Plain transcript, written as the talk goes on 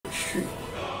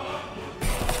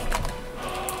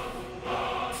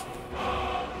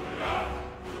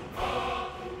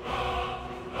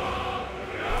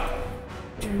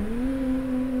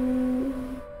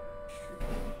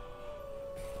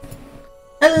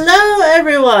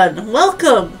everyone!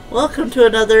 Welcome to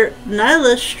another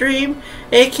Nyla stream,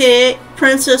 aka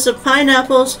Princess of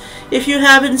Pineapples. If you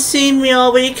haven't seen me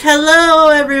all week, hello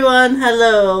everyone,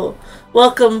 hello.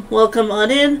 Welcome on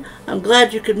in. I'm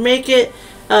glad you could make it.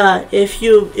 If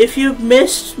you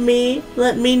missed me,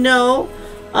 let me know.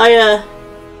 I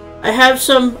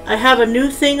have a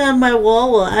new thing on my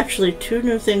wall. Well, actually two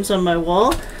new things on my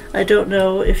wall. I don't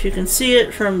know if you can see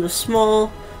it from the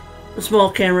small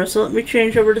camera, so let me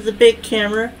change over to the big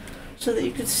camera so that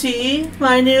you can see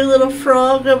my new little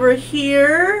frog over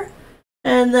here.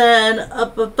 And then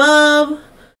up above,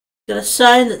 got a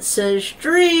sign that says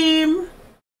Dream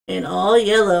in all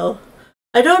yellow.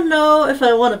 I don't know if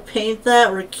I want to paint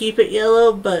that or keep it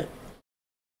yellow, but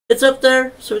it's up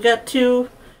there. So we got two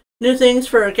new things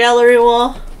for our gallery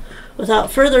wall. Without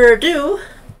further ado,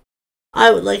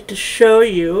 I would like to show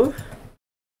you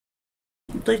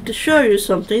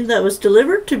something that was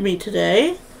delivered to me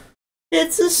today.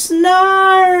 It's a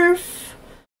Snarf!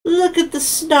 Look at the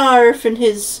Snarf in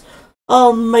his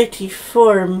almighty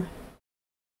form.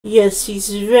 Yes, he's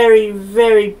very,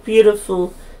 very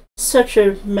beautiful. Such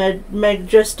a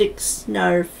majestic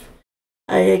Snarf.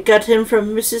 I got him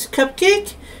from Mrs.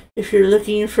 Cupcake. If you're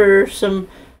looking for some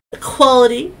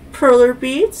quality perler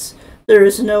beads, there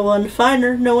is no one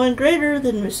finer, no one greater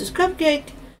than Mrs.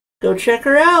 Cupcake. Go check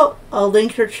her out. I'll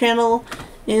link her channel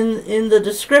in the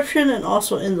description and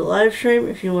also in the live stream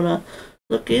if you want to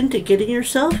look into getting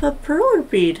yourself a perler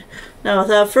bead. Now,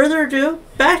 without further ado,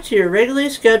 back to your regularly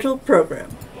scheduled program.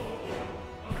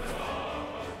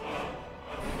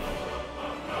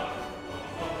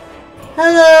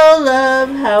 Hello, love.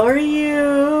 How are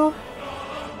you?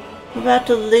 I'm about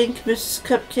to link Mrs.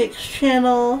 Cupcake's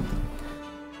channel.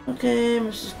 Okay,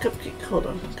 Mrs. Cupcake, hold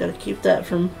on. Gotta keep that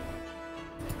from...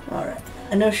 Alright,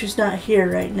 I know she's not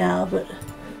here right now, but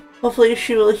hopefully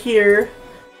she will hear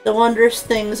the wondrous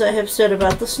things I have said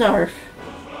about the Snarf.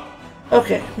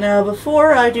 Okay, now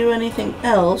before I do anything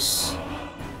else,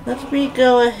 let me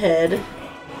go ahead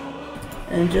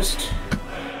and just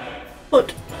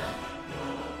put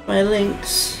my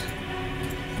links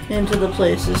into the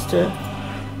places to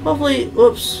hopefully,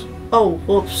 whoops, oh,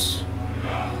 whoops.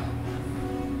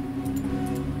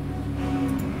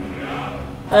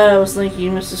 I was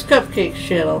linking Mrs. Cupcake's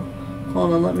channel.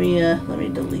 Hold on, let me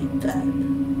delete that.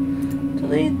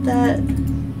 Delete that.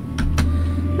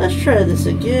 Let's try this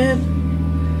again.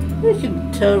 We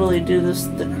can totally do this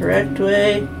the correct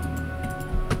way.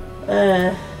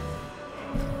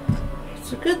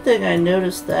 It's a good thing I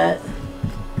noticed that.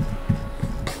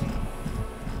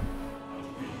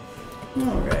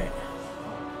 Alright.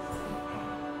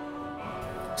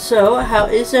 So, how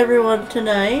is everyone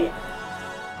tonight?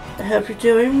 I hope you're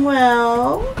doing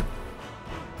well.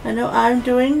 I know I'm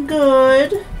doing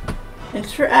good.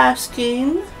 Thanks for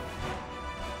asking.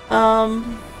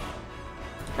 I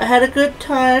had a good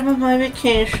time on my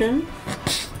vacation.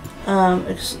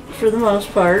 For the most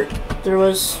part. There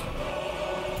was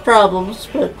problems,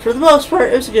 but for the most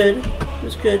part it was good. It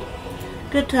was good.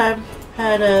 Good time.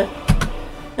 Had a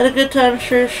good time at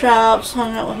Sure Shops,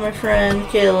 hung out with my friend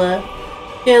Kayla.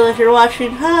 Kayla, if you're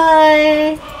watching,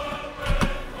 hi!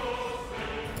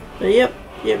 But yep.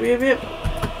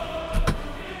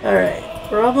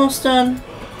 Alright, we're almost done.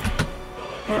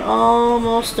 We're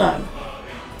almost done.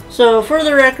 So, for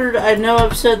the record, I know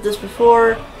I've said this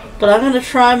before, but I'm going to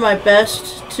try my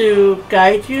best to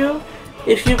guide you.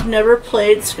 If you've never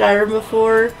played Skyrim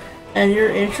before, and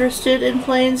you're interested in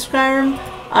playing Skyrim,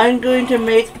 I'm going to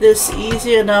make this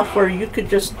easy enough where you could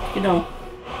just, you know,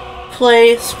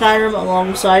 play Skyrim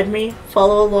alongside me.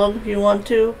 Follow along if you want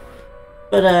to.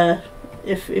 But,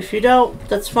 if you don't,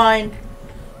 that's fine.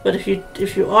 But if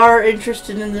you are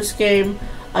interested in this game,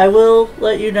 I will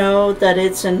let you know that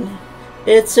it's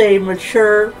a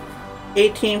mature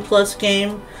 18+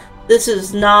 game. This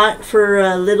is not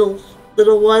for little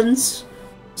ones.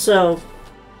 So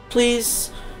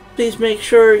please make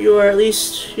sure you are at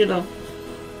least, you know,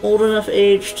 old enough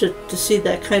age to see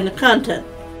that kind of content.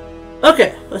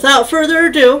 Okay, without further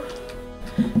ado,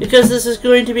 because this is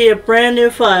going to be a brand new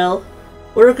file,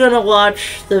 we're going to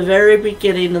watch the very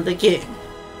beginning of the game.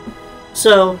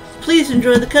 So, please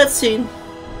enjoy the cutscene.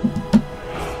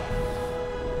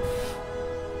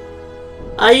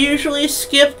 I usually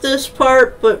skip this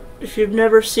part, but if you've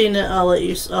never seen it, I'll let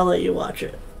you watch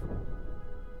it.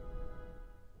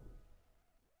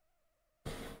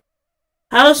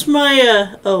 How's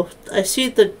my, oh, I see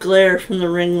the glare from the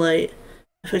ring light.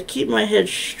 If I keep my head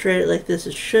straight like this,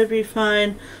 it should be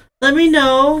fine. Let me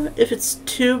know if it's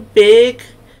too big.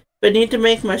 If I need to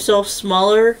make myself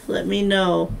smaller, let me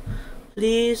know.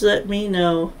 Please let me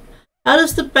know. How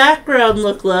does the background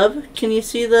look, love? Can you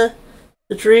see the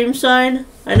dream sign?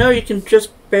 I know you can just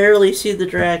barely see the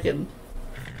dragon.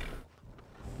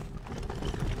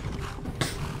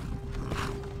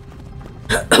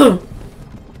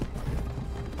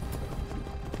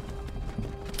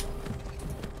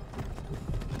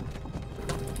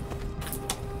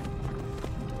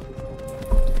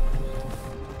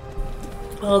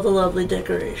 All the lovely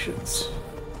decorations.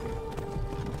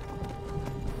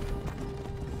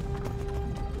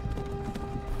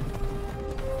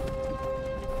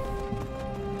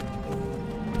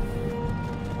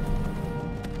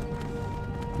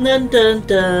 Dun dun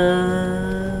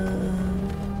dun.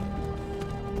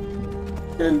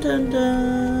 Dun dun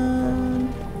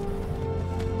dun.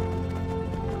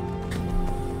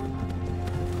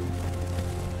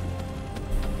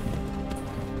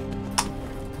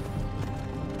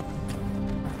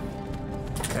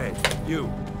 Hey, you're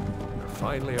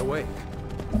finally awake.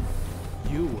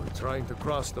 You were trying to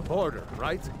cross the border,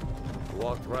 right?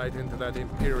 Walked right into that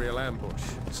Imperial ambush,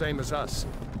 same as us.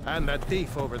 And that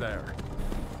thief over there.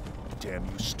 Damn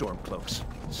you Stormcloaks.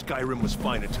 Skyrim was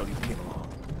fine until you came along.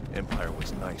 Empire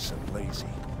was nice and lazy.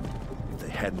 If they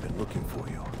hadn't been looking for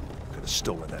you, could have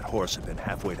stolen that horse and been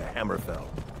halfway to Hammerfell.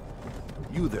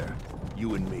 You there,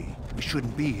 you and me, we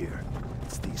shouldn't be here.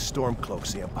 It's these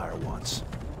Stormcloaks the Empire wants.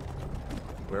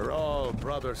 We're all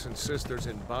brothers and sisters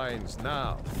in binds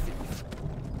now, thief.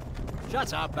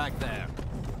 Shut up back there.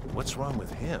 What's wrong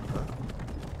with him, huh?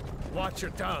 Watch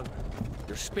your tongue.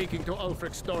 You're speaking to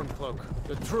Ulfric Stormcloak,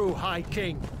 the true High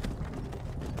King.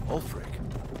 Ulfric?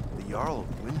 The Jarl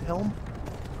of Windhelm?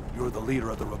 You're the leader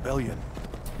of the rebellion.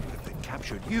 But if they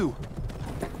captured you...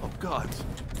 Oh gods,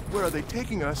 where are they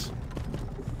taking us?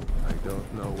 I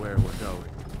don't know where we're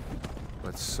going,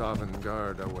 but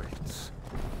Sovngarde awaits.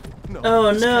 No,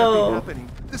 Oh this no. can't be happening.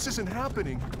 This isn't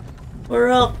happening.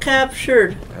 We're all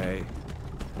captured. Hey,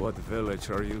 what village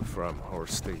are you from,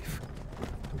 horse thief?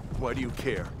 Why do you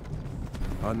care?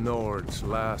 A Nord's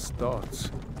last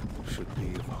thoughts should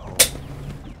be of home.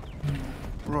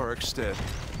 Rorikstead.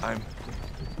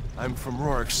 I'm from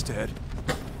Rorikstead.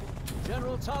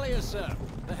 General Talia, sir.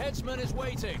 The headsman is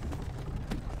waiting.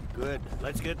 Good.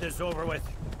 Let's get this over with.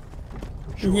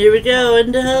 And here we go,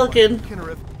 into Helgen.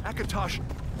 Kinnereth, Akatosh,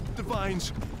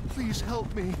 Divines, please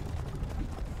help me.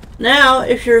 Now,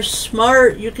 if you're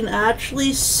smart, you can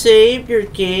actually save your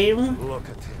game. Look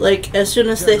at him. Like, as soon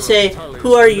as they say,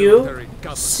 "Who are you?"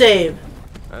 Save.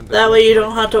 That way you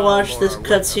don't have to watch this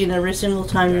cutscene every single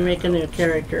time you make a new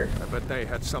character.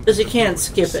 Because you can't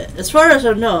skip it. As far as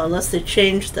I know, unless they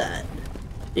change that,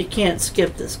 you can't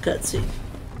skip this cutscene.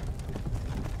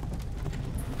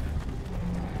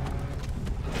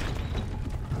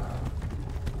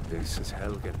 This is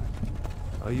Helgen.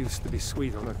 I used to be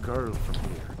sweet on a girl from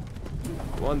here.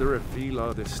 Wonder if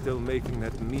Vilod is still making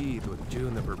that mead with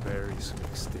juniper berries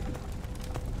mixed in.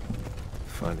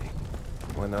 Funny,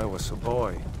 when I was a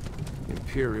boy,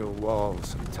 Imperial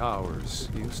walls and towers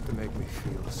used to make me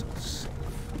feel so safe.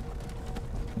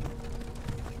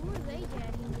 Who are they,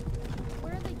 Daddy?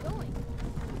 Where are they going?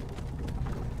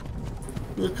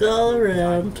 Look all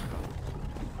around.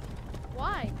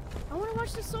 Why? I want to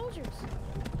watch the soldiers.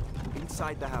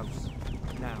 Inside the house.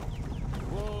 Now.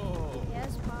 Whoa!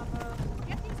 Yes, Papa.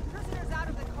 Get these prisoners out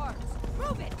of the carts.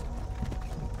 Move it!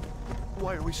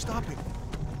 Why are we stopping?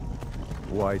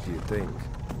 Why do you think?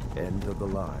 End of the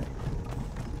line.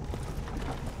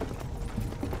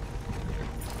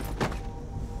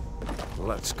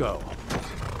 Let's go.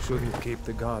 Shouldn't keep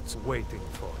the gods waiting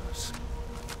for us.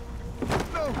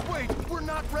 No, wait, we're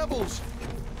not rebels.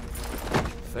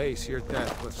 Face your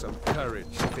death with some courage,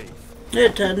 thief. Yeah,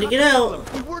 time to get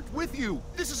out. We worked with you.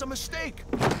 This is a mistake.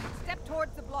 Step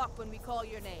towards the block when we call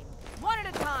your name. One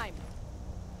at a time.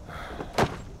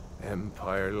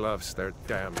 Empire loves their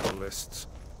damn lists.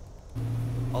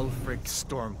 Ulfric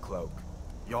Stormcloak,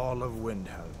 Jarl of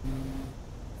Windhelm.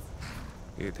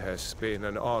 It has been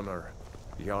an honor,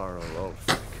 Jarl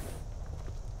Ulfric.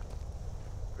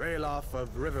 Ralof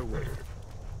of Riverwood.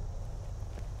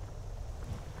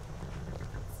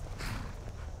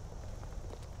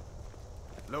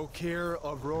 Lokir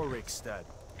of Rorikstead.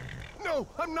 No,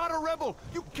 I'm not a rebel.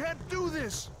 You can't do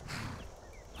this.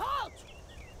 Halt!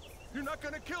 You're not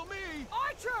gonna kill me.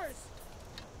 Archers!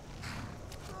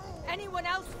 Anyone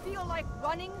else feel like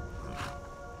running?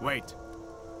 Wait.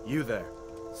 You there.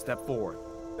 Step forward.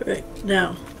 Right,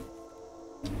 now.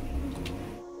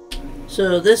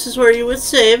 So this is where you would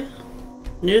save.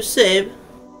 New save.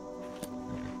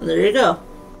 And there you go.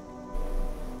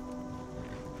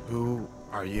 Who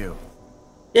are you?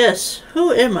 Yes,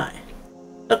 who am I?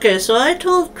 Okay, so I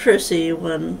told Chrissy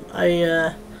when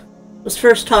I was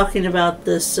first talking about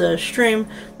this stream,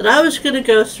 that I was going to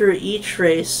go through each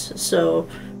race. So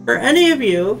for any of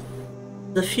you,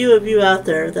 the few of you out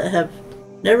there that have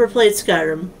never played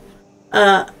Skyrim,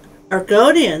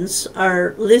 Argonians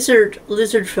are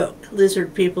lizard folk,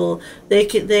 lizard people.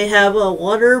 They have a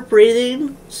water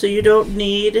breathing, so you don't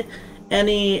need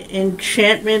any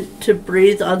enchantment to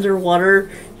breathe underwater.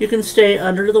 You can stay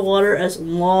under the water as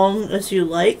long as you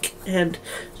like. And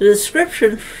the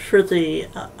description for the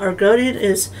Argonian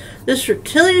is this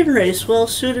reptilian race, well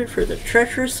suited for the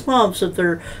treacherous swamps of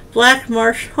their black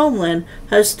marsh homeland,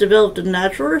 has developed a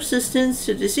natural resistance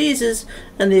to diseases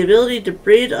and the ability to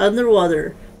breathe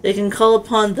underwater. They can call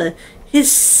upon the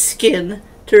his skin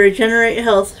to regenerate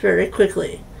health very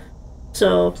quickly.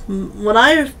 So, when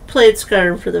I played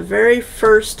Skyrim for the very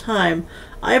first time,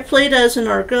 I played as an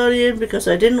Argonian because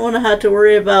I didn't want to have to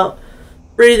worry about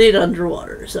breathing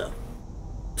underwater. So,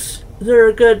 they're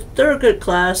a good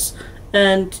class,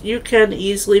 and you can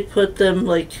easily put them,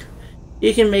 like,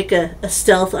 you can make a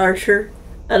stealth archer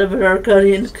out of an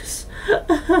Argonian, because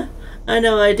I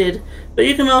know I did. But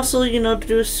you can also, you know,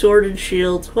 do sword and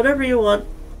shield, whatever you want.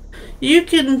 You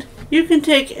can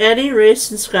take any race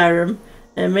in Skyrim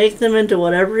and make them into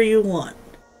whatever you want.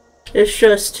 It's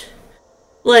just,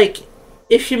 like,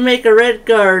 if you make a red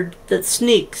guard that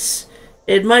sneaks,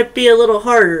 it might be a little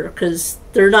harder because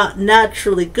they're not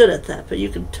naturally good at that, but you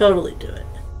can totally do it.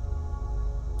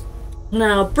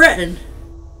 Now, Breton.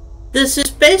 This is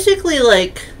basically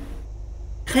like,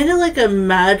 kind of like a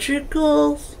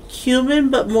magical human,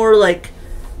 but more like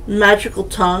magical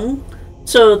tongue.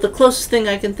 So the closest thing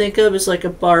I can think of is like a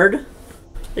bard.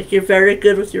 Like, you're very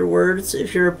good with your words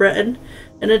if you're a Breton.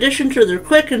 In addition to their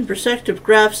quick and perceptive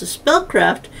grasp of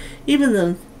spellcraft, even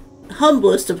the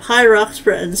humblest of High Rocks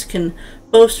Bretons can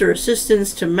boast a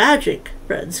resistance to magic.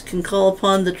 Bretons can call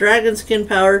upon the Dragonskin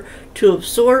power to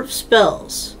absorb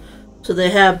spells. So they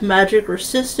have magic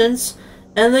resistance,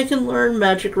 and they can learn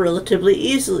magic relatively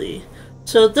easily.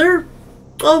 So they're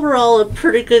overall a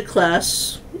pretty good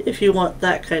class if you want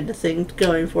that kind of thing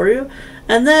going for you.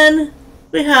 And then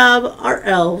we have our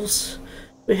elves.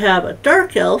 We have a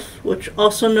dark elf, which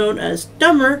also known as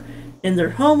Dummer, in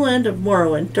their homeland of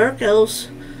Morrowind. Dark elves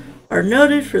are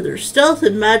noted for their stealth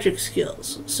and magic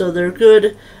skills, so they're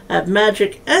good at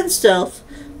magic and stealth.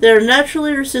 They are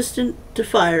naturally resistant to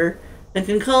fire and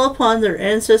can call upon their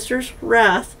ancestors'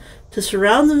 wrath to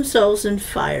surround themselves in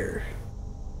fire.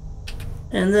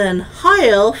 And then High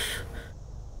Elf,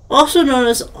 also known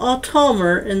as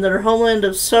Autalmer, in their homeland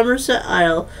of Somerset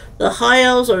Isle. The High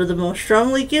Elves are the most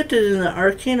strongly gifted in the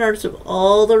arcane arts of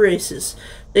all the races.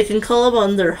 They can call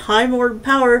upon their high mortal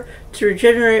power to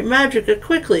regenerate magic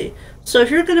quickly. So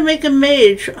if you're going to make a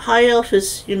mage, High Elf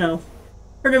is, you know,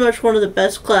 pretty much one of the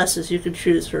best classes you could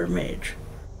choose for a mage.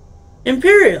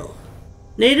 Imperial.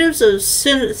 Natives of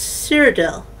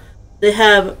Cyrodiil. They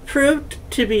have proved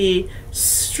to be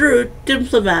shrewd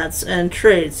diplomats and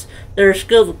trades. They are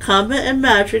skilled with combat and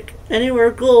magic.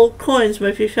 Anywhere gold coins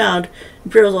might be found,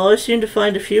 Imperials always seem to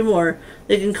find a few more.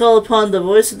 They can call upon the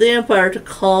voice of the Empire to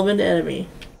calm an enemy.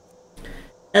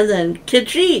 And then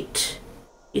Khajiit.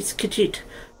 It's Khajiit.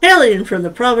 Hailing from the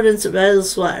province of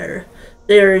Elswire.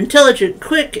 They are intelligent,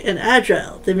 quick, and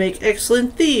agile. They make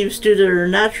excellent thieves due to their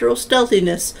natural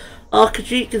stealthiness. All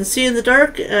Khajiit can see in the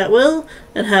dark at will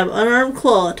and have unarmed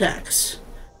claw attacks.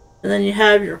 And then you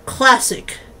have your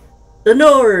classic, the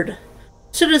Nord.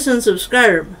 Citizens of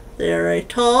Skyrim. They are a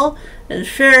tall and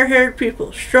fair-haired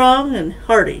people, strong and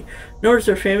hardy. Nords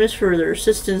are famous for their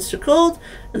resistance to cold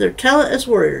and their talent as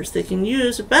warriors. They can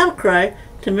use a battle cry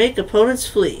to make opponents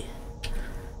flee.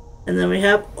 And then we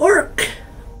have Orc.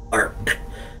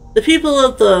 The people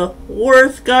of the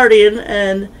Worth Guardian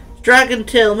and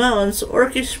Dragontail Mountains,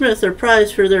 Orcish Smith are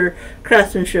prized for their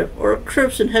craftsmanship. Orc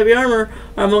troops in heavy armor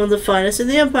are among the finest in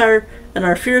the Empire and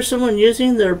are fearsome when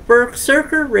using their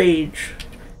berserker rage.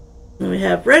 Then we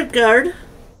have Red Guard,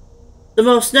 the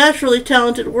most naturally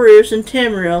talented warriors in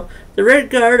Tamriel. The Red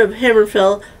Guard of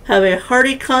Hammerfell have a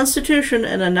hardy constitution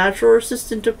and a natural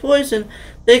resistance to poison.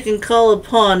 They can call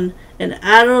upon an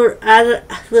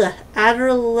adrenaline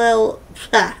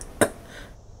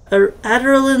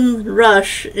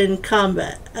rush in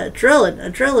combat.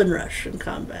 Adrenaline rush in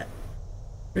combat.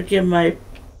 Forgive my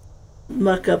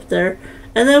muck up there.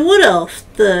 And then Wood Elf,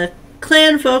 the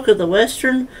clan folk of the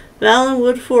western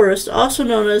Valenwood Forest, also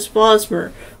known as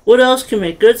Bosmer. Wood Elves can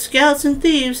make good scouts and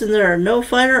thieves, and there are no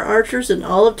finer archers in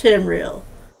all of Tamriel.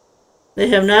 They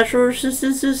have natural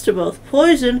resistances to both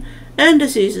poison and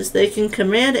diseases. They can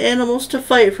command animals to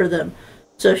fight for them.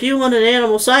 So if you want an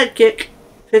animal sidekick,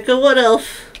 pick a Wood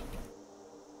Elf.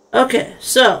 Okay,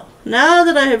 so now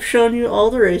that I have shown you all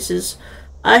the races,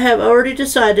 I have already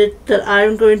decided that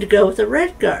I'm going to go with a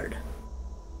Redguard.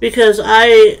 Because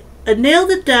I nailed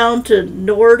it down to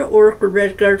Nord, Orc, or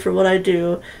Redguard for what I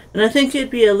do, and I think it'd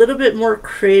be a little bit more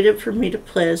creative for me to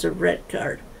play as a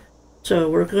Redguard. So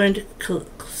we're going to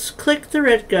click the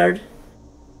Redguard,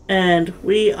 and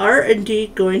we are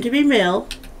indeed going to be male.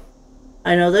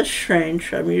 I know that's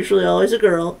strange, I'm usually always a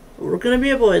girl, but we're going to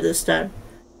be a boy this time.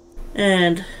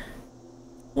 And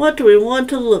what do we want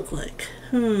to look like?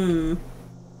 Oh,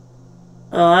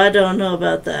 I don't know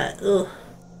about that. Ugh.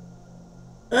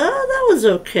 That was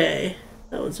okay.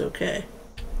 That was okay.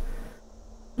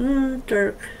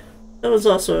 Dark. That was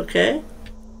also okay.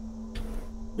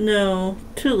 No,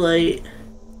 too light.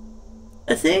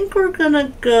 I think we're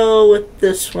gonna go with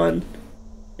this one.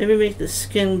 Maybe make the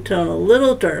skin tone a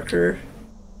little darker.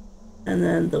 And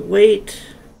then the weight.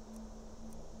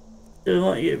 Do we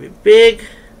want you to be big?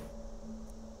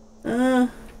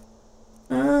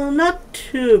 Not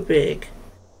too big.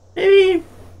 Maybe,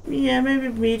 yeah, maybe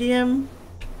medium.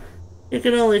 You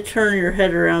can only turn your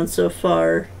head around so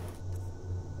far.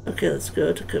 Okay, let's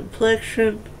go to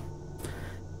complexion.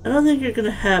 I don't think you're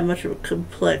gonna have much of a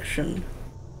complexion.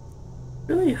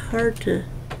 Really hard to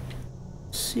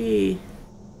see.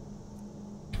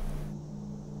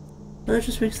 Well, that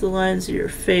just makes the lines of your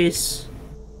face.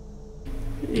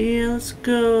 Yeah, let's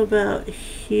go about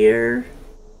here.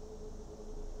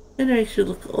 It makes you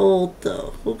look old,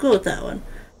 though. We'll go with that one.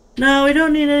 No, we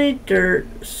don't need any dirt.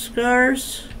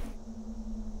 Scars.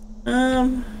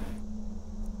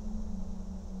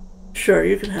 Sure,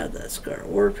 you can have that scar.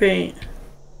 War paint.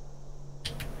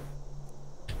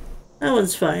 That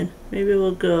one's fine. Maybe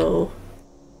we'll go...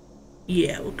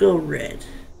 Yeah, we'll go red.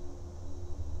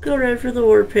 Go red for the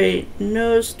war paint.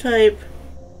 Nose type.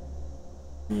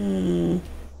 Don't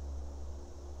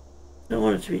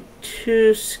want it to be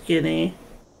too skinny.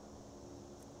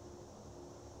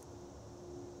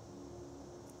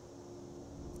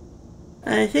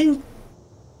 I think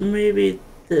maybe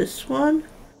this one?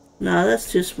 No,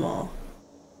 that's too small.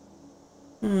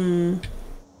 That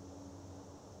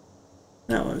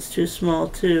one's too small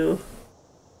too.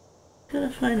 Gotta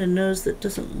find a nose that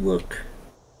doesn't look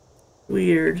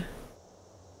weird.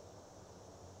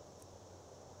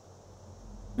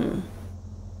 That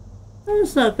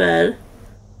one's not bad.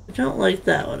 I don't like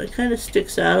that one. It kind of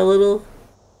sticks out a little.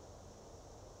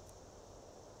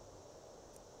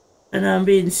 And I'm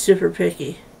being super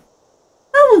picky.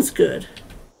 That one's good.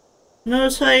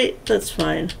 Nose height, that's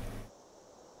fine.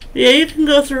 Yeah, you can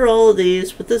go through all of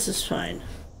these, but this is fine.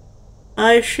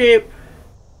 Eye shape.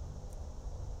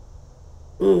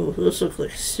 Ooh, those look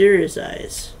like serious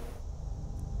eyes.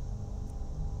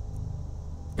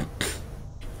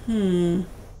 I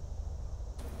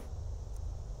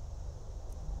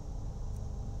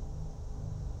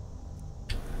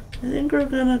think we're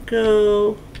gonna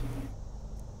go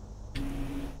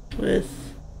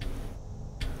with,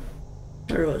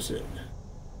 where was it?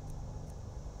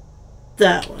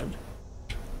 That one.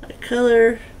 My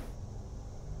color.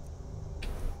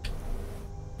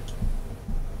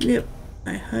 Yep,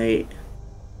 my height.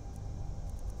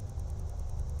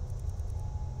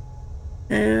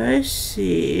 And I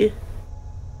see.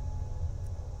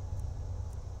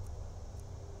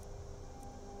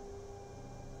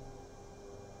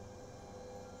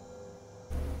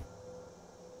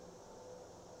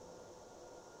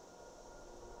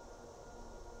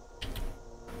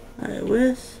 Eye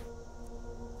width.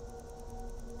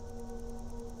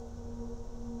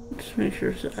 Just make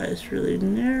sure his eye's really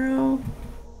narrow.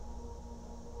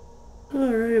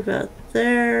 Go right about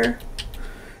there.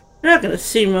 You're not gonna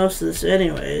see most of this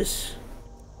anyways.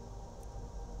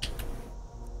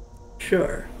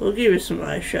 Sure, we'll give you some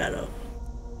eyeshadow.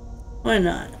 Why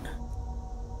not?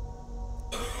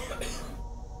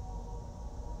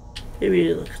 Maybe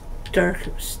it looks dark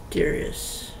and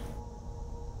mysterious.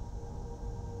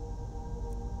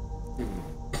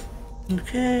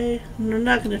 Okay, I'm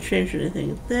not going to change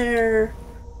anything there.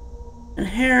 And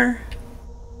hair.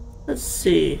 Let's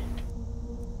see.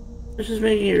 This is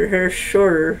making your hair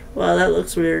shorter. Wow, that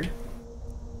looks weird.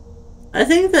 I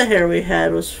think the hair we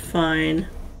had was fine.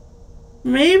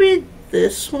 Maybe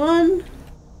this one?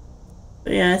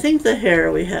 But yeah, I think the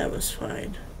hair we had was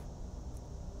fine.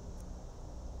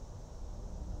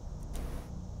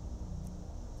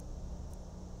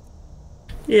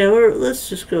 Yeah, let's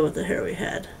just go with the hair we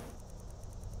had.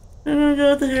 I'm gonna go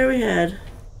with the hair we had.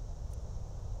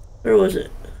 Where was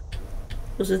it?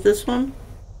 Was it this one?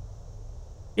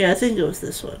 Yeah, I think it was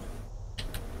this one.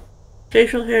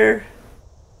 Facial hair.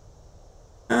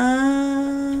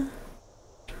 I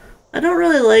don't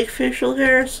really like facial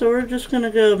hair, so we're just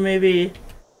gonna go maybe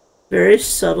very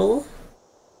subtle.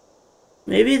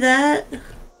 Maybe that,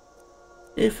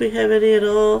 if we have any at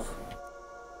all.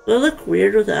 Will it look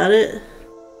weird without it?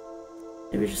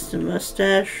 Maybe just a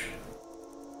mustache.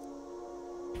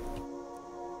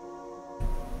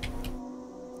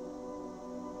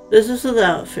 This is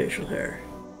without facial hair.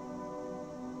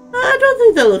 I don't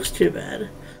think that looks too bad.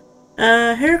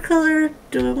 Hair color.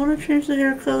 Do I want to change the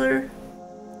hair color?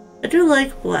 I do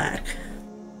like black.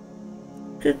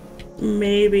 Could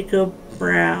maybe go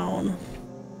brown.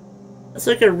 It's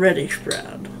like a reddish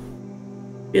brown.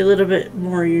 Be a little bit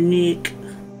more unique.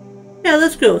 Yeah,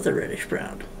 let's go with a reddish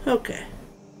brown. Okay.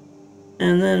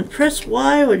 And then press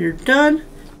Y when you're done.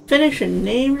 Finish and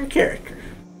name your character.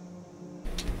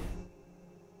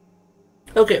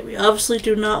 Okay, we obviously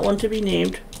do not want to be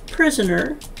named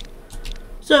Prisoner.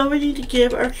 So we need to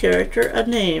give our character a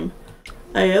name.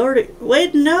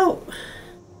 Wait, no!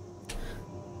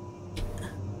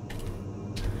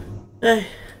 I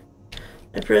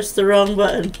pressed the wrong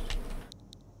button.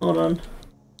 Hold on.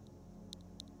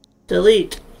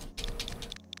 Delete.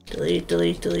 Delete,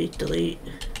 delete, delete, delete.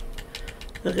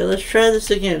 Okay, let's try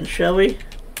this again, shall we?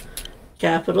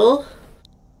 Capital.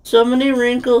 So many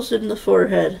wrinkles in the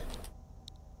forehead.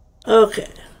 Okay.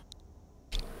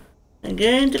 I'm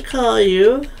going to call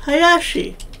you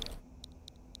Hayashi.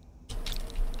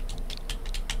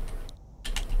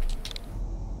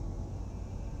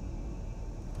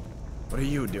 What are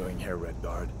you doing here, Red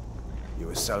Guard? You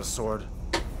a sellsword?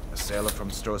 A sailor from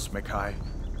Stros Mackay?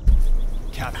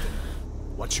 Captain,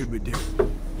 what should we do?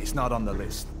 He's not on the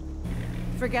list.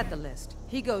 Forget the list.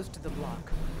 He goes to the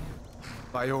block.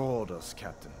 By your orders,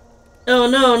 Captain. Oh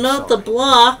no, not the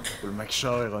block. We'll make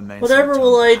sure he remains. Whatever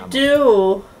will I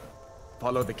do?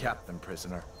 Follow the captain,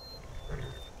 prisoner.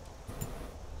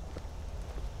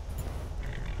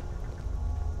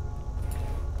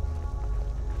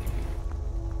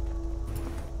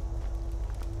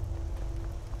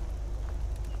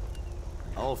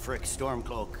 Ulfric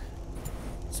Stormcloak.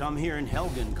 Some here in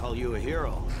Helgen call you a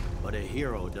hero, but a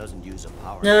hero doesn't use a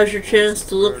power. Now's your chance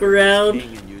to look around.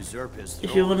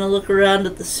 If you want to look around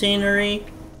at the scenery,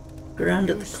 look around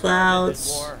at the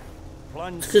clouds.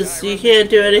 Because you can't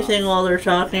do anything while they're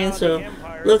talking, so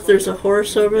look, there's a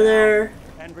horse over there.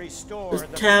 There's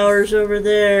towers over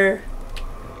there.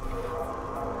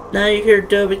 Now you hear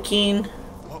Dovahkiin.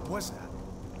 What was that?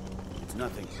 It's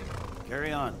nothing.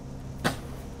 Carry on.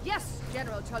 Yes,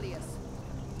 General Tullius.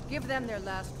 Give them their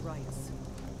last rites.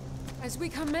 As we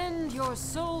commend your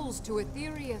souls to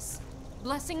Aetherius,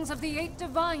 blessings of the 8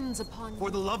 divines upon you.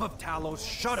 For the love of Talos,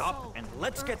 shut up and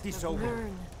let's get this over.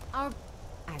 Learn our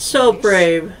So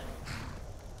brave.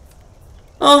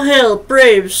 All hail,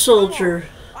 brave soldier.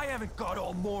 I haven't got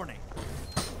all morning.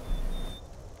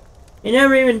 You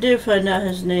never even do find out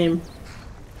his name.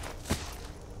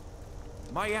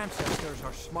 My ancestors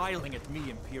are smiling at me,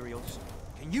 Imperials.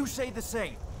 Can you say the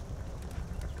same?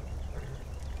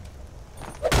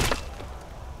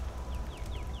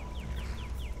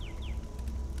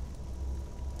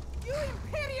 You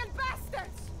Imperial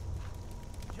bastards!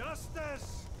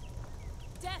 Justice!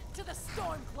 Death to the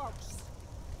Stormcloaks!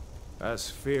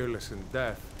 As fearless in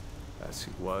death as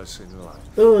he was in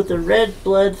life. Ooh, the red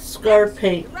blood scar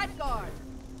paint. Red Guard!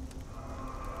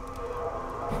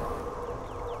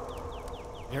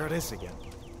 Here it is again.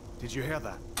 Did you hear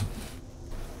that?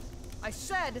 I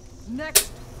said,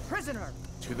 next prisoner!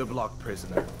 To the block,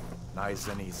 prisoner. Nice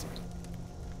and easy.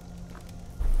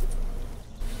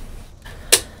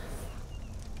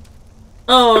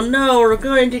 Oh no, we're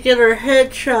going to get our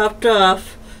head chopped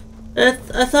off. I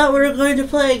thought we were going to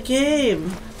play a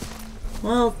game.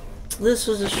 Well, this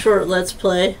was a short Let's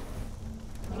Play.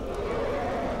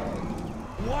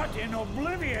 What in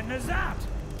oblivion is that?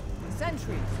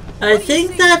 Sentries. I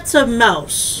think that's a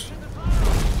mouse.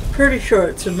 Pretty sure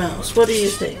it's a mouse. What do you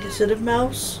think? Is it a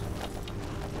mouse?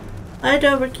 Hi,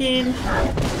 Dovahkiin.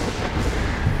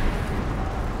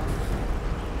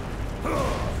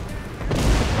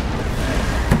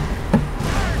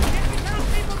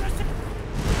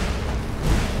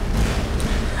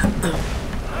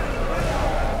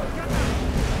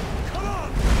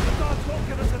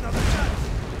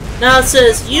 Now it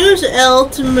says use L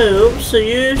to move, so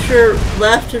use your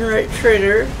left and right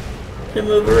trigger to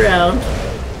move around.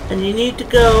 And you need to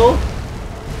go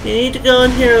in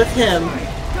here with him.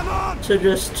 So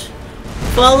just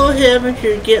follow him if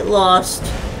you get lost.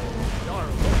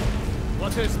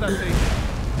 What is that thing?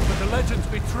 Could the legends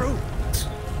be true?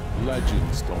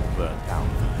 Legends don't burn down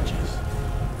villages.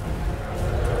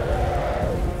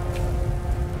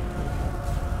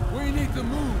 We need to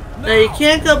move Now you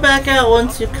can't go back out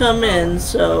once you come in,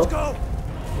 so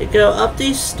you go up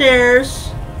these stairs,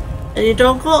 and you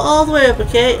don't go all the way up,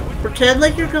 okay? Pretend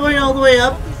like you're going all the way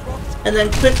up, and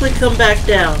then quickly come back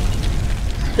down.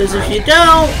 Because if you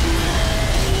don't,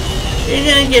 you're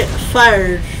gonna get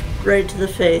fired right to the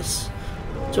face.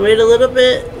 So wait a little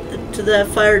bit till that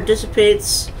fire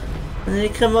dissipates, and then you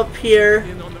come up here,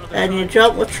 and you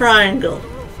jump with triangle.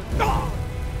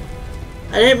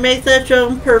 I didn't make that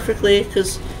jump perfectly,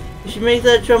 because if you make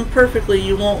that jump perfectly,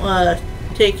 you won't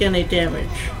take any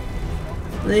damage.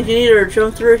 And then you can either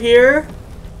jump through here,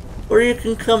 or you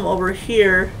can come over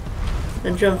here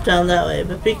and jump down that way.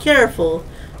 But be careful,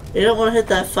 you don't want to hit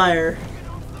that fire.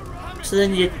 So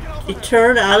then you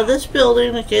turn out of this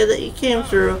building, okay, that you came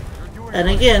through. And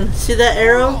again, see that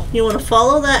arrow? You want to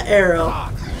follow that arrow.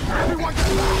 You want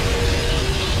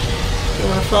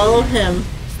to follow him.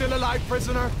 Still alive,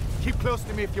 prisoner? Keep close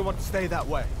to me if you want to stay that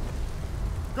way.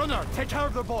 Gunnar, take care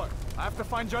of the boy. I have to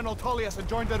find General Tullius and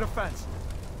join the defense.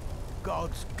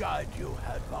 Gods guide you,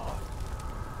 Hadvar.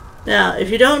 Now, if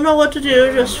you don't know what to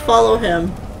do, just follow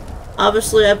him.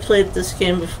 Obviously, I played this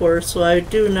game before, so I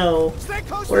do know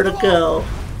where to go.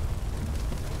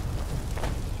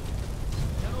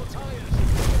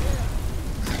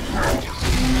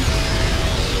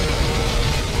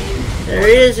 There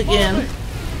he is again.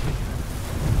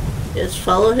 Just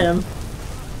follow him.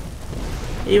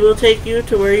 He will take you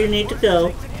to where you need to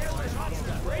go.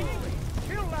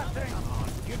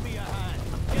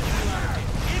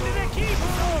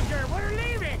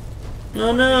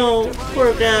 Oh no,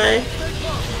 poor guy.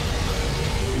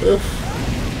 Oof.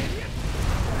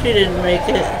 He didn't make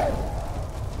it.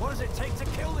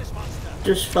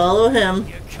 Just follow him.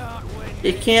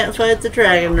 You can't fight the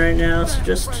dragon right now, so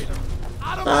just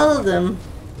follow them.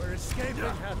 We're escaping,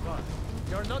 Hadvar.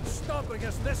 You're not stopping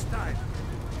us this time.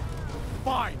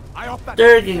 Fine. I hope that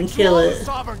Durgan, kill it.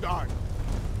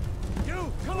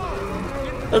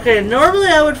 Okay, normally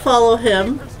I would follow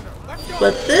him,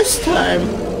 but this time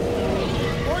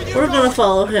we're gonna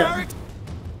follow him.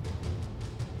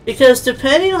 Because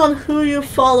depending on who you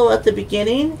follow at the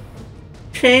beginning,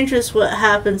 changes what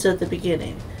happens at the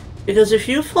beginning. Because if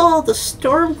you follow the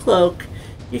Stormcloak,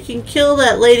 you can kill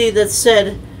that lady that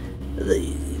said,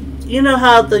 you know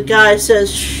how the guy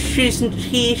says, she's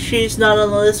not on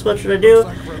the list, what should I do?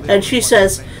 And she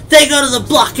says, they go to the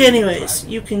block anyways.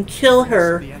 You can kill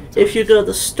her if you go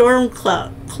the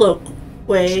Stormcloak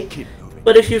way.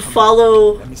 But if you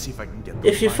follow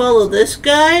this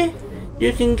guy,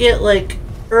 you can get like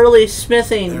early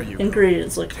smithing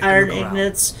ingredients like iron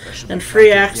ingots and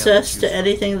free access to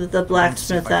anything that the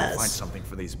blacksmith has.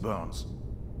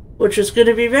 Which is going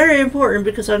to be very important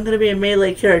because I'm going to be a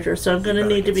melee character, so I'm going to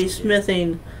need to be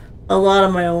smithing a lot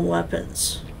of my own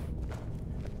weapons.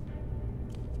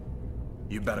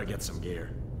 You better get some gear.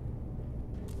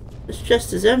 This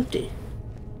chest is empty.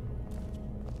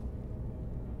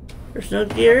 There's no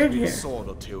gear in here. A sword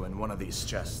or two in one of these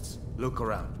chests. Look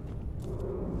around.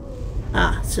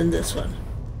 Ah, it's in this one.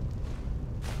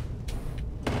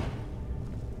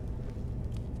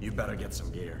 You better get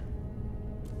some gear.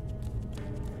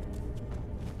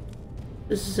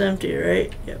 This is empty,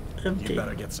 right? Yep, empty. You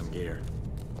better get some gear.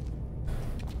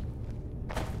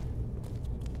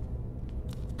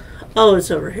 Oh,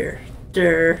 it's over here.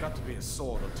 There. Got to be a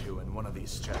sword or two in one of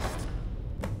these chests.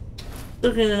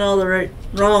 Looking in all the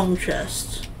wrong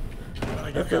chests.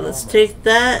 Okay, let's take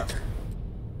that.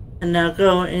 And now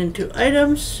go into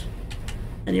items.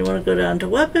 And you want to go down to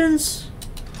weapons.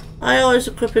 I always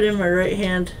equip it in my right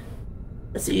hand.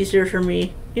 That's easier for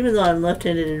me, even though I'm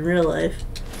left-handed in real life.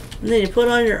 And then you put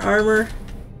on your armor.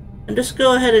 And just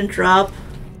go ahead and drop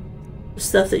the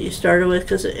stuff that you started with,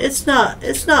 because it's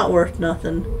not worth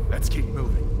nothing. Let's keep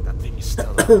moving. That thing is still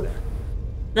out there.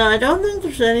 Now, I don't think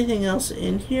there's anything else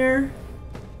in here.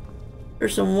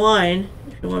 There's some wine,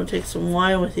 if you want to take some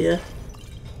wine with you.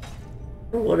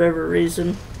 For whatever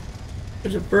reason.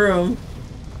 There's a broom.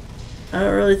 I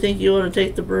don't really think you want to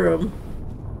take the broom.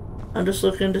 I'm just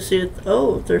looking to see if...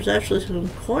 Oh, there's actually some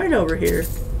coin over here.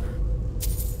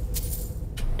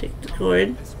 Take the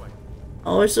coin.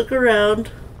 Always look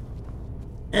around.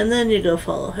 And then you go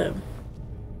follow him.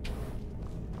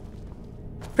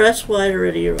 Press Y to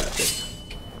ready your weapon.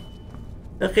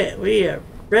 Okay, we are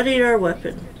ready our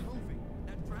weapon.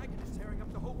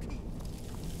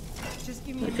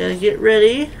 We gotta get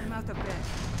ready.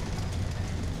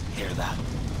 Hear that?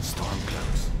 Storm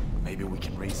close. Maybe we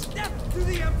can raise it. Death to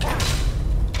the Empire!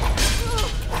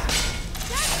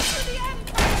 Death to the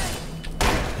Empire!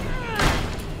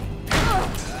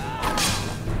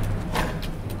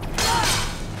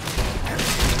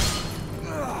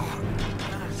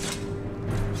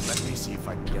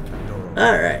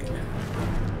 Alright.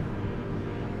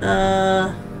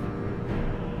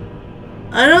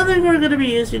 I don't think we're going to be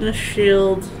using a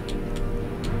shield.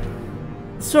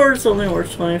 The sword's only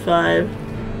worth 25.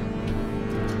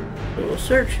 We will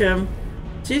search him.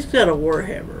 He's got a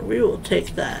warhammer. We will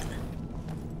take that.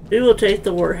 We will take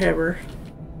the warhammer.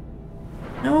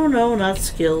 No, no, not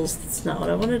skills. That's not what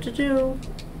I wanted to do.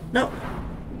 No.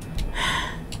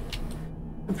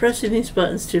 I'm pressing these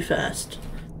buttons too fast.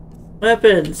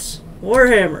 Weapons.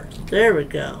 Warhammer. There we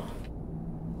go.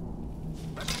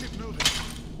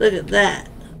 Look at that.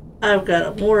 I've got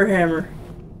a warhammer.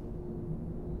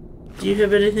 Do you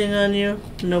have anything on you?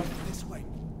 Nope.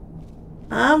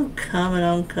 I'm coming,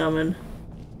 I'm coming.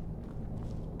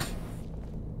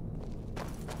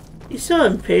 He's so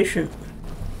impatient.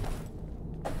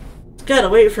 He's gotta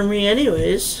wait for me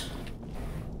anyways.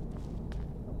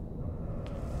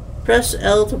 Press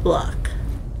L to block.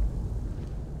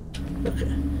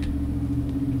 Okay.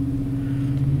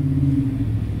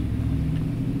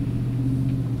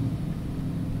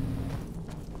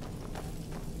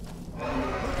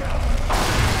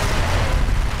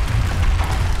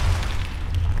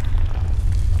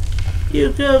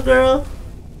 You go, girl.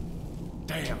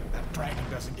 Damn, that dragon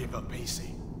doesn't give up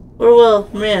easy. We're well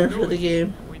manned for the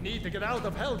game. We need to get out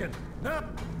of Helgen.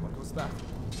 What was that?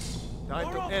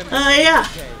 Time to end. Yeah.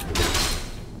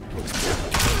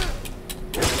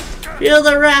 Feel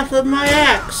the wrath of my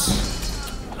axe.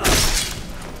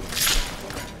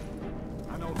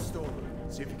 An old story.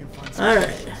 See if you can find something.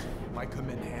 Alright. Might come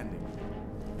in handy.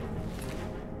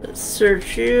 Let's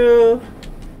search you.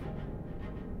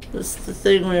 That's the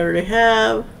thing we already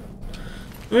have.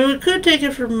 I mean, we could take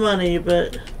it for money,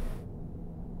 but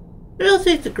we'll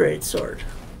take the greatsword.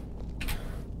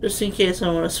 Just in case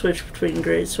I want to switch between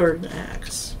greatsword and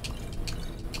axe.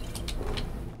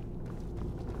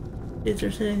 See if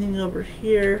there's anything over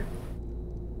here.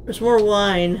 There's more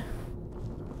wine.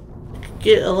 I could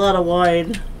get a lot of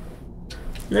wine.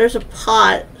 And there's a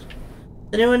pot.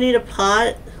 Anyone need a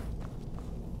pot?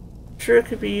 I'm sure it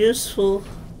could be useful.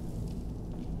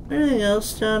 Anything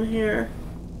else down here?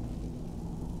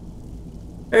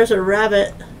 There's a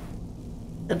rabbit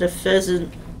and a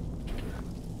pheasant.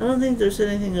 I don't think there's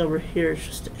anything over here. It's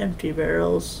just empty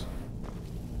barrels.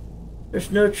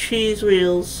 There's no cheese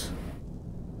wheels.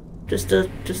 Just a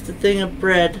thing of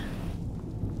bread.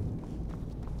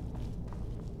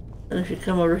 And if you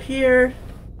come over here,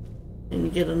 you can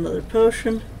get another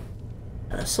potion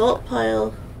and a salt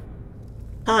pile.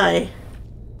 Hi.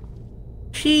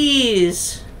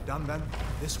 Cheese. Done then.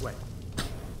 This way.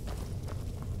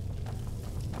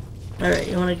 Alright,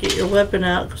 you want to get your weapon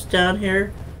out, because down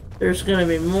here there's going to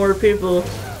be more people.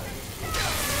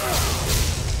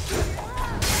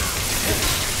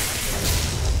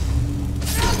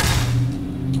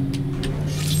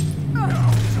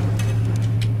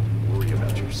 Worry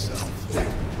about yourself.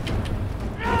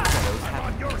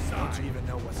 On your side. Don't you even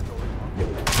know what's going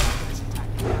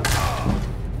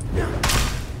on?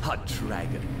 Hot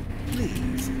dragon.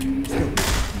 Please,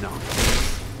 not.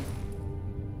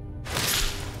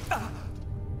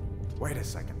 Wait a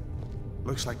second.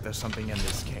 Looks like there's something in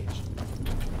this cage.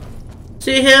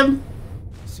 See him?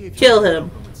 See if kill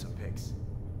him. With some pigs.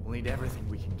 We'll need everything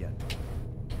we can get.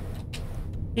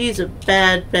 He's a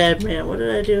bad, bad man. What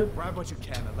did I do? Grab what you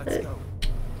can and let's go.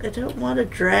 I don't want to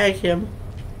drag him.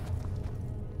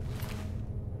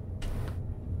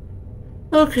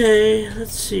 Okay,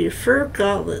 let's see. Fur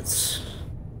gauntlets.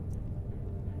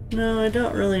 No, I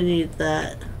don't really need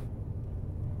that.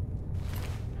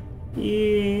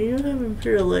 You have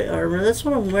Imperial Light Armor. That's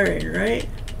what I'm wearing, right?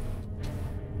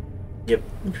 Yep,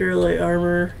 Imperial Light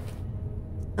Armor.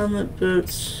 Helmet,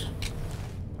 boots.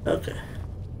 Okay.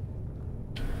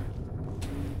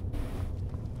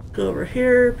 Go over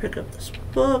here, pick up this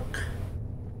book.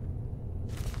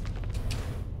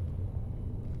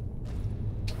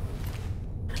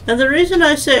 And the reason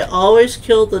I say always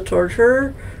kill the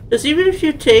torturer is even if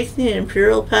you take the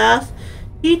Imperial path,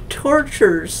 he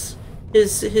tortures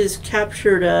his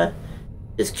captured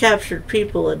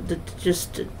people, and it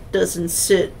just doesn't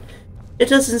sit. It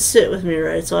doesn't sit with me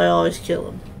right, so I always kill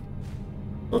him.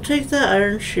 We'll take that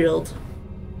iron shield.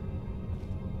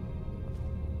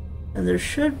 And there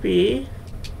should be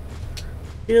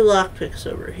a few lockpicks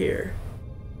over here.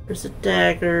 There's a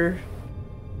dagger.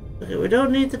 Okay, we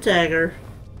don't need the dagger.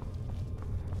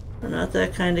 We're not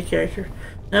that kind of character.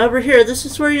 Now over here, this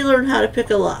is where you learn how to pick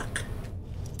a lock.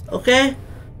 Okay?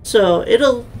 So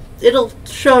it'll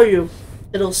show you.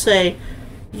 It'll say,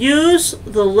 use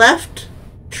the left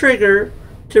trigger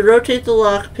to rotate the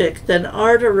lock pick, then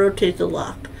R to rotate the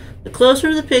lock. The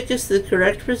closer the pick is to the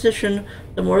correct position,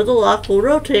 the more the lock will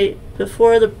rotate,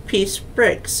 before the piece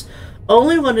breaks.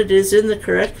 Only when it is in the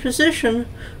correct position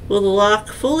will the lock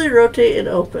fully rotate and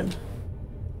open.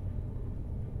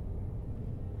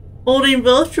 Holding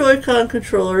both Joy-Con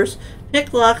controllers,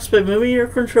 pick locks by moving your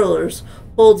controllers.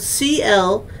 Hold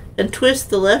CL and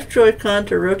twist the left Joy-Con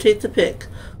to rotate the pick.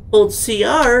 Hold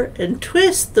CR and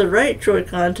twist the right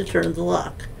Joy-Con to turn the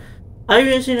lock. I'm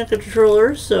using a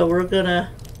controller, so we're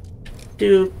gonna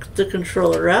do the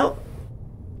controller route.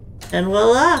 And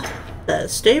voila!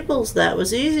 That's staples. That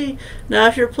was easy. Now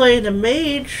if you're playing a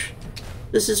mage,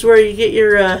 this is where you get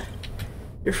your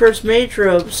first mage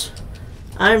robes.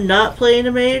 I'm not playing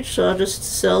a mage, so I'll just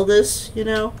sell this, you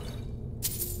know.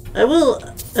 I will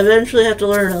eventually have to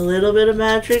learn a little bit of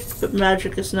magic, but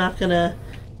magic is not gonna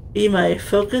be my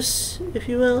focus, if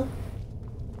you will.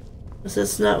 Because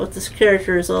that's not what this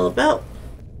character is all about.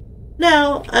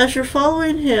 Now, as you're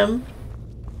following him,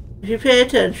 if you pay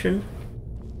attention,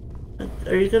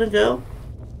 are you gonna go?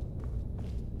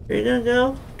 Are you gonna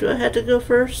go? Do I have to go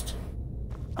first?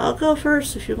 I'll go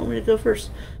first if you want me to go first.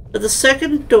 But the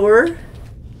second door,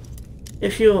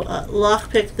 if you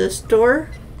lockpick this door,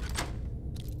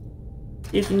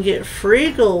 you can get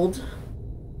free gold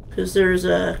because there's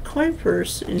a coin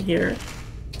purse in here.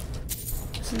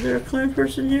 Isn't there a coin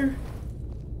purse in here?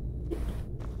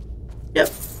 Yep.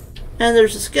 And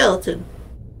there's a skeleton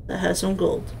that has some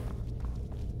gold.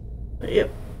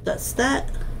 Yep, that's that.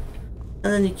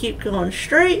 And then you keep going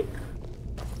straight.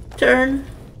 Turn.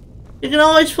 You can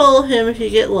always follow him if you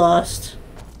get lost.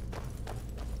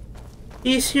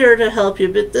 He's here to help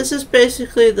you, but this is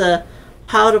basically the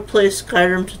how to play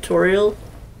Skyrim tutorial.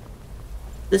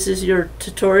 This is your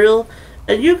tutorial,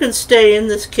 and you can stay in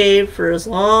this cave for as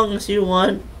long as you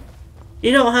want.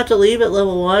 You don't have to leave at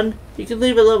level 1. You can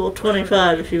leave at level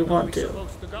 25 if you want to.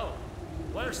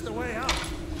 Where's the way out?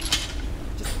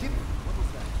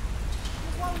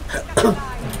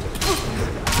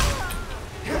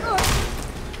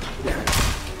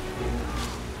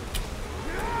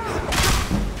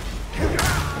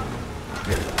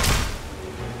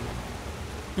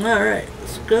 Alright,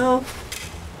 let's go.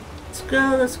 Let's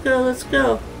go, let's go, let's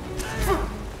go.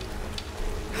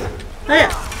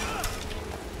 Hiya!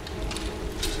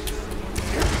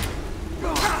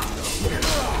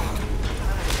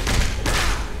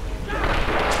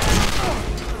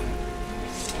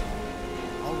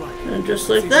 And just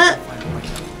like that,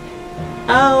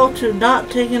 how to not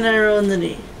take an arrow in the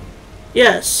knee.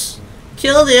 Yes,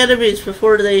 kill the enemies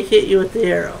before they hit you with the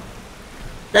arrow.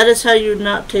 That is how you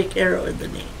not take arrow in the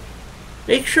knee.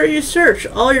 Make sure you search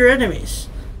all your enemies,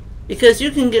 because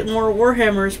you can get more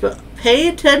warhammers, but pay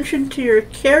attention to your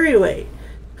carry weight,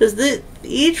 because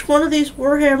each one of these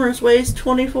warhammers weighs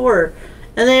 24,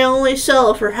 and they only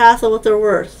sell for half of what they're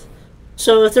worth.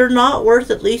 So if they're not worth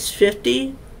at least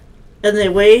 50, and they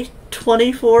weigh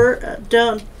 24,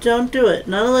 don't do it.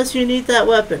 Not unless you need that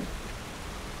weapon.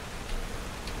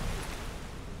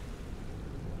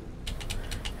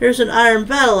 Here's an iron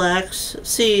battle axe.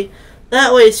 See,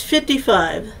 that weighs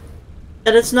 55,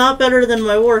 and it's not better than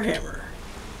my warhammer.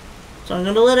 So I'm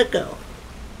gonna let it go.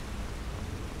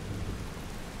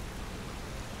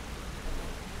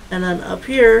 And then up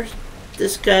here,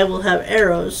 this guy will have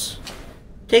arrows.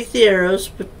 Take the arrows,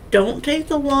 but don't take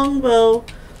the longbow.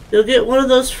 You'll get one of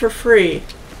those for free.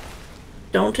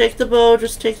 Don't take the bow,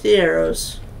 just take the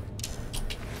arrows.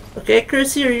 Okay,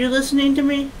 Chrissy, are you listening to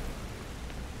me?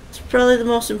 It's probably the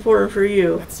most important for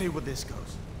you. Let's see where this goes.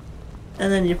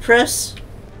 And then you press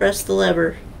the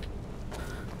lever.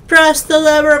 Press the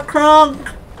lever, Kronk!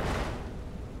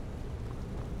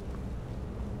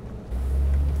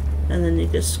 And then you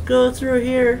just go through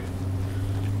here,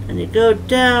 and you go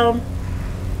down,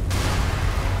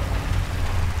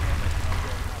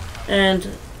 and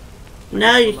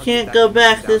now you can't go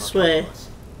back this way.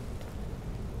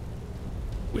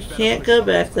 You can't go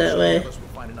back that way.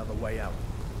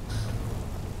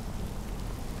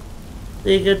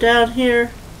 Then you go down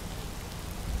here,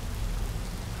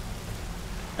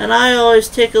 and I always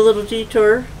take a little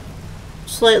detour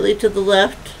slightly to the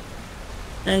left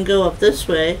and go up this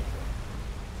way,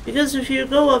 because if you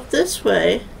go up this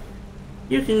way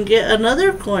you can get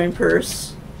another coin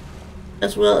purse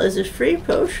as well as a free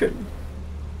potion.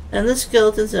 And the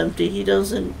skeleton's empty. He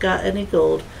doesn't got any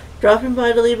gold. Dropping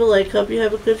by to leave a like. Hope you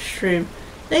have a good stream.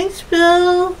 Thanks,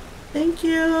 Bill. Thank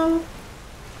you.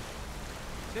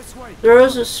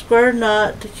 Throws a square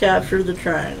knot to capture the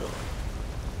triangle.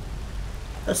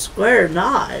 A square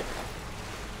knot?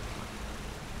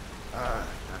 That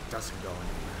doesn't go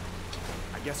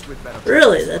anywhere. I guess we'd better...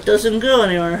 Really? That doesn't go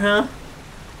anywhere, huh?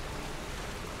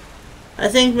 I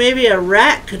think maybe a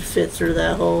rat could fit through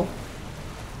that hole.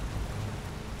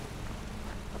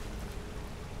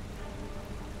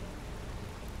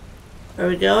 Are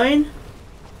we going?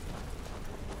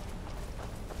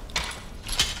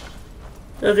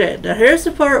 Okay, now here's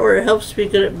the part where it helps to be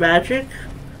good at magic.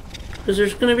 Because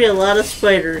there's going to be a lot of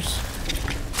spiders.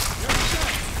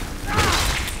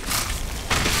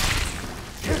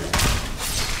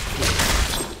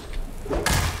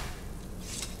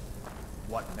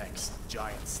 What next?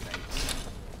 Giant snakes.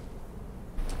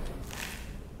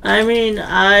 I mean,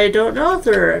 I don't know if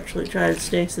there are actually giant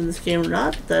snakes in this game or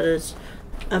not. That is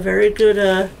a very good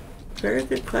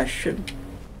question.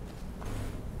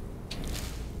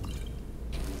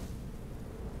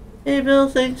 Hey Bill,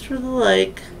 thanks for the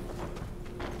like.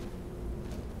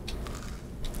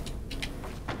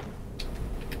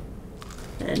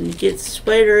 And you get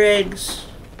spider eggs.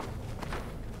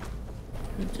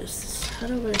 Just, how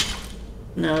do I...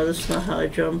 No, that's not how I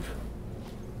jump.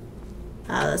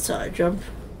 Ah, that's how I jump.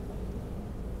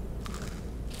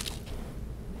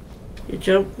 You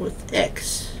jump with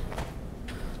X.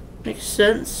 Makes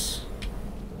sense.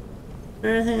 Is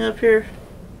there anything up here?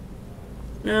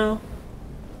 No.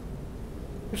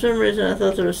 For some reason I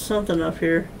thought there was something up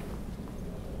here.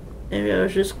 Maybe I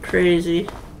was just crazy.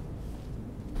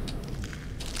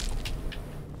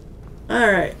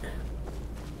 Alright.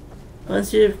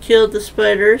 Once you've killed the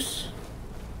spiders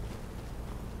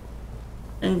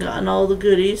and gotten all the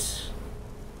goodies,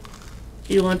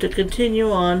 you want to continue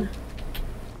on.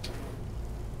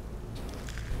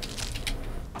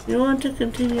 You want to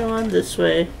continue on this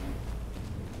way.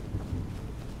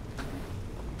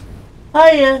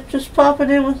 Hiya, just popping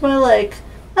in with my like.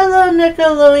 Hello,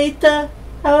 Nicoloita.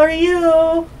 How are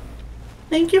you?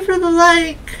 Thank you for the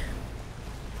like.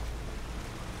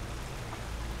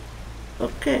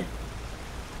 Okay.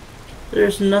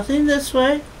 There's nothing this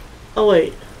way. Oh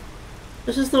wait.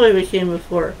 This is the way we came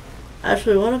before.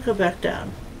 Actually, I want to go back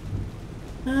down.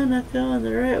 I'm not going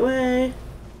the right way.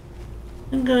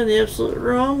 I'm going the absolute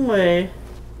wrong way.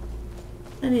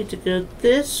 I need to go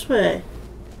this way.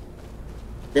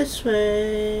 This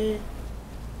way.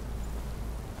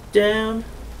 Down.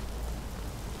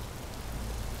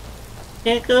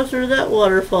 Can't go through that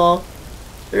waterfall.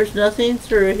 There's nothing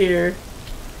through here.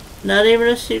 Not even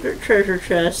a secret treasure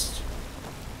chest.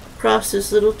 Cross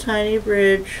this little tiny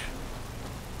bridge.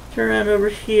 Turn around over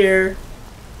here.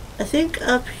 I think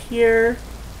up here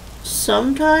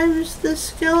sometimes this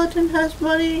skeleton has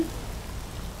money,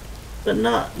 but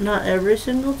not every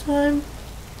single time.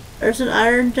 There's an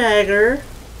iron dagger,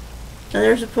 and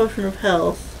there's a potion of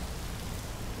health.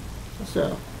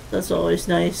 So that's always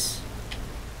nice.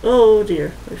 Oh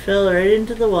dear, we fell right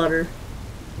into the water.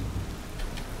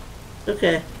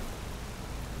 Okay.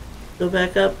 Go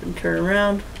back up and turn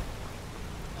around.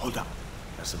 Hold up.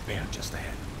 There's a bear just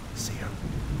ahead. See her?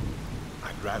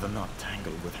 I'd rather not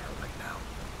tangle with her right now.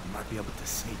 I might be able to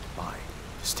sneak by.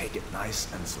 Just take it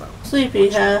nice and slow. Sleepy,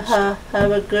 have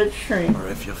a good stream. Or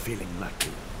if you're feeling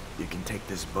lucky, you can take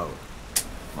this boat.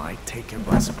 Might take you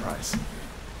by surprise.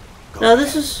 Now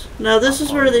this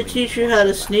is where they teach you how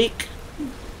to sneak.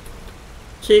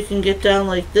 So you can get down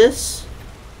like this,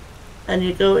 and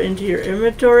you go into your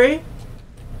inventory,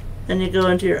 and you go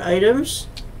into your items,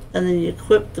 and then you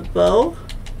equip the bow,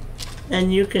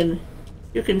 and you can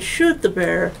shoot the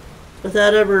bear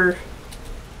without ever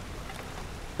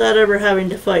having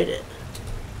to fight it.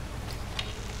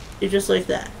 You just like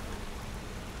that.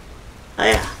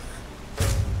 Hiya.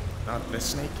 Not the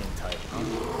snaking type, huh?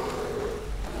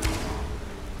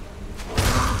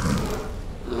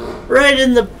 Right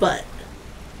in the butt.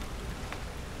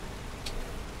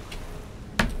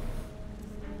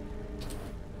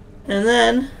 And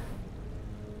then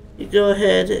you go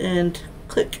ahead and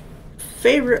click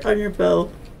favorite on your bow,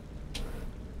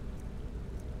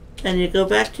 and you go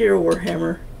back to your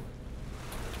warhammer.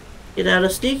 Get out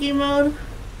of sneaking mode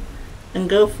and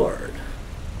go forward.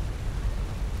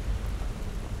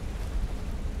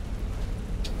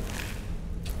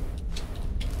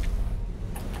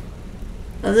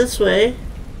 And this way,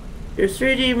 your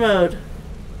 3D mode.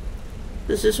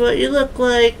 This is what you look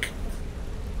like.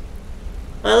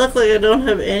 I look like I don't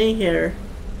have any hair.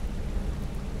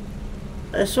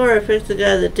 I swore I picked the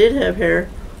guy that did have hair.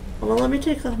 Well, let me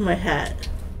take off my hat.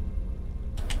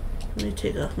 Let me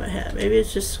take off my hat. Maybe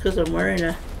it's just because I'm wearing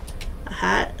a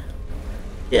hat.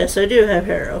 Yes, I do have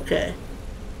hair. Okay.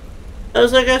 I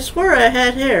was like, I swore I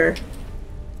had hair.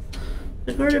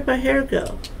 Like, where did my hair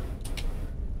go?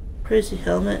 Crazy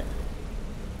helmet.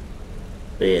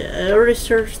 But yeah, I already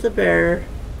searched the bear.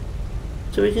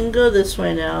 So we can go this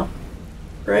way now.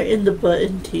 Right in the butt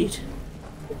indeed.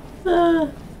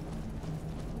 And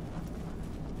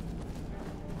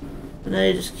now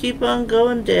you just keep on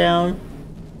going down.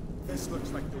 This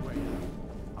looks like the way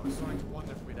out. I was starting to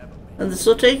wonder if we'd ever make And this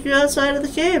will take you outside of the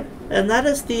game. And that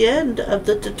is the end of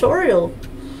the tutorial.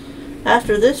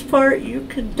 After this part, you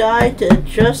can die to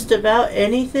just about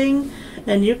anything,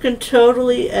 and you can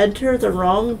totally enter the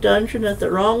wrong dungeon at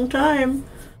the wrong time.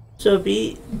 So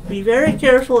be very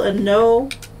careful and no,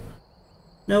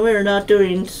 we're not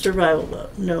doing survival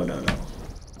mode. No.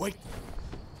 Wait.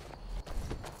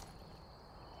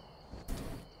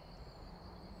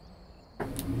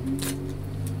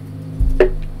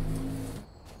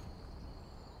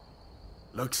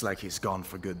 Looks like he's gone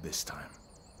for good this time.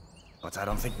 But I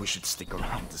don't think we should stick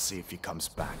around to see if he comes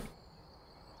back.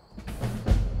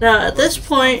 Now, at this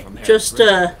point, just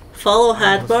follow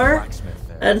Hadbar,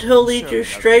 and he'll lead you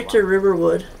straight to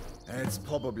Riverwood. It's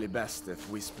probably best if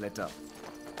we split up.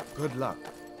 Good luck.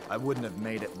 I wouldn't have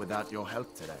made it without your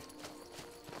help today.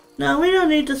 No, we don't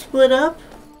need to split up.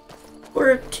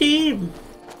 We're a team.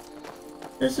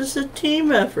 This is a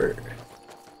team effort.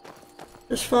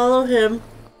 Just follow him.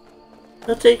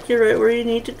 He'll take you right where you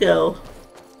need to go.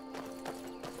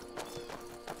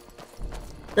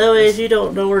 That way, if you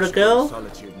don't know where to go,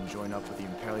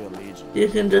 you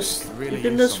can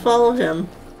just follow him.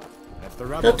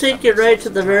 He'll take you right to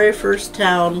the very first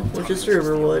town, which is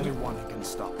Riverwood,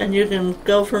 and you can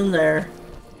go from there.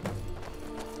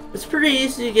 It's pretty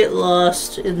easy to get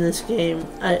lost in this game.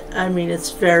 I mean,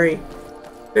 it's very,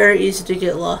 very easy to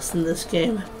get lost in this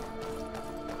game.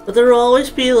 But there will always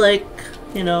be, like,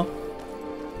 you know,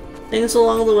 things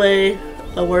along the way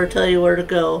where to tell you where to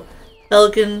go.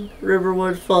 Helgen,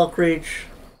 Riverwood, Falkreach.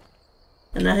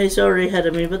 And now he's already ahead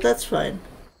of me, but that's fine.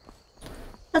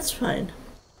 That's fine.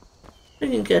 We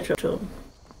can catch up to him.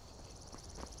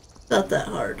 Not that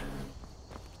hard.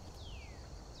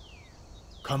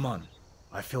 Come on.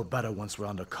 I feel better once we're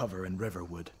under cover in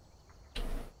Riverwood.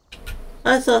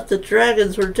 I thought the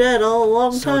dragons were dead all a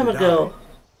long time ago.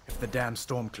 If the damn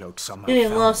Stormcloak somehow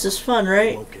Getting lost is fun,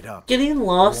 right? Getting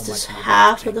lost is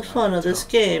half of the fun of this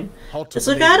game. It's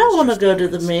like, I don't want to go to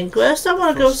the main quest. I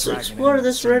want to go explore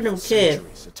this random cave.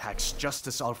 Attacks just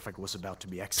as Ulfric was about to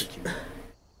be executed.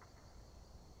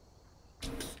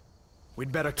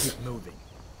 We'd better keep moving.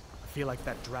 I feel like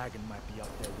that dragon might be up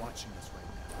there watching us right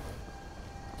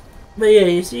now. But yeah,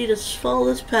 you see, just follow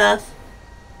this path.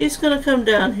 He's gonna come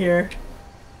down here.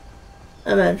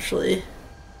 Eventually.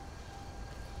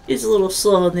 He's a little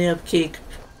slow in the upkeep.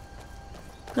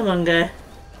 Come on, guy.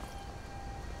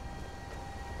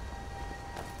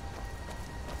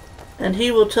 And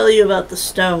he will tell you about the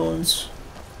stones.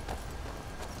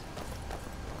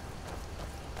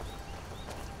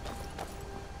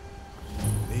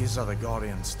 These are the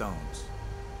Guardian Stones.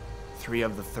 3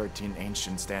 of the 13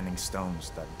 ancient standing stones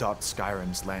that dot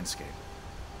Skyrim's landscape.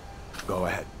 Go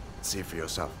ahead, see for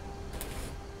yourself.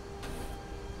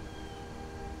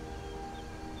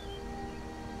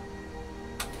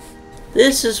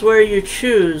 This is where you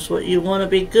choose what you want to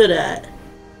be good at.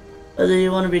 Whether you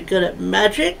want to be good at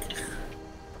magic,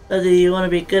 whether you want to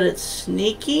be good at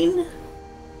sneaking,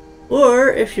 or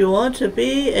if you want to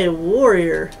be a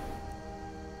warrior.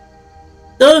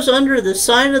 Those under the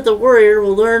sign of the warrior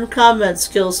will learn combat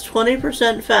skills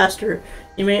 20% faster.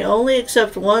 You may only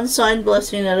accept one sign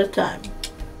blessing at a time.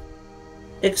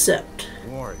 Accept.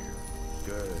 Warrior.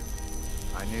 Good.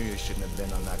 I knew you shouldn't have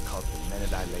been on that cult the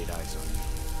minute I laid eyes on you.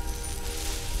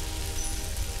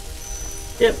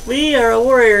 Yep, we are a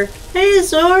warrior. Hey,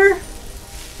 Zor!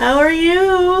 How are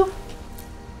you?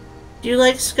 Do you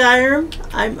like Skyrim?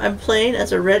 I'm playing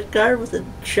as a Redguard with a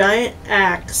giant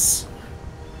axe.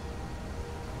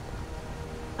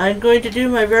 I'm going to do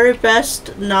my very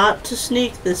best not to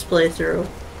sneak this playthrough.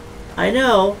 I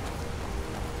know.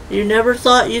 You never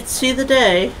thought you'd see the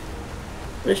day.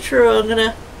 But it's true, I'm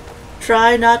gonna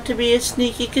try not to be a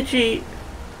sneaky Khajiit.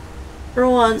 For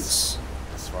once.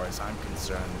 As far as I'm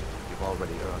concerned, you've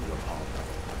already earned your pardon.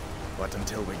 But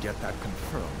until we get that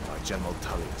confirmed by General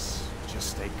Tullius, just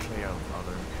stay clear of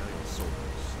other Imperial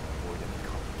soldiers and avoid any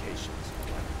complications.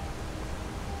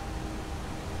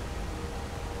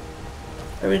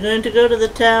 Are we going to go to the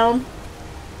town?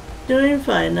 Doing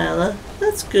fine, Nyla.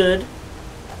 That's good.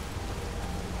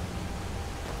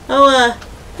 Oh,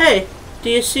 hey, do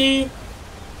you see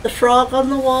the frog on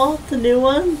the wall? The new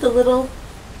one? The little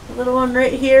one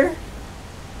right here?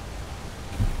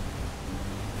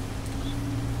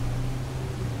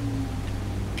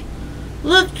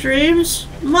 Look, Dreams!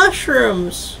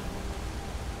 Mushrooms!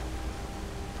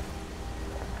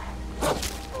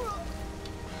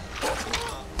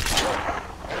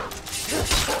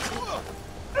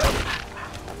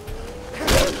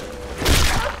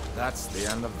 That's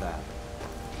the end of that.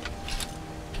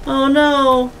 Oh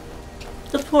no!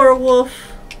 The poor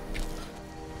wolf.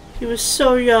 He was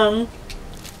so young.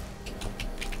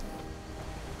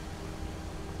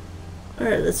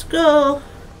 Alright, let's go.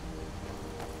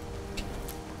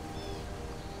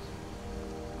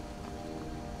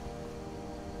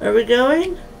 Are we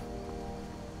going?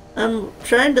 I'm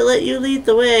trying to let you lead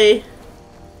the way.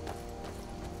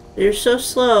 You're so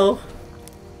slow.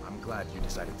 I'm glad you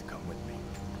decided to come with me.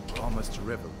 We're almost to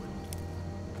Riverwood.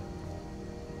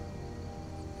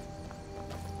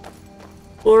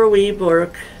 Poor wee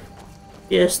Bork.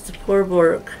 Yes, the poor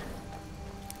Bork.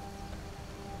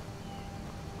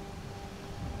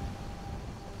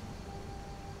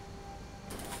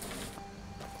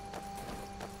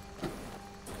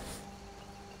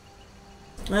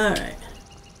 Alright.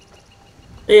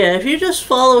 Yeah, if you just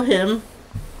follow him,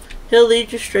 he'll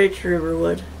lead you straight to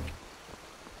Riverwood.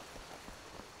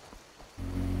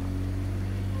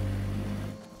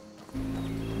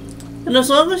 And as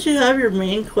long as you have your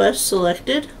main quest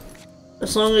selected,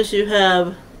 as long as you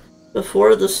have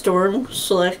Before the Storm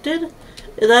selected,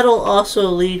 that'll also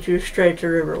lead you straight to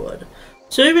Riverwood.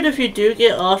 So even if you do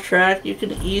get off track, you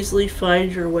can easily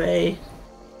find your way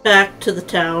back to the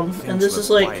town. And this is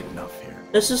like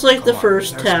the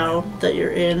first town that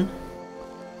you're in.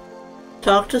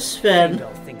 Talk to Sven.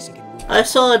 I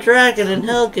saw a dragon in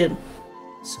Helgen.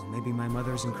 So maybe my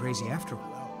mother isn't crazy after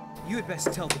all. You had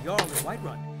best tell the Jarl in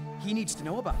Whiterun. He needs to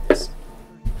know about this.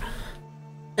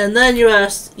 And then you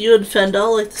asked, you and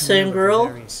Fendel like the same girl?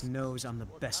 Valerius knows I'm the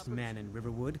best man in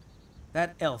Riverwood.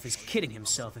 That elf is kidding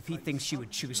himself if he thinks she would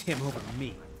choose him over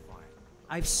me.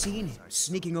 I've seen him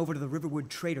sneaking over to the Riverwood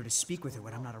trader to speak with her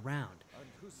when I'm not around.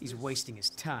 He's wasting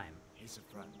his time.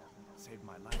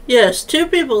 Yes, two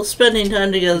people spending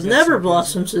time together never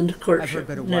blossoms into courtship. I've heard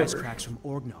better wisecracks from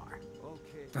Orgnar.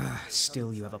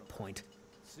 Still, you have a point.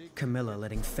 Camilla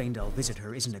letting Feindel visit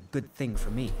her isn't a good thing for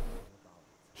me.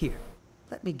 Here,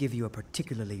 let me give you a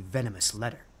particularly venomous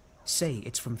letter. Say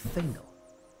it's from Feindel.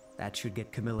 That should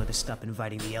get Camilla to stop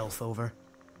inviting the elf over.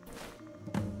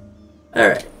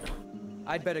 Alright.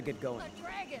 I'd better get going. A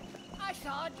dragon! I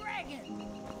saw a dragon!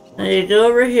 Now you go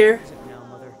over here.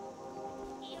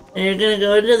 And you're gonna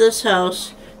go into this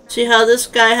house. See how this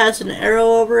guy has an arrow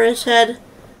over his head?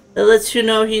 That lets you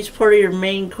know he's part of your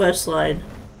main quest line.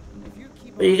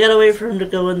 But you gotta wait for him to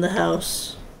go in the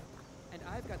house.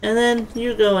 And then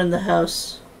you go in the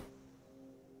house.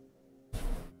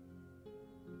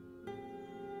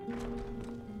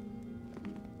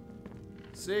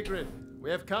 Sigrid, we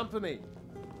have company.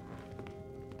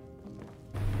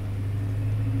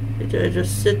 Do I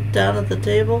just sit down at the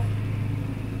table?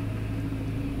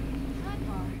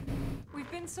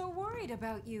 We've been so worried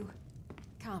about you.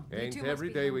 Come. Ain't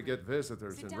every day we get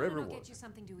visitors in Riverwood. I'll get you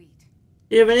something to eat.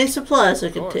 Do you have any supplies I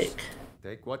can take?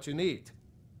 Take what you need.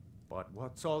 But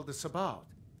what's all this about?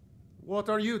 What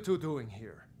are you two doing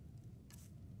here?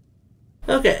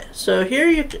 Okay, so here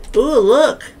you can... Ooh,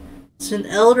 look! It's an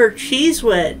Elder Cheese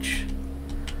Wedge.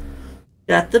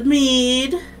 Got the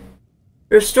mead.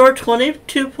 Restore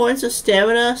 22 points of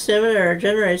stamina. Stamina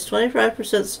regenerates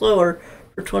 25% slower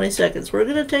for 20 seconds. We're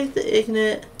gonna take the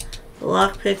Ignite, the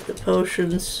Lockpick, the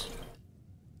potions.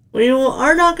 We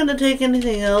are not gonna take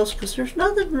anything else because there's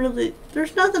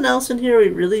nothing else in here we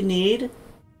really need.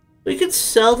 We could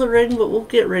sell the ring, but we'll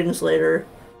get rings later.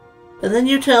 And then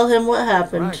you tell him what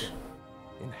happened. Right.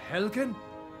 In Helgen?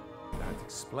 That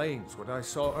explains what I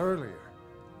saw earlier.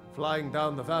 Flying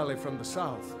down the valley from the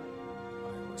south.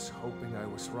 I was hoping I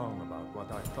was wrong about what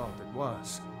I thought it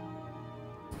was.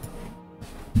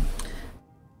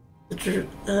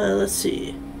 Let's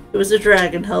see. It was a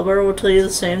dragon. Helbar will tell you the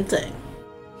same thing.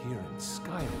 Here in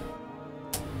Skyrim.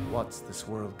 What's this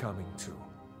world coming to?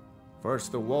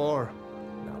 First the war,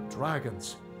 now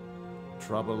dragons.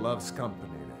 Trouble loves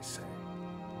company, they say.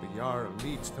 The Jarl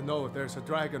needs to know if there's a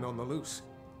dragon on the loose.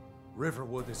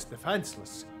 Riverwood is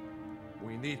defenseless.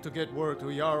 We need to get word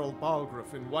to Jarl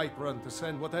Balgruuf in Whiterun to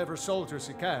send whatever soldiers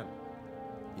he can.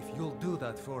 If you'll do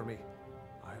that for me,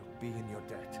 I'll be in your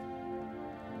debt.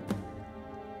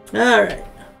 Alright.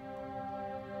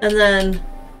 And then,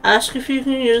 ask if you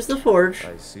can use the forge.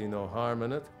 I see no harm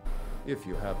in it, if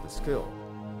you have the skill.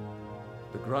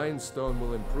 The grindstone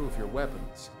will improve your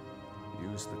weapons.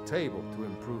 Use the table to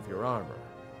improve your armor.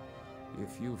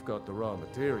 If you've got the raw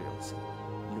materials,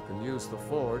 you can use the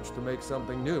forge to make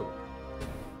something new.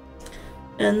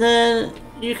 And then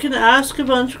you can ask a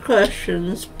bunch of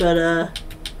questions, but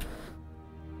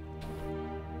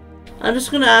I'm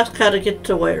just gonna ask how to get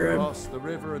to Whiterun. Cross the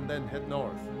river and then head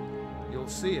north. You'll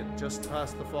see it just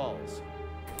past the falls.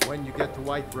 When you get to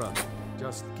Whiterun,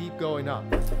 just keep going up.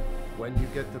 When you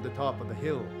get to the top of the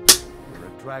hill, you're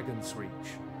at Dragon's Reach,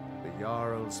 the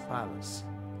Jarl's Palace.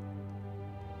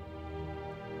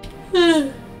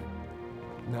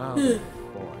 Now,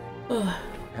 boy,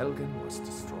 Helgen was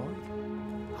destroyed?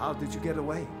 How did you get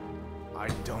away? I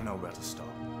don't know where to stop.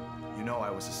 You know I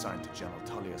was assigned to General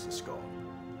Tullius' goal.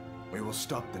 We were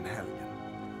stopped in Helgen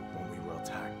when we were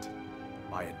attacked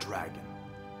by a dragon.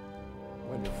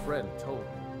 When your friend told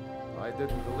me, I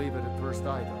didn't believe it at first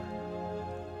either.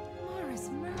 Mara's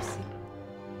mercy.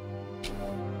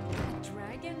 A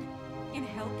dragon? In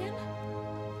Helgen?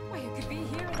 Why, it could be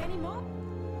here at any moment.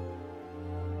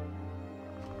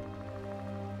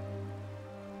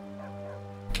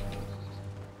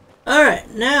 Alright,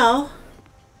 now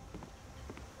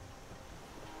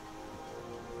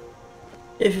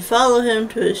if you follow him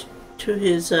to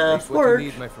his Take forge. what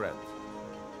you need, my friend.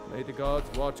 May the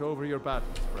gods watch over your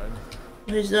battles, friend.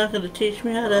 He's not going to teach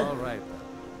me how to. All right.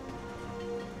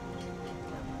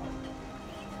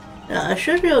 Now, I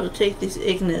should be able to take these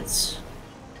ignits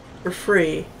for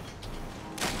free.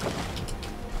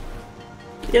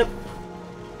 Yep.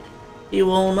 He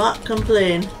will not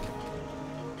complain.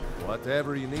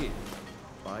 Whatever you need.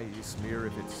 Buy Ysmir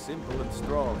if it's simple and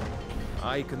strong.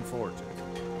 I can forge it.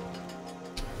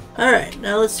 Alright,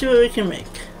 now let's see what we can make.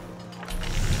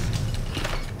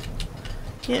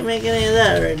 Can't make any of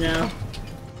that right now.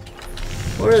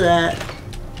 Or that.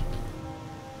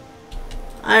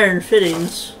 Iron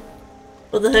fittings.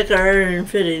 What the heck are iron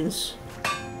fittings?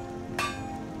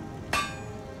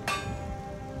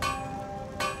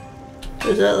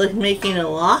 Is that like making a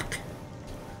lock?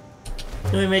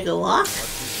 Can we make a lock?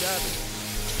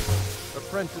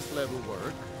 Apprentice level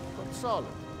work, but solid.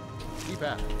 Keep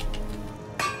at it.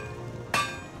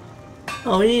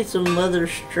 Oh, we need some leather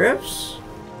strips?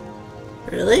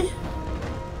 Really?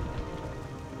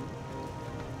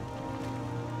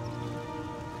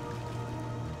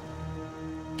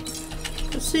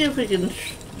 Let's see if we can...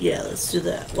 yeah, let's do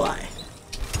that. Why?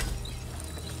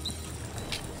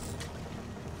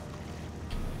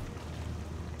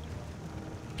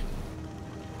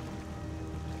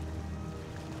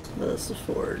 That's the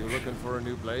forge. You looking for a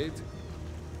new blade?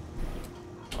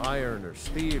 Iron or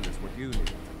steel is what you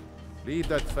need. Leave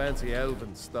that fancy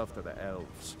elven stuff to the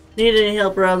elves. Need any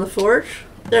help around the forge?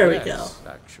 There we go. Yes,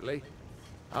 actually.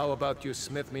 How about you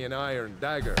smith me an iron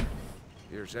dagger?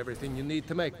 Here's everything you need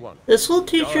to make one. This will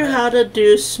teach you how to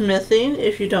do smithing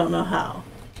if you don't know how.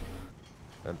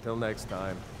 Until next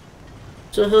time.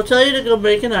 So he'll tell you to go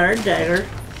make an iron dagger.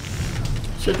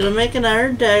 So go make an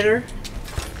iron dagger.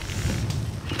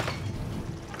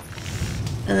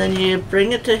 And then you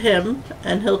bring it to him,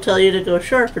 and he'll tell you to go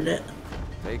sharpen it.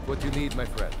 Take what you need, my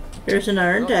friend. Here's an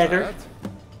iron dagger. Bad,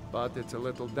 but it's a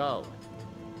little dull.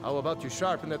 How about you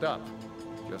sharpen it up?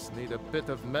 Just need a bit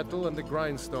of metal and the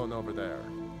grindstone over there.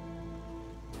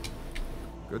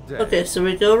 Good day. Okay, so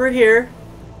we go over here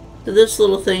to this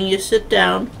little thing. You sit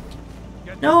down.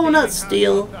 No, not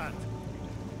steal.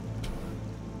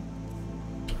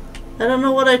 I don't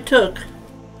know what I took.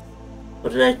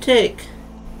 What did I take?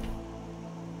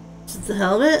 Is it the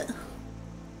helmet?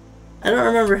 I don't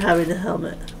remember having the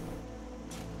helmet.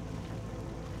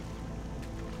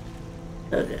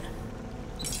 Okay.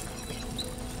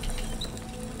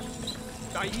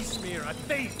 Ysmir, a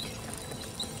thief!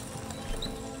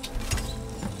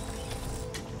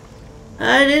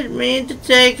 I didn't mean to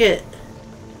take it.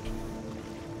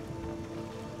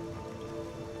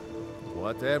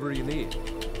 Whatever you need.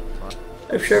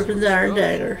 I've sharpened the iron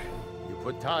dagger. You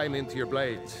put time into your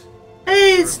blades.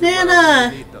 Hey, it's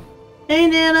Nana! Hey,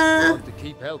 Nana! Want to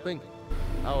keep helping?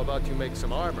 How about you make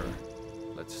some armor?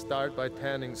 Let's start by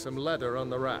tanning some leather on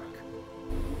the rack.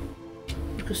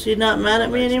 Is he not mad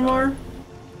at me anymore?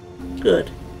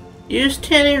 Good. Use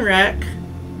tanning rack.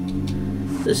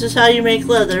 This is how you make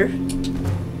leather.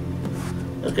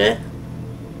 Okay?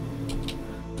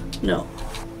 No.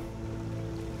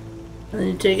 And then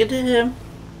you take it to him.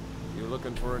 You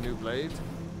looking for a new blade?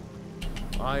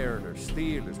 Iron or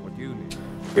steel is what you need.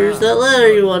 Here's that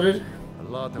leather you wanted.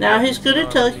 Now he's going to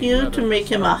tell you to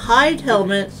make him a hide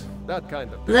helmet. That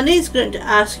kind of And then he's going to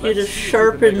ask you to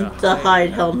sharpen the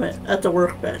hide helmet at the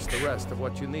workbench. the rest of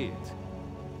what you need.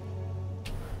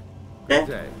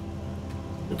 Okay.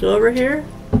 Go over here.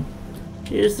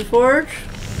 Use the forge.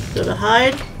 Go to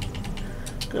hide.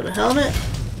 Go to helmet.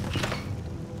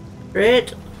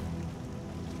 Great.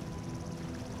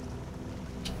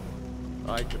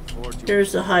 I can forge you.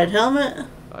 Here's the hide helmet.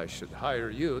 I should hire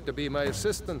you to be my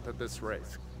assistant at this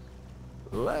rate.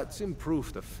 Let's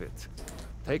improve the fit.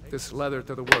 Take this leather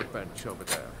to the workbench over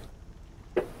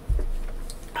there.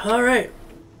 Alright.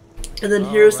 And then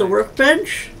here's the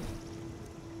workbench.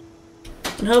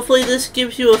 And hopefully this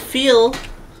gives you a feel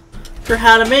for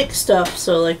how to make stuff.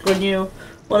 So like when you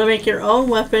want to make your own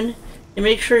weapon, you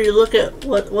make sure you look at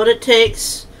what it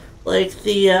takes, Like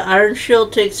the iron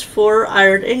shield takes 4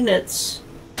 iron ingots,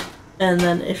 and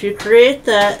then if you create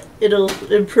that, it'll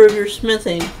improve your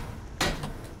smithing.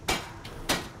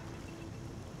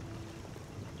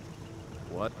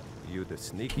 What? You the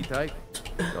sneaky type?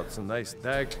 Got some nice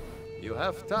dag? You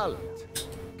have talent.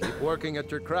 Keep working at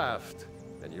your craft,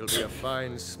 and you'll be a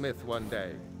fine smith one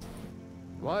day.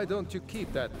 Why don't you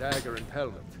keep that dagger and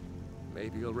helmet?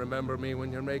 Maybe you'll remember me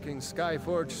when you're making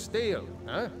Skyforge steel,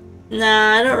 huh?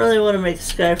 Nah, I don't really want to make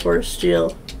Skyforge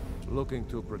steel. Looking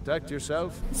to protect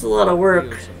yourself? It's a lot of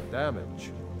work. Deal some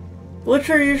damage. Which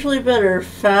are usually better,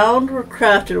 found or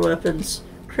crafted weapons?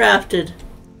 Crafted.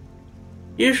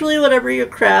 Usually whatever you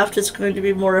craft is going to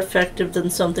be more effective than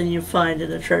something you find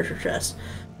in a treasure chest.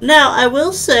 Now, I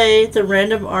will say, the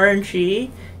random RNG,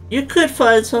 you could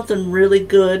find something really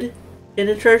good in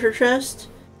a treasure chest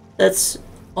that's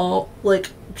all, like,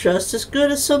 just as good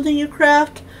as something you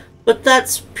craft, but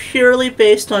that's purely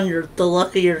based on the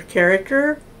luck of your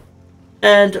character.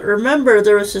 And remember,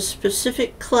 there was a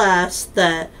specific class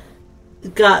that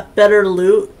got better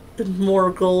loot and more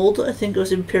gold. I think it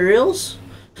was Imperials.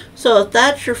 So if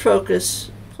that's your focus,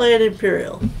 play an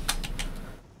Imperial.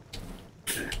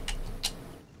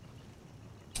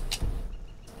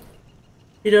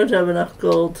 You don't have enough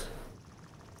gold.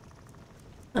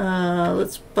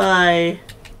 Let's buy...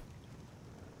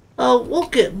 Oh, we'll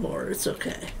get more. It's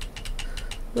okay.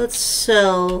 Let's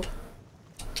sell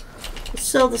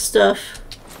the stuff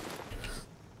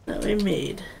that we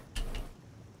made.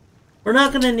 We're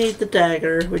not going to need the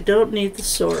dagger. We don't need the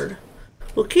sword.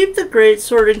 We'll keep the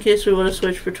greatsword in case we want to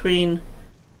switch between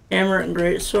hammer and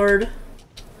greatsword.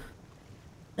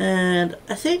 And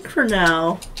I think for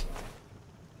now,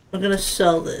 I'm going to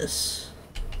sell this.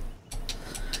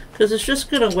 Because it's just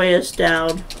going to weigh us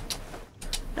down.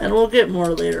 And we'll get more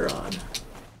later on.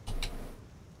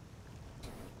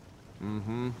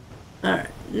 Alright,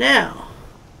 now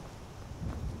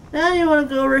you want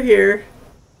to go over here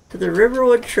to the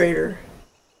Riverwood Trader.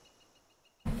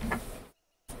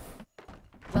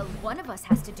 Well, one of us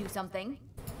has to do something.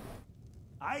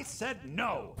 I said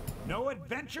no. No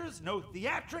adventures, no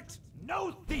theatrics,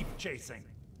 no thief chasing.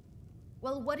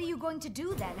 Well, what are you going to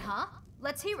do then, huh?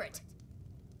 Let's hear it.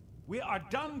 We are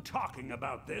done talking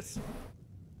about this.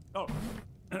 Oh,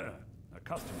 a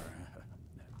customer.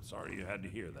 Sorry you had to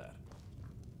hear that.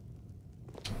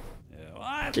 Yeah,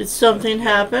 well, Did something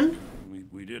happen?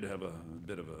 We did have a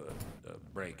bit of a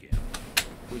break-in.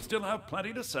 We still have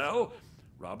plenty to sell.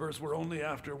 Robbers were only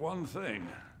after one thing.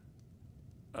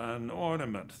 An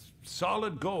ornament.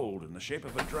 Solid gold in the shape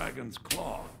of a dragon's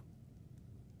claw.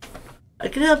 I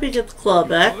can help you get the claw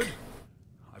back. Good.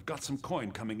 I've got some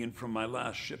coin coming in from my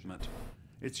last shipment.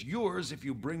 It's yours if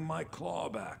you bring my claw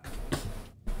back.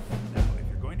 Now, if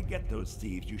you're going to get those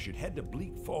thieves, you should head to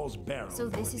Bleak Falls Barrow. So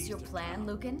this is your plan,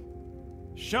 Lucan?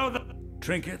 Show them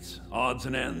trinkets, odds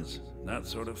and ends, that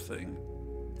sort of thing.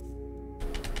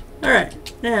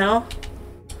 Alright, now,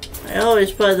 I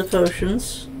always buy the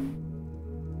potions.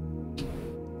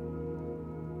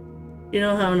 You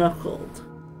don't have enough gold.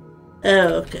 Oh,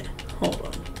 okay. Hold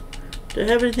on. Do I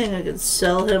have anything I can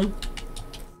sell him?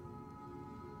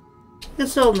 I can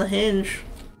sell him the hinge.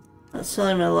 Not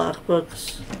selling my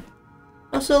lockbooks.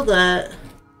 I'll sell that.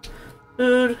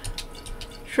 Food.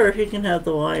 Sure, he can have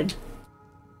the wine.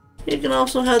 He can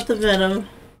also have the venom.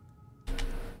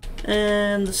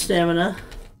 And the stamina.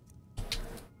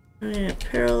 Yeah,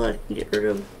 apparel I can get rid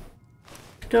of.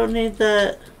 Don't need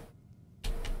that.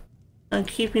 I'm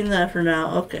keeping that for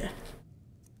now. Okay.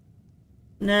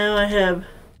 Now I have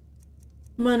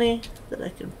money that I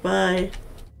can buy.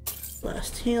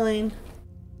 Last healing.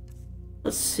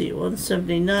 Let's see,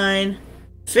 179.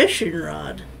 Fishing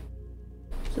rod.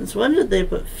 Since when did they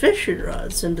put fishing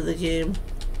rods into the game?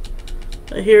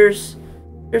 But here's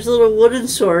a little wooden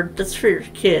sword. That's for your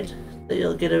kid that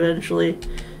you'll get eventually. Do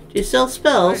you sell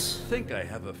spells? I think I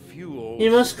have a few old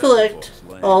You must collect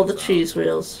all the cheese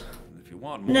wheels. If you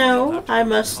want more, No, I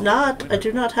must not. I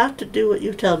do not have to do what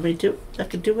you tell me to. I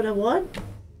can do what I want.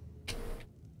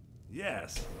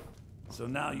 Yes. So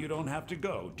now you don't have to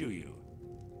go, do you?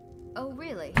 Oh,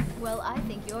 really? Well, I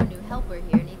think your new helper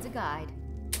here needs a guide.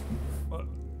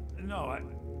 No,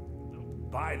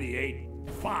 by the 8,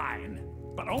 fine.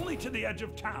 But only to the edge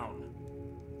of town.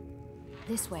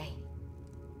 This way.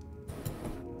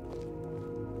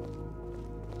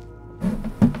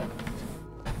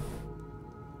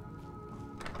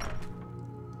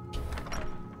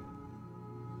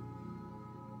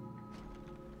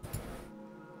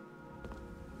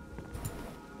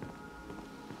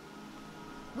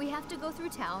 We have to go through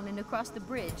town and across the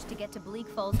bridge to get to Bleak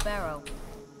Falls Barrow.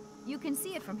 You can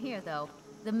see it from here, though.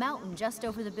 The mountain just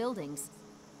over the buildings.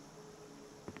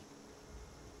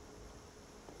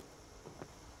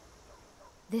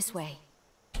 This way.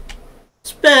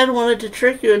 Spen wanted to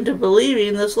trick you into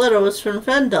believing this letter was from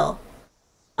Fendel.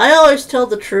 I always tell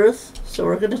the truth, so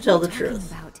we're gonna tell the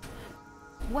truth.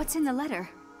 What's in the letter?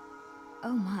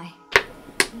 Oh my.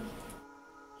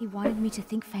 He wanted me to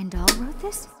think Fandal wrote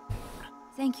this?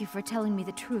 Thank you for telling me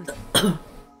the truth.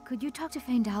 Could you talk to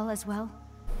Fandal as well?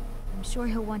 I'm sure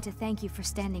he'll want to thank you for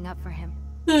standing up for him.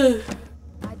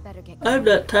 I'd better get going. I'm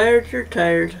not tired, you're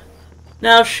tired.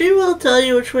 Now, she will tell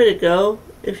you which way to go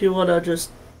if you want to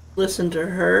just listen to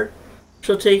her.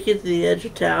 She'll take you to the edge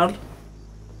of town.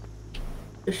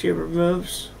 If she ever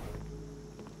moves.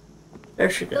 There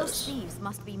she goes. Those thieves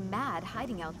must be mad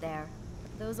hiding out there.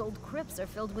 Those old crypts are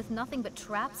filled with nothing but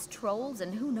traps, trolls,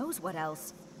 and who knows what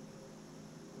else.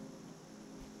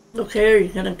 Okay, are you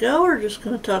gonna go or just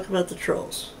gonna talk about the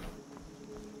trolls?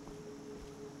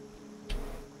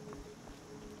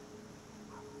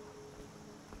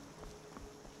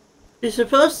 She's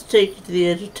supposed to take you to the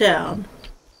edge of town.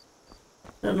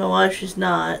 Don't know why she's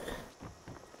not.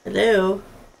 Hello?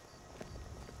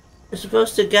 You're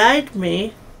supposed to guide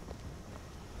me.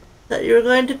 Thought you were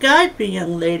going to guide me,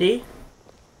 young lady.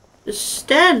 Just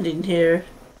standing here.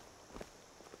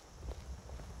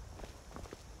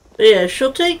 But yeah,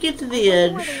 she'll take you to the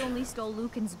edge. Why they only stole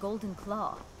Lucan's golden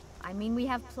claw? I mean, we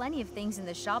have plenty of things in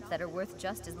the shop that are worth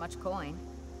just as much coin.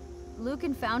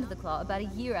 Lucan found the claw about a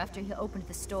year after he opened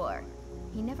the store.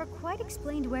 He never quite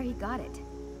explained where he got it.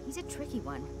 He's a tricky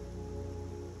one.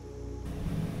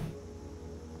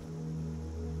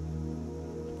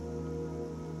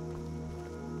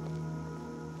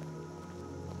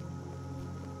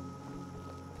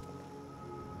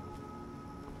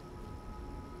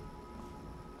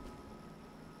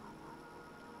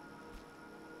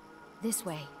 This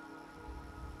way.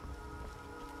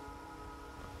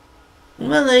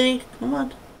 Come on, lady. Come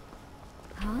on.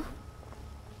 Huh?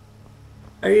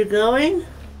 Are you going?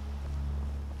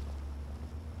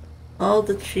 All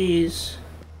the cheese.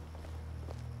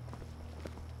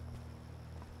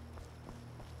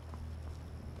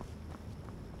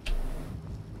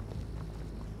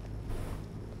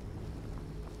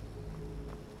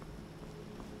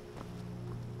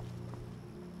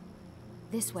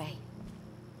 This way.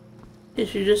 Yeah,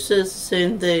 she just says the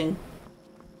same thing.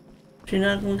 She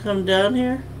not gonna come down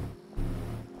here?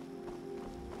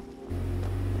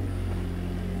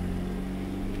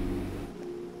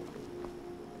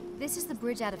 This is the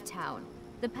bridge out of town.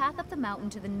 The path up the mountain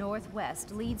to the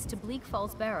northwest leads to Bleak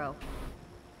Falls Barrow.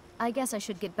 I guess I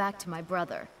should get back to my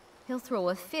brother. He'll throw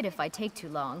a fit if I take too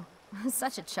long.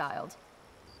 Such a child.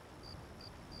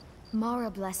 Mara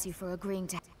bless you for agreeing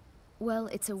to... Well,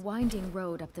 it's a winding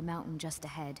road up the mountain just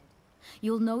ahead.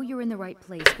 You'll know you're in the right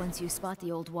place once you spot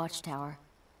the old watchtower.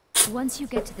 Once you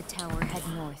get to the tower, head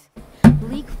north.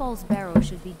 Bleak Falls Barrow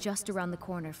should be just around the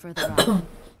corner further up.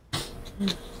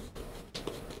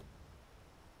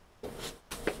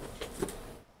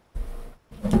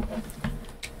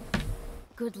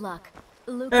 Good luck.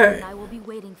 Luke and I will be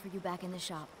waiting for you back in the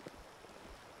shop.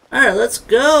 Alright, let's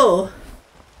go.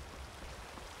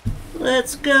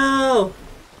 Let's go.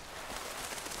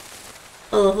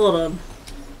 Oh, hold on.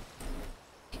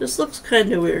 This looks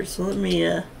kind of weird, so let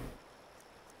me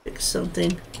fix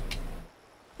something.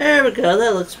 There we go,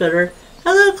 that looks better.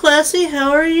 Hello, Classy, how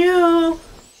are you?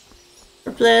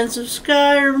 Our plans of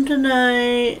Skyrim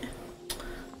tonight.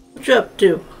 What you up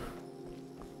to?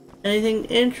 Anything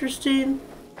interesting?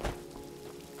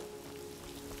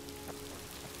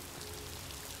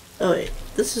 Oh wait,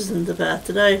 this isn't the path,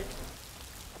 did I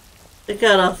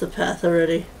got off the path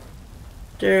already.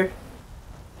 There.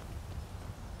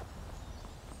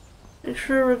 Make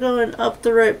sure we're going up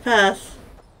the right path.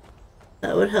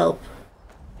 That would help.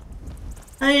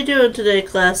 How you doing today,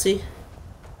 Classy?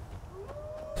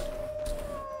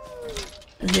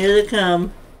 And here they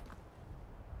come.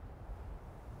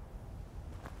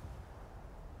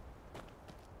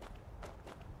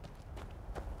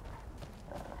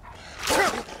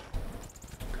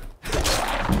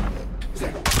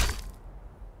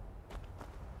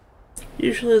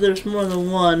 Usually there's more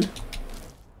than one.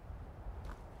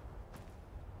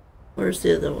 Where's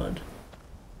the other one?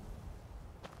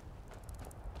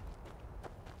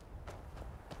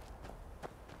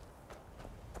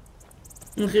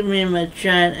 Look at me and my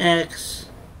giant axe.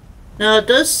 Now it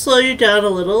does slow you down a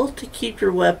little to keep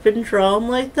your weapon drawn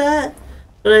like that,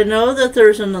 but I know that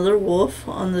there's another wolf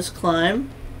on this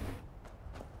climb.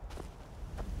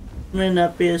 May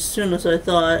not be as soon as I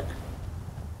thought.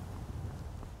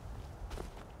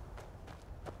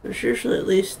 There's usually at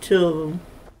least two of them.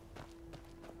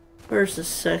 Where's the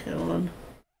second one?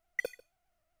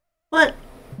 What?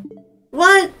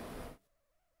 What?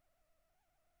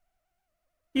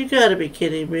 You gotta be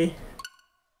kidding me.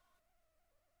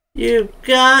 You've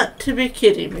got to be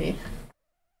kidding me.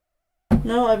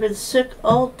 No, I've been sick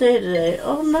all day today.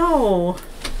 Oh no.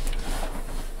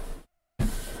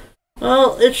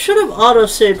 Well, it should have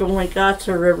autosaved when we got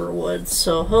to Riverwood,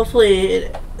 so hopefully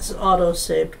it's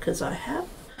autosaved because I have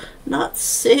not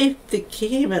saved the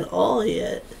game at all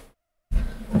yet.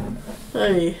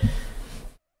 Hey.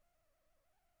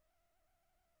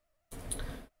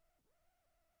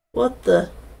 What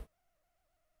the?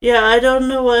 Yeah, I don't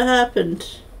know what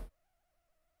happened.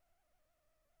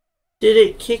 Did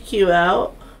it kick you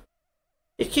out?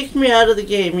 It kicked me out of the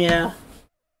game, yeah.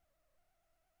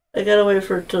 I gotta wait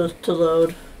for it to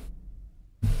load.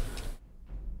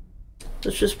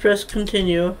 Let's just press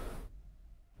continue.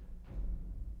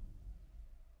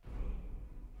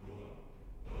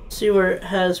 See where it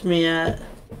has me at.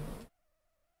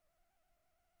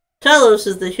 Talos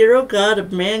is the hero god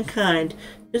of mankind.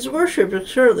 His worship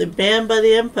is currently banned by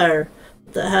the Empire,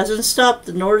 but that hasn't stopped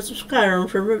the Nords of Skyrim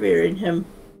from revering him.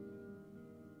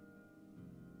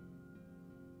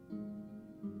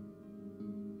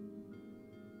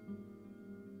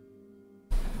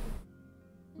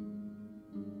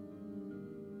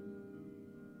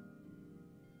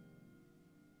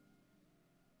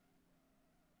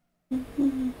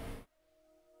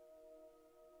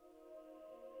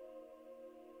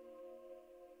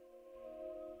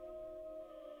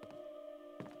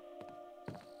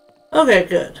 Okay,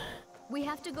 good. We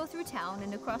have to go through town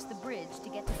and across the bridge to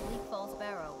get to Bleak Falls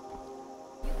Barrow.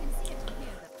 You can see it from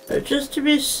here, though. Just to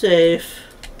be safe.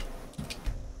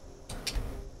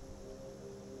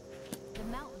 The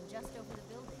mountain just over the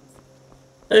buildings.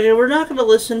 Okay, we're not going to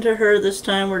listen to her this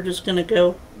time. We're just going to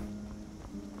go.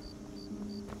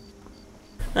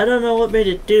 I don't know what made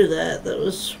it do that. That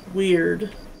was weird.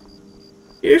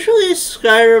 Usually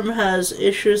Skyrim has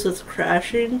issues with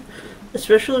crashing,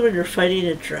 especially when you're fighting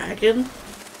a dragon.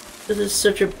 This is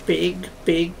such a big,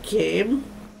 big game.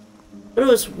 But it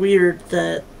was weird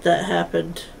that that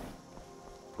happened.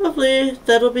 Hopefully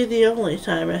that'll be the only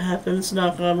time it happens,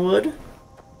 knock on wood.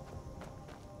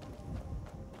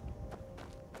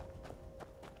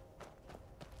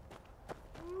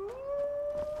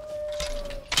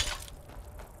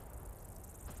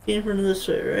 Came from this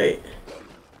way, right?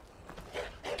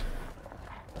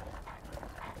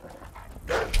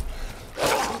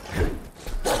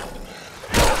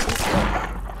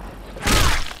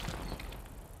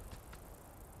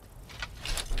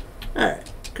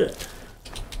 Alright, good.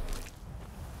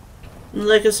 And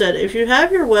like I said, if you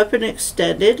have your weapon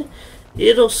extended,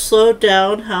 it'll slow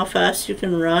down how fast you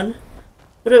can run,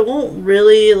 but it won't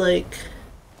really, it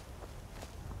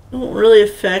won't really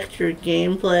affect your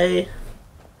gameplay.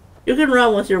 You can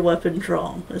run with your weapon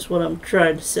drawn, is what I'm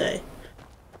trying to say.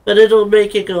 But it'll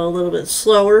make it go a little bit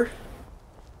slower.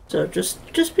 So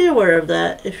just be aware of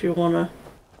that if you wanna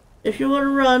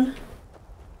run.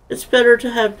 It's better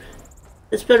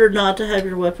not to have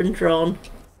your weapon drawn.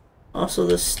 Also,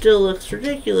 this still looks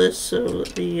ridiculous, so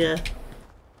let me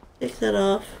take that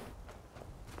off.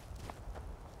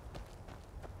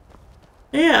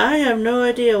 Yeah, I have no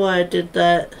idea why I did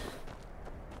that.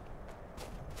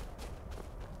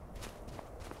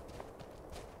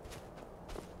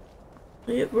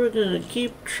 Yep, we're gonna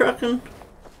keep trucking.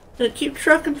 Gonna keep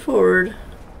trucking forward.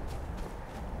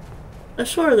 I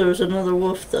swear there was another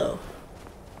wolf though.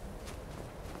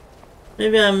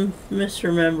 Maybe I'm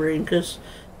misremembering, because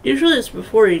usually it's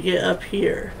before you get up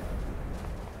here.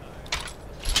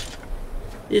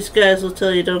 These guys will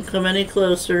tell you don't come any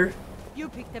closer. You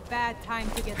picked a bad time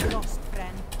to get lost,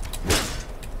 friend.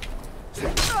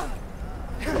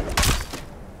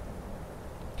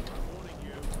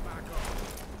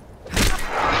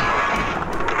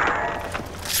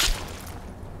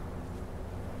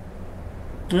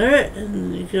 Alright,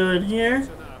 and you go in here.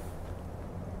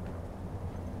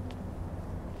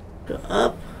 Go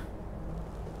up.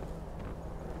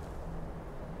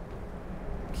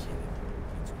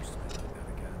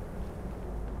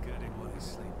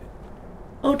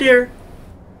 Oh dear.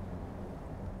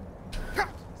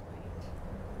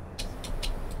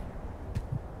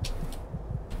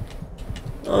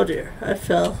 Oh dear, I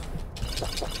fell.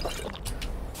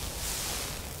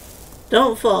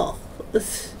 Don't fall.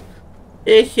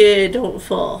 AKA don't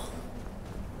fall.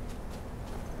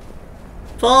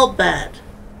 Fall bad.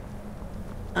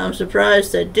 I'm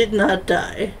surprised I did not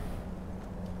die.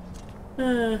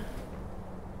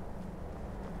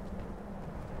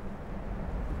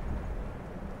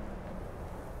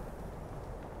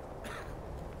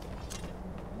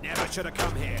 Never should have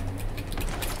come here.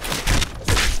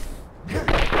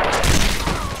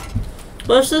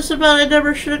 What's this about I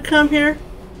never should have come here?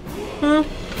 Huh?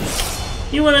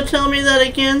 You want to tell me that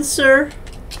again, sir?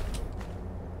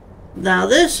 Now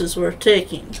this is worth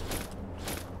taking.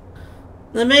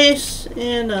 The mace,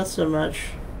 not so much.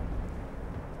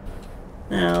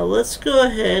 Now let's go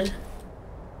ahead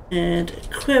and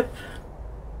equip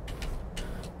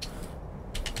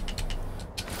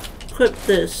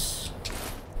this.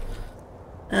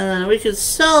 And then we could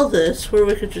sell this, or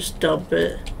we could just dump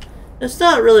it. It's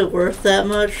not really worth that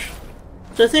much,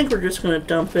 so I think we're just gonna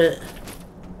dump it.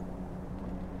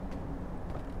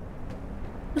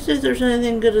 Let's see if there's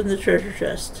anything good in the treasure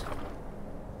chest.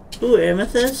 Ooh,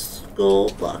 amethyst,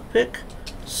 gold, lockpick,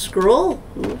 scroll.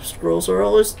 Ooh, scrolls are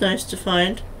always nice to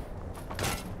find.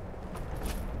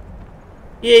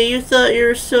 Yeah, you thought you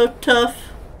were so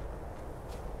tough?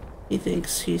 He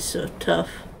thinks he's so tough.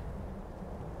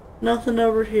 Nothing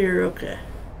over here, okay.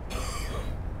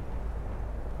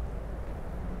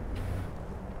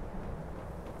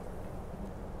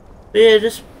 But yeah,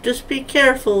 just be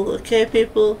careful, okay,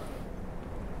 people?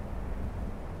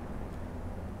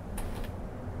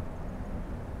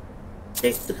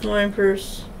 Take the coin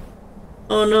purse.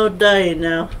 Oh no, dying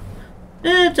now.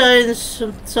 Dying is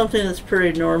something that's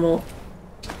pretty normal.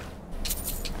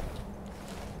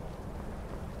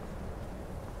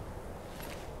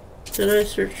 Did I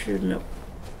search you? No.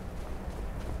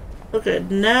 Okay,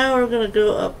 now we're gonna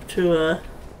go up to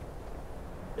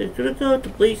we're gonna go to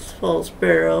Bleak Falls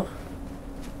Barrow.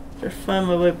 To find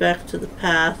my way back to the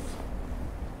path.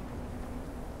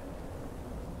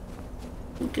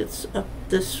 I think it's up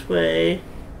this way.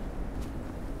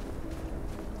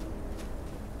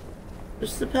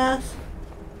 Is the path?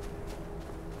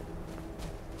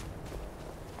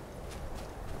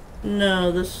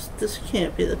 No, this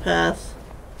can't be the path.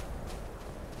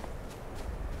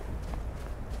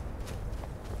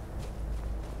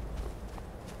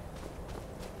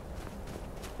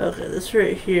 Okay, this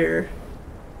right here.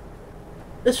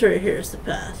 This right here is the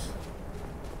path.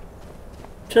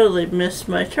 Totally missed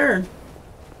my turn.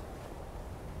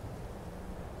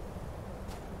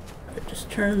 Alright, just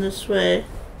turn this way.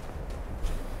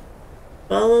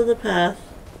 Follow the path.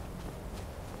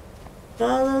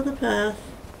 Follow the path.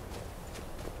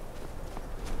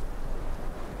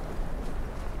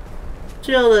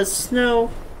 See all that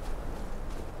snow?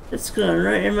 It's going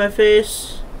right in my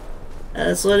face.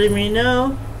 And it's letting me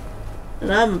know that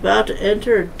I'm about to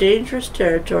enter a dangerous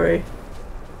territory.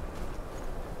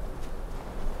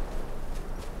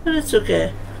 But it's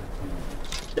okay.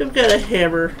 We've got a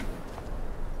hammer.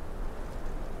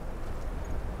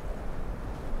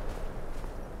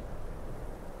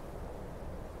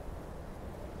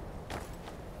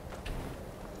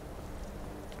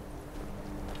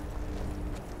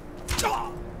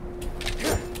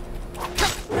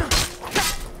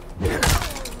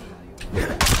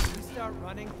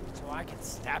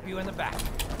 You in the back.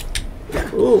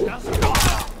 Ooh.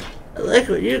 I like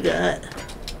what you got.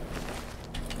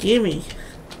 Gimme.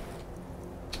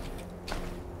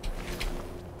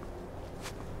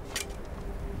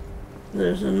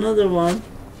 There's another one.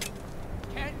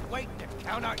 Can't wait to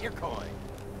count out your coin.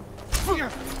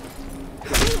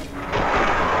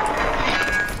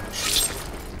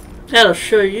 That'll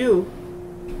show you.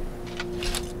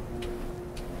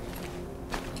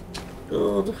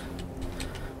 Gold.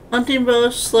 Hunting bow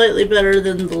is slightly better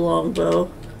than the longbow.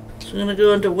 So I'm gonna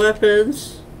go into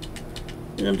weapons.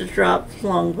 I'm gonna drop the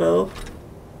longbow.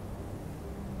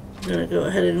 I'm gonna go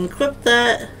ahead and equip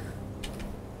that.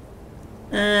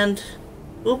 And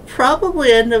we'll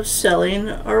probably end up selling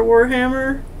our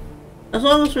warhammer. As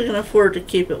long as we can afford to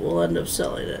keep it, we'll end up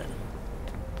selling it.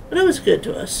 But it was good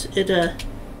to us.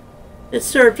 It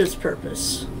served its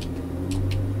purpose.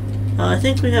 I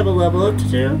think we have a level up to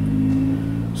do.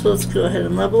 So let's go ahead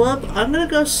and level up. I'm gonna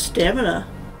go stamina.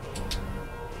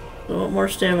 I want more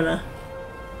stamina.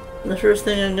 And the first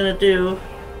thing I'm gonna do,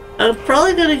 I'm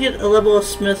probably gonna get a level of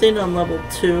smithing on level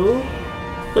 2.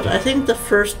 But I think the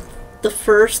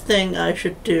first thing I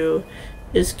should do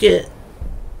is get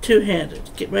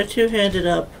two-handed. Get my two-handed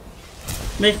up.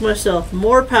 Make myself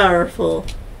more powerful.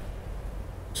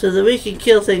 So that we can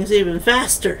kill things even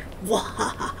faster.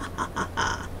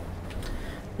 Wahahaha.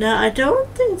 Now, I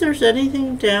don't think there's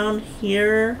anything down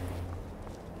here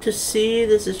to see.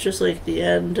 This is just like the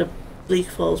end of Bleak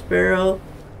Falls Barrow.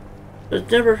 But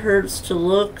it never hurts to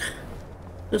look.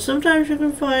 But sometimes you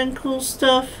can find cool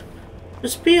stuff.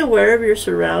 Just be aware of your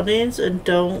surroundings and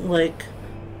don't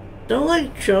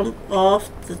jump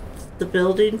off the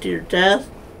building to your death.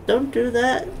 Don't do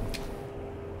that.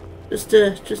 Just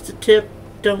a tip.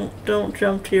 don't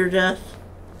jump to your death.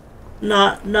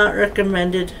 Not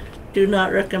recommended. Do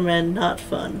not recommend, not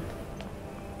fun.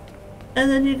 And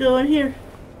then you go in here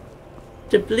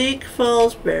to Bleak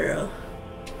Falls Barrow.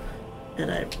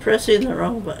 And I'm pressing the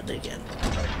wrong button again.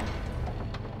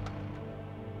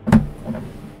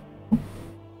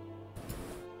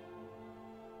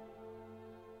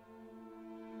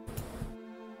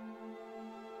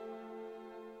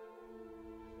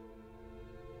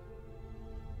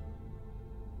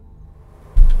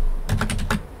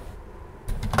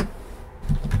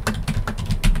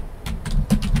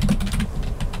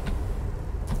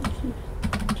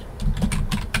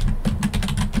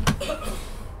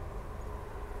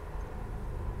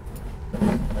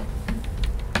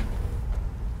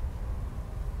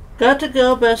 Got to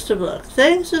go, best of luck.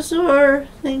 Thanks, Azor.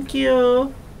 Thank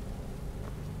you.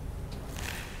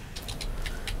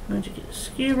 I'm going to get a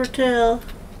skewer tail.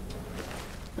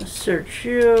 Let's search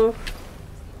you.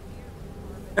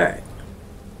 Alright.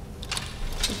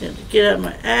 I'm going to get out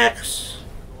my axe.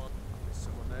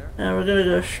 Now we're going to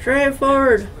go straight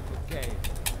forward.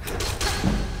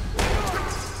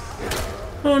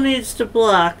 Who needs to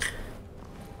block?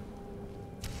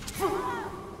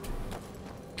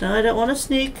 No, I don't want to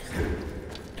sneak.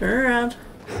 Turn around.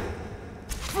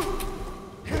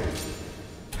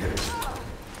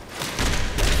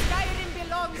 Skyrim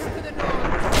belongs to the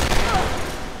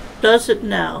North. Does it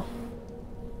now?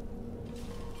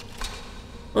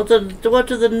 What do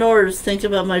the Nords think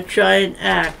about my giant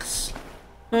axe?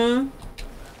 Hmm?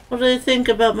 What do they think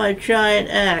about my giant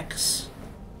axe?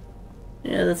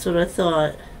 Yeah, that's what I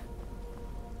thought.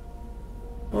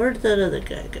 Where did that other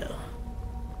guy go?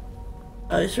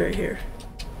 Oh, he's right here.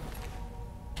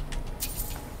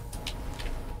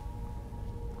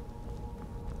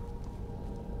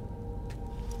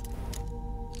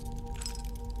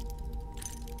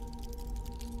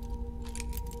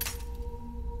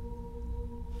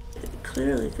 It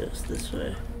clearly goes this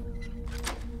way.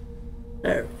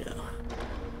 There we go.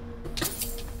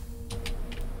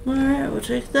 Alright, we'll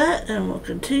take that and we'll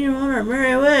continue on our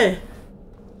merry way.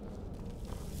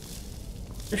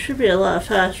 It should be a lot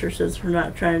faster since we're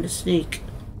not trying to sneak.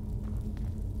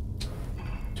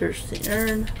 Search the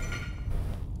urn.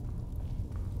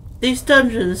 These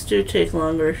dungeons do take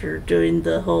longer if you're doing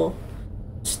the whole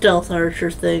stealth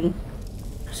archer thing.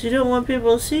 Because you don't want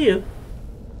people to see you.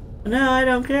 But no, I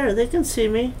don't care. They can see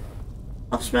me.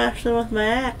 I'll smash them with my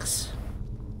axe.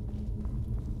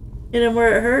 Hit them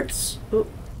where it hurts. Oop,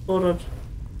 hold on.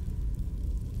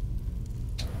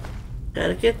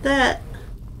 Gotta get that.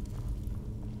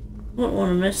 Wouldn't want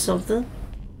to miss something.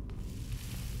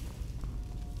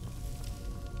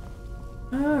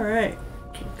 Alright,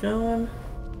 keep going.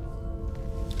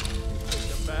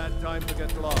 It's a bad time to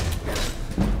get lost.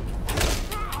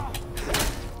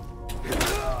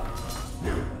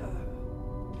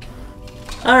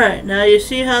 Alright, now you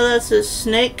see how that says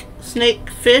snake,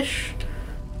 fish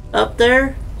up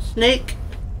there? Snake.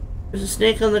 There's a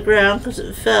snake on the ground because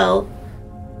it fell.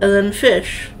 And then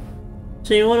fish.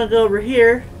 So you want to go over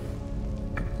here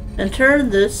and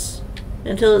turn this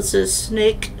until it says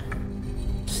snake,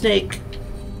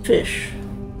 fish.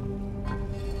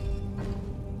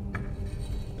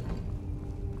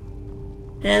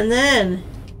 And then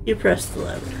you press the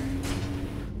lever.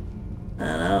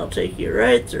 And that'll take you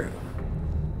right through.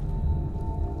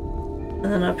 And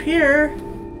then up here,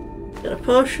 got a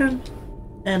potion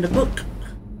and a book.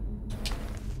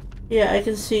 Yeah, I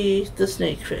can see the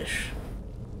snakefish.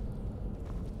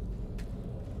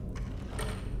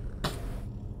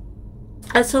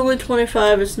 That's only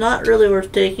 25. It's not really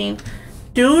worth taking.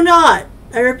 Do not,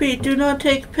 I repeat, do not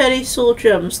take petty soul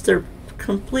gems. They're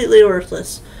completely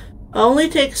worthless. Only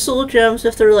take soul gems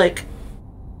if they're like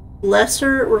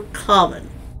lesser or common.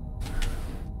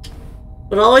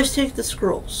 But always take the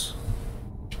scrolls.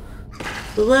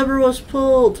 The lever was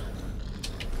pulled.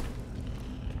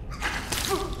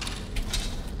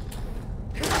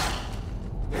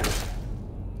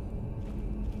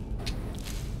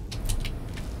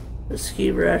 The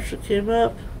skeever actually came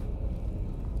up.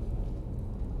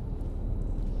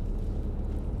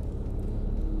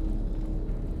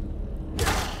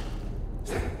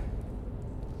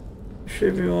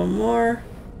 Should be one more.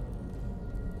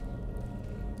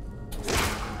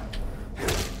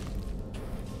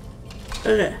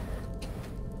 Okay.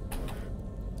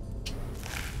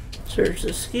 Search the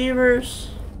skeevers.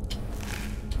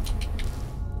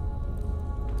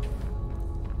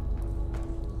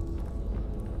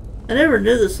 I never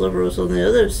knew this lever was on the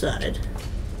other side.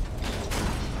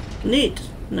 Neat.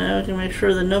 Now I can make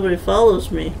sure that nobody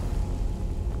follows me.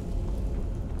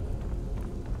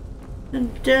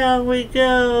 And down we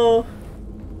go.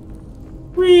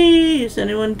 Whee! Is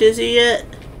anyone dizzy yet?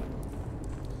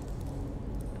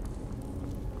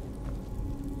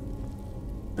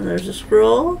 And there's a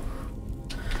scroll.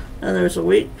 And there's a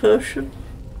weak potion.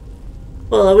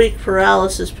 Well, a weak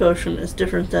paralysis potion is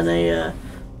different than a,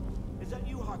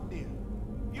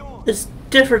 it's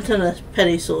different than a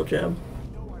penny soul gem.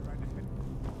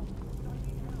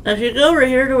 Now if you go over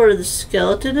here to where the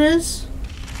skeleton is,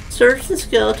 search the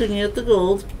skeleton, get the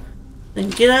gold,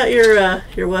 and get out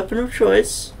your weapon of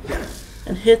choice,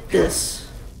 and hit this.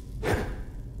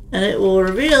 And it will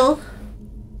reveal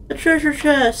a treasure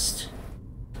chest.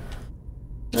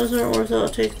 Those aren't worth it, I'll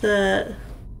take that.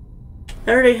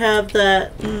 I already have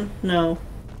that. No.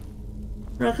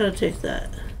 I'm not gonna take that.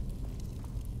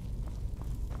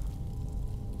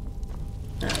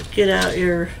 Now get out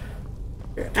your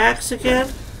axe again.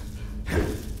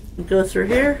 And go through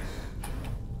here.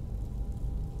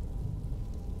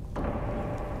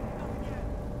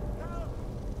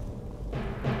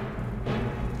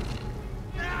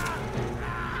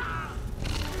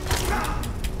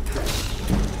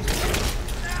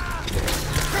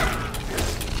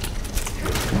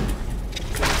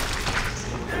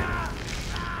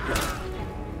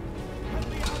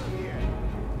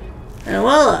 And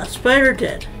voila, spider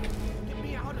dead.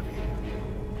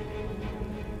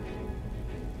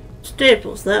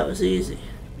 Staples, that was easy.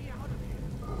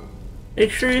 Make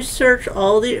sure you search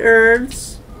all the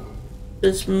urns.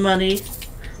 There's money.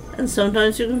 And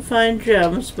sometimes you can find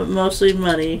gems, but mostly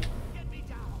money.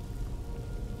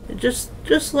 And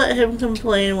just let him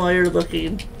complain while you're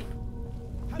looking.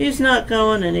 He's not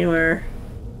going anywhere.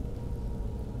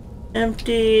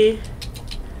 Empty.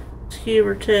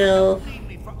 Skewer tail.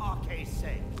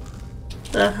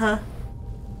 Uh-huh.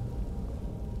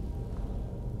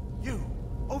 You,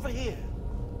 over here.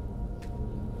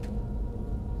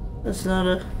 That's not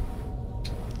a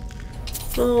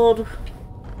gold.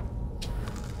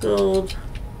 Gold.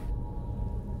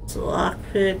 It's a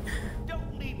lockpick.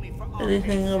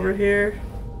 Anything over here?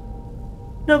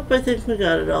 Nope, I think we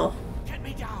got it all. Get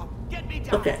me down. Get me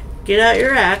down. Okay, get out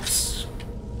your axe.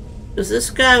 Because this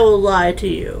guy will lie to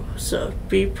you, so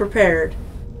be prepared.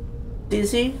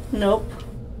 Easy? Nope.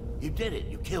 You did it.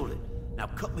 You killed it. Now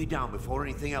cut me down before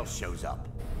anything else shows up.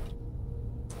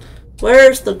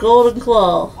 Where's the golden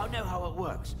claw? I know how it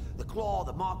works. The claw,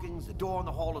 the markings, the door in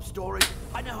the Hall of Stories.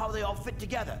 I know how they all fit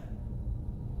together.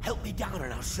 Help me down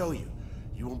and I'll show you.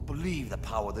 You won't believe the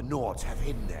power the Nords have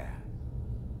hidden there.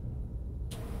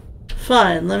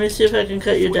 Fine, let me see if I can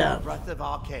cut you down. Breath of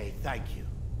Arcade, thank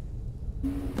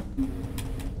you.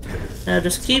 Now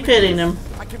just keep hitting him.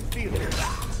 I can feel it.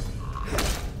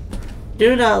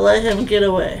 Do not let him get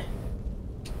away.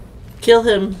 Kill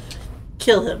him.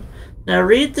 Kill him. Now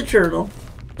read the journal.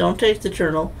 Don't take the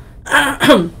journal.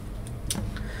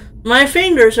 My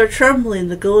fingers are trembling.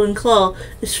 The golden claw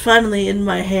is finally in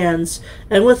my hands,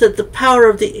 and with it the power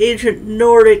of the ancient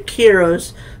Nordic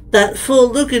heroes. That fool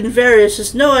Lucan Varius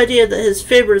has no idea that his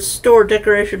favorite store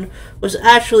decoration was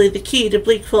actually the key to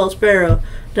Bleak Falls Barrow.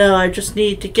 Now I just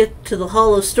need to get to the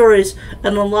Hall of Stories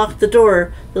and unlock the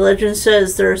door. The legend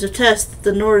says there is a test that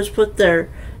the Nords put there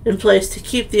in place to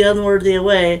keep the unworthy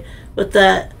away, but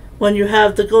that when you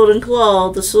have the golden claw,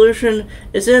 the solution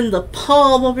is in the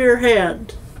palm of your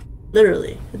hand.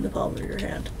 Literally, in the palm of your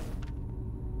hand.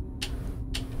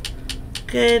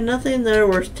 Okay, nothing there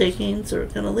worth taking, so we're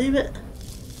gonna leave it.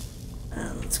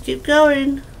 And let's keep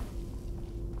going.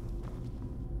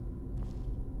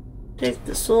 Take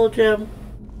the soul gem.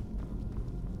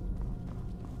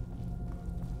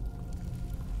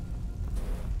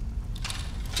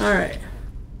 Alright.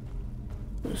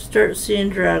 We'll start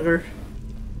seeing Dragger.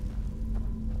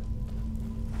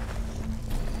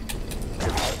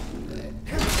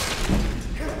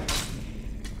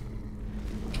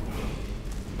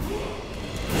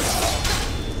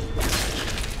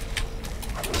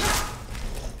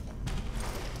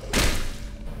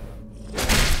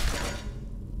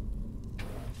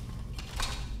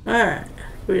 Alright,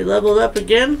 we leveled up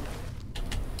again.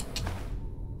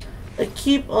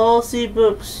 Keep all sea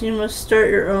books. You must start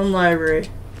your own library.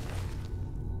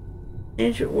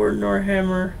 Ancient Warden or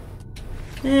Hammer.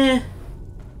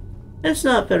 It's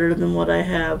not better than what I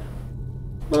have.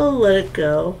 We'll let it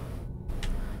go.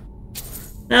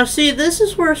 Now see, this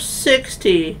is worth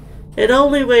 60. It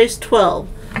only weighs 12.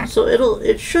 So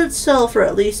it should sell for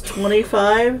at least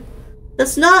 25.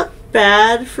 That's not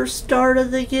bad for start of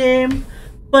the game,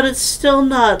 but it's still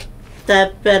not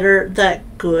that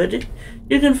good.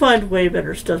 You can find way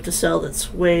better stuff to sell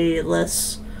that's way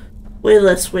less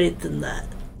weight than that.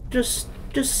 Just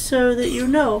so that you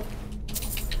know.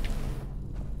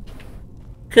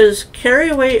 Because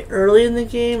carry weight early in the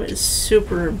game is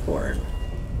super important.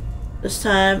 This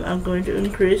time I'm going to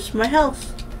increase my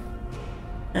health.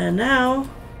 And now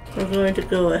we're going to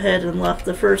go ahead and lock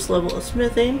the first level of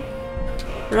smithing.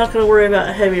 We're not going to worry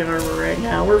about heavy armor right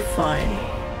now. We're fine.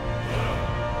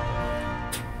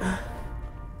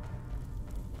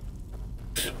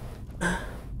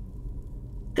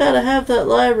 Gotta have that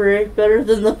library. Better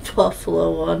than the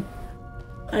Buffalo one.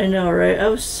 I know, right? I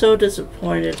was so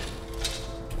disappointed.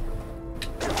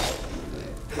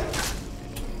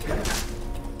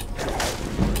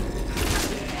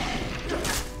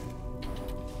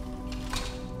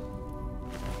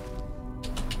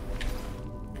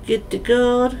 Get the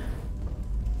gold.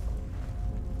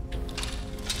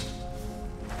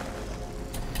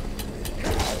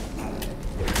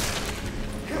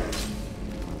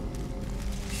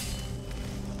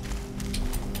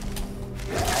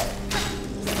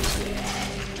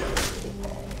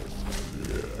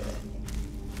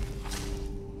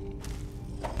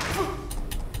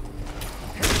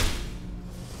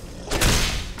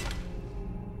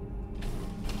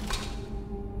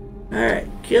 Alright,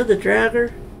 kill the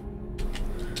dragger.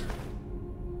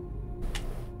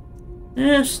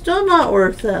 Yeah, still not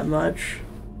worth that much.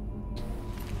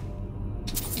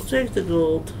 We'll take the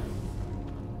gold.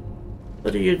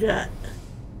 What do you got?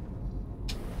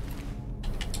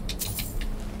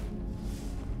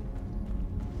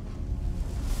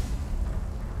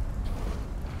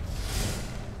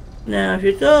 Now, if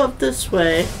you go up this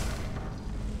way,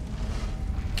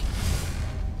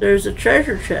 there's a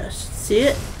treasure chest. See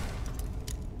it?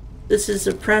 This is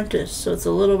Apprentice, so it's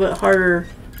a little bit harder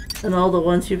than all the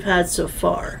ones you've had so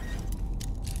far.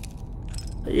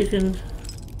 But you can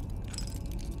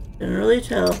really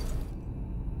tell.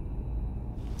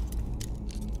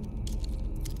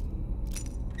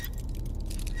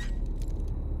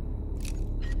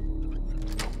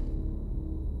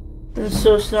 And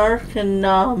so Snarf can,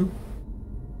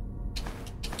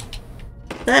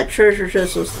 that treasure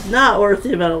chest was not worth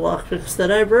the amount of lockpicks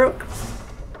that I broke.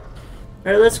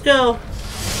 Alright, let's go.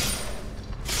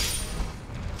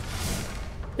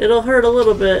 It'll hurt a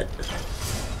little bit.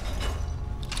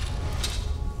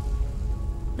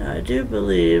 Now, I do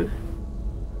believe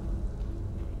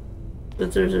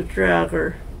that there's a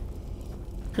dragger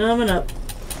coming up.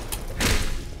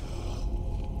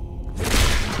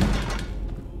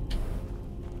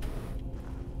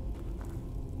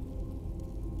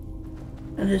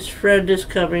 And his friend is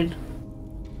coming.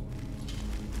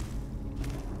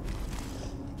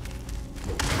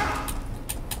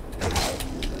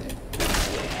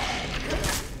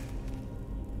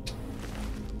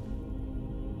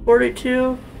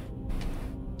 $42?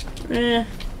 Eh.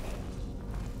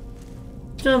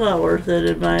 Still not worth it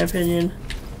in my opinion.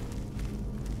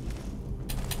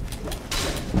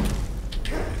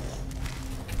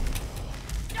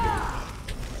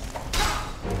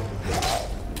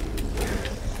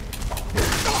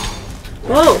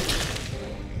 Whoa!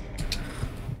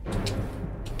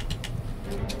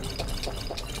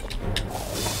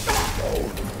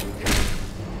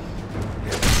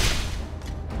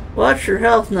 Watch your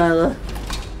health, Nyla.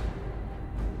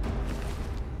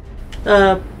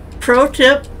 Pro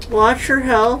tip, watch your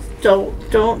health.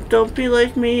 Don't be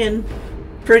like me and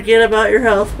forget about your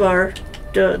health bar.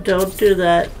 Don't do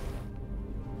that.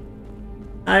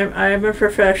 I'm a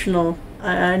professional.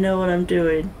 I know what I'm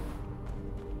doing.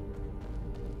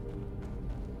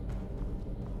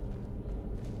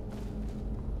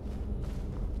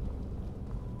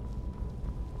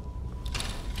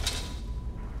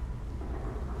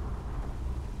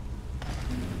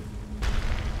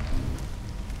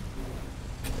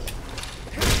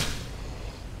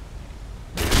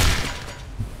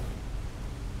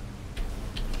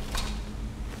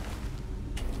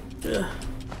 Ugh.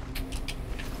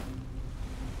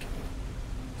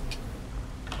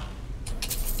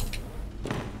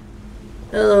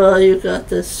 LOL, you got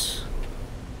this.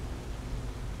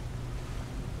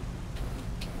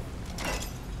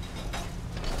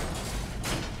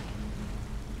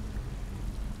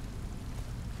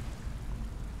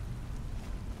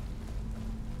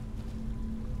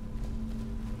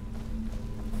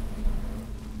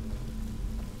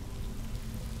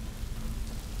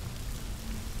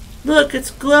 Look,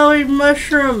 it's glowing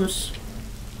mushrooms.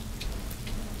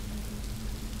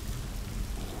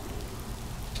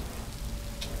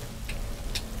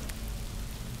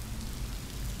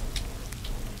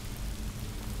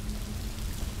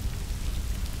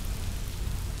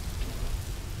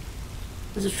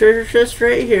 There's a treasure chest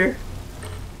right here.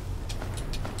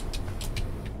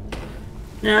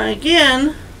 Now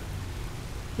again,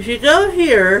 if you go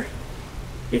here,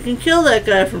 You can kill that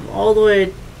guy from all the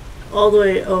way,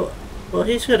 oh, well,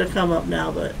 he's gonna come up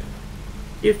now, but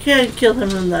you can kill him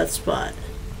from that spot.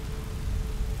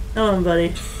 Come on,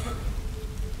 buddy.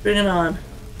 Bring it on.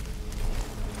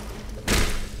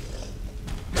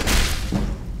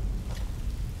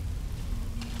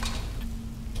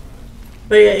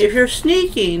 But yeah, if you're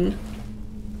sneaking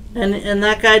and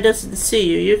that guy doesn't see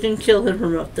you, you can kill him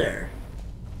from up there.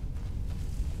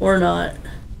 Or not.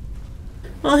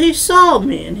 Well, he saw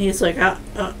me and he's like,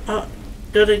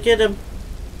 gonna get him.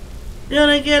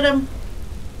 Gonna get him.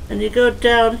 And you go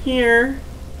down here.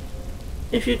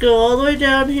 If you go all the way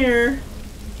down here,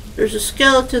 there's a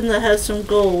skeleton that has some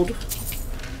gold.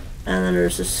 And then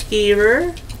there's a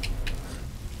skeever.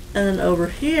 And then over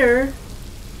here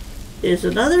is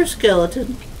another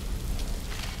skeleton.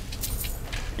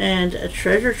 And a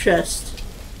treasure chest.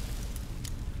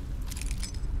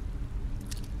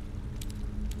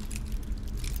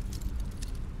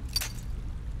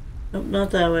 Nope,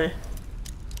 not that way.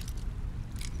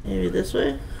 Maybe this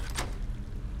way?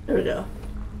 There we go.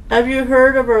 Have you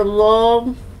heard of our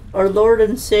Lord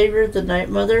and Savior, the Night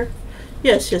Mother?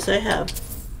 Yes, I have.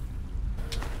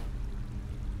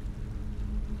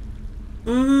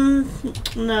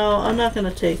 No, I'm not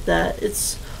gonna take that.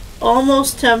 It's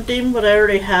almost tempting, but I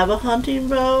already have a hunting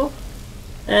bow.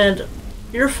 And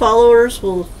your followers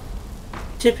will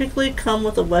typically come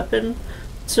with a weapon.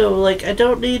 So, like, I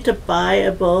don't need to buy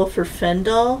a bow for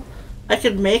Fendal. I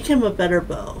can make him a better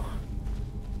bow.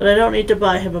 But I don't need to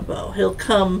buy him a bow. He'll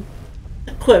come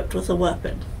equipped with a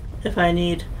weapon if I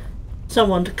need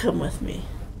someone to come with me.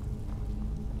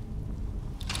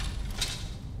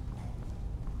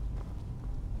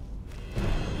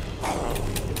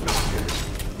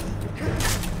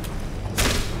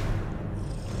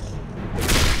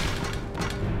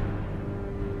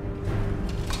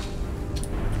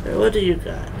 Okay, what do you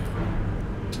got?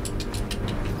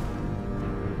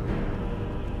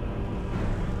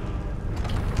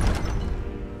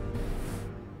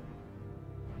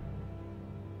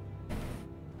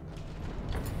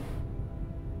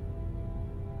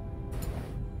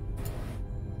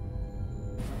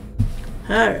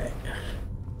 Alright.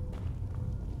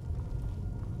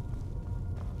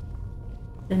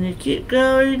 And you keep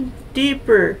going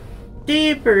deeper,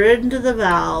 deeper into the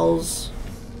valves.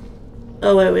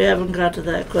 Oh wait, we haven't got to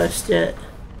that quest yet.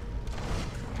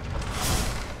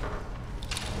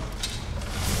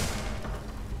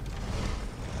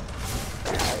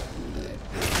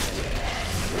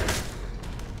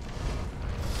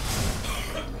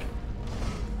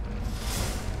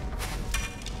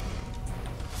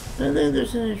 I don't think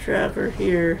there's any tracker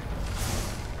here.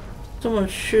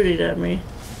 Someone's shooting at me.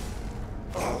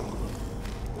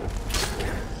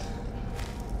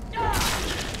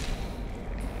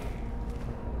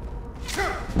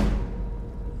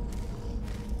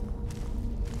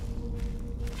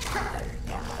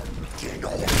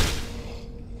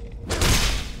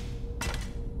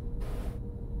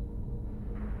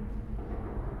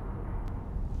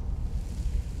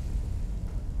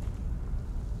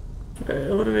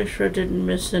 I want to make sure I didn't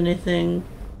miss anything.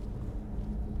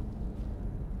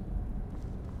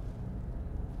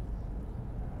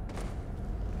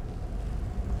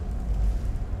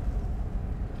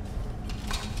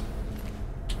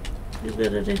 You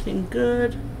got anything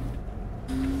good?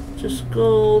 Just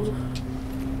gold.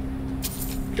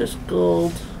 Just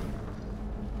gold.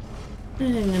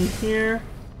 Anything in here?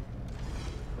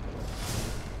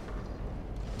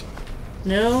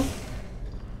 No?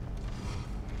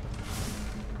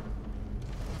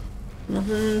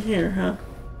 Nothing in here, huh?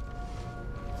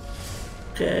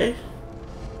 Okay.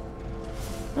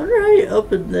 I wonder how you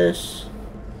open this.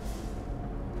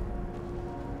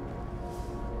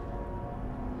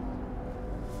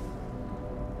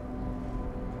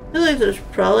 I feel like there's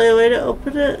probably a way to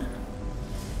open it.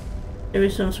 Maybe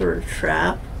some sort of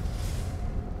trap.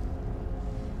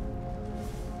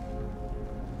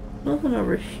 Nothing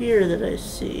over here that I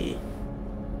see.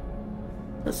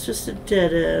 That's just a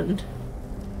dead end.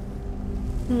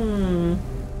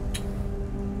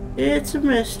 It's a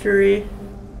mystery.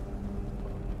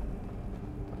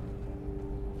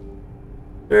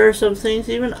 There are some things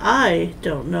even I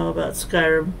don't know about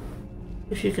Skyrim,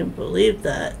 if you can believe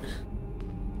that.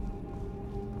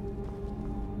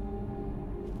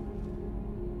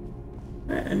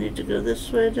 Alright, I need to go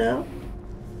this way now.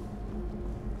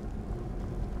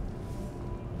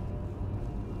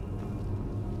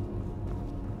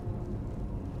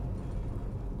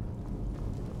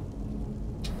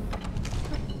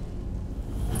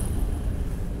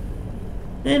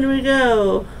 In we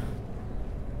go.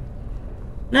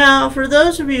 Now, for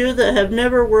those of you that have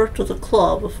never worked with a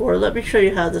claw before, let me show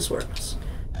you how this works.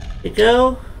 You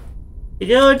go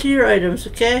into your items,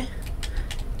 okay?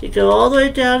 You go all the way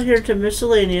down here to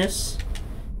miscellaneous.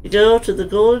 You go to the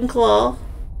golden claw,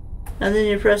 and then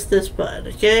you press this button,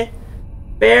 okay?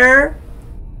 Bear,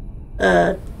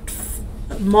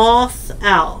 moth,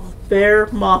 owl. Bear,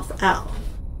 moth, owl.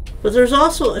 But there's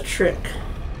also a trick.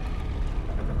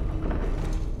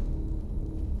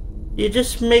 You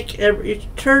just you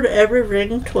turn every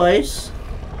ring twice,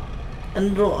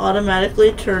 and it'll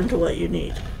automatically turn to what you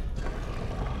need.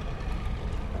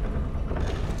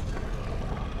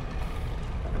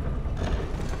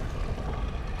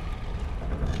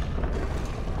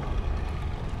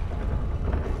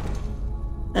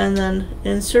 And then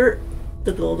insert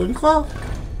the golden claw.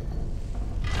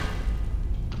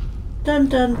 Dun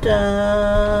dun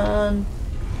dun.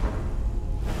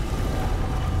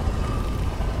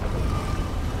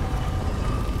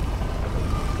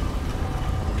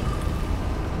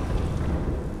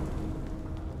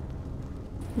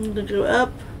 I'm gonna go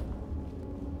up.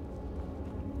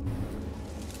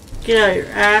 Get out your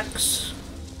axe.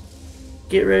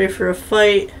 Get ready for a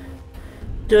fight.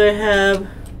 Do I have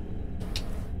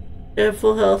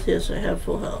full health? Yes, I have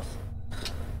full health.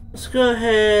 Let's go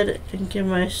ahead and give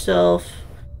myself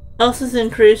health is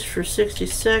increased for 60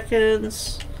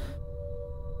 seconds.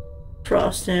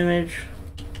 Frost damage.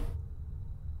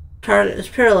 Target is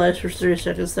paralyzed for 3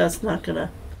 seconds. That's not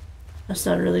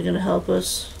really gonna help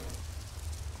us.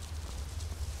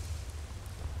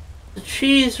 The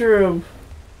cheese room.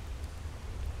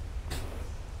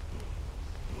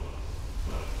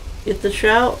 Get the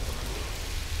shout.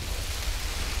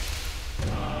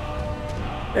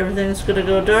 Everything's gonna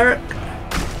go dark.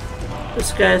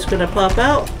 This guy's gonna pop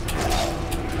out.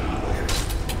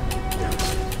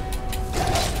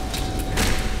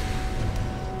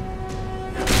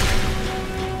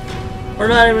 We're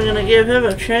not even gonna give him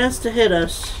a chance to hit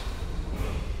us.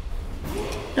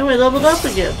 And we leveled up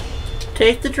again.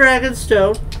 Take the dragon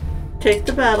stone, take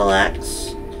the battle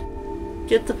axe,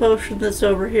 get the potion that's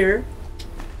over here,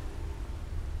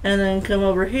 and then come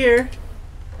over here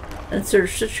and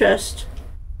search the chest.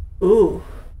 Ooh.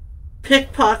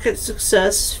 Pickpocket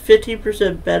success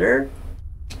 50% better.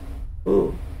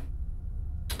 Ooh.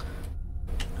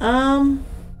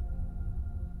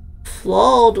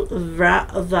 Flawed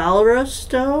Valora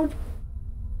stone?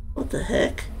 What the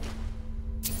heck?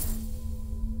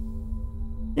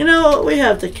 You know what? We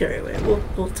have the carry weight.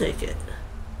 We'll take it.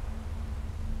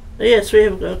 But yes, we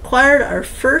have acquired our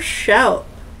first shout.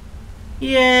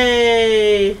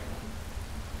 Yay!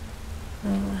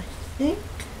 I think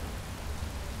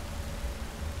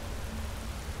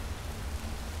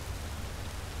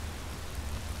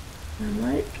there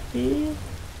might be.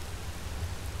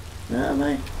 No, am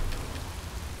I?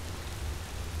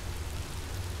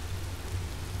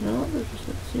 No, there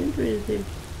doesn't seem to be anything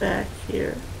back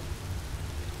here.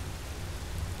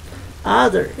 Ah,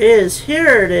 there is.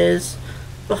 Here it is.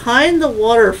 Behind the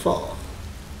waterfall,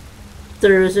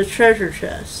 there is a treasure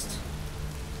chest.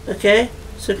 Okay?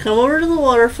 So come over to the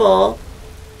waterfall,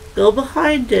 go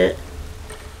behind it,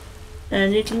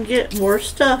 and you can get more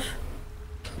stuff.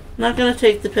 I'm not going to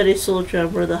take the petty soul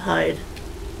gem or the hide.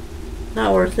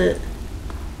 Not worth it.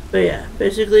 But yeah,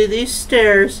 basically these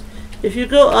stairs, if you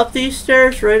go up these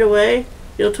stairs right away,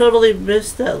 you'll totally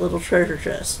miss that little treasure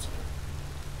chest.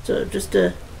 So just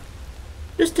a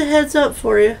heads up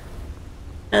for you.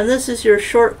 And this is your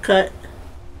shortcut.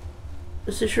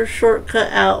 This is your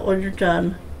shortcut out when you're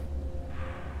done.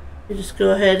 You just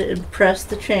go ahead and press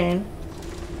the chain.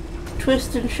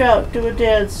 Twist and shout, do a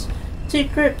dance.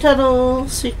 Secret tunnel,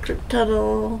 secret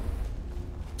tunnel.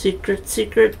 Secret,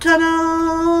 secret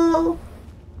tunnel.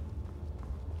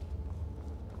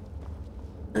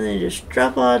 And then you just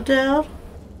drop on down.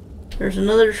 There's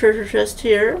another treasure chest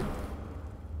here.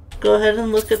 Go ahead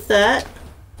and look at that.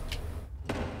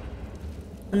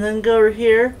 And then go over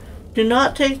here. Do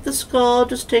not take the skull,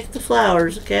 just take the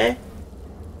flowers, okay?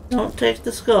 Don't take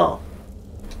the skull.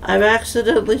 I've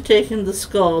accidentally taken the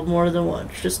skull more than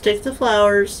once. Just take the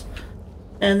flowers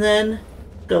and then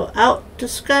go out to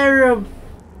Skyrim.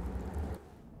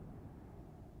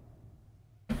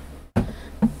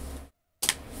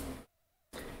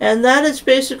 And that is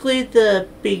basically the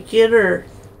beginner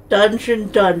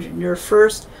dungeon, your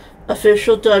first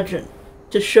official dungeon,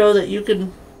 to show that you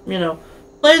can,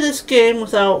 play this game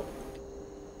without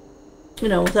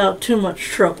too much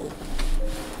trouble.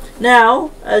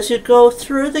 Now, as you go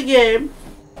through the game,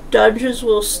 dungeons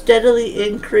will steadily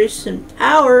increase in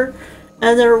power,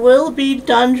 and there will be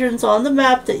dungeons on the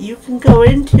map that you can go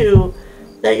into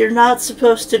that you're not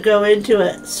supposed to go into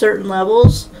at certain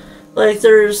levels. Like,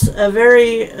 there's a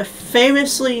very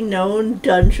famously known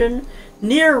dungeon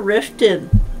near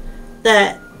Riften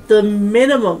that the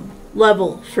minimum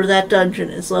level for that dungeon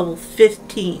is level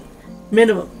 15.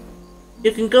 Minimum.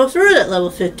 You can go through it at level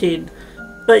 15,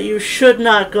 but you should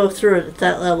not go through it at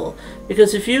that level.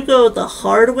 Because if you go the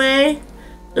hard way,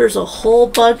 there's a whole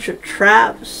bunch of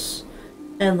traps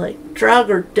and like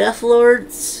Draugr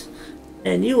Deathlords,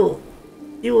 and you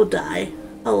will die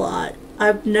a lot.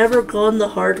 I've never gone the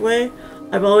hard way.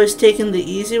 I've always taken the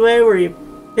easy way where you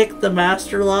pick the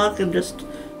master lock and just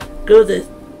go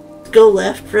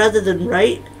left rather than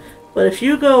right. But if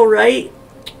you go right,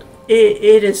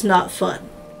 it is not fun.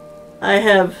 I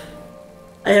have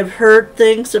heard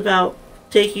things about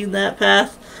taking that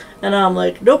path, and I'm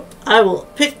like, nope, I will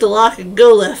pick the lock and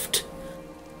go left.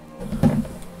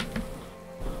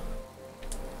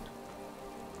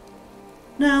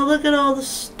 Now look at all the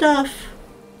stuff.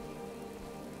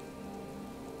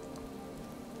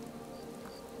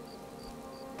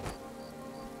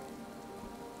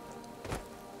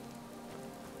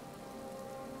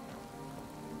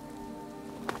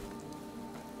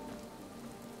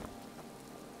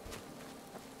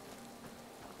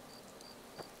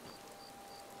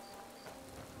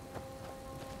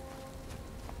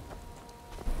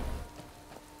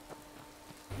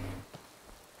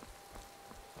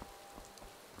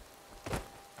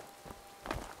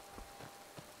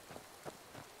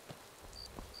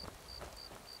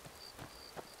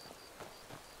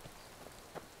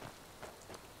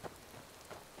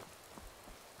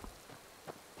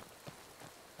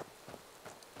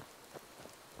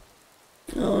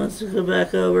 Oh, let's go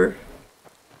back over.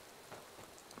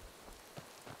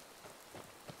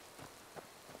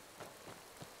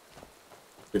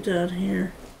 Go down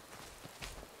here.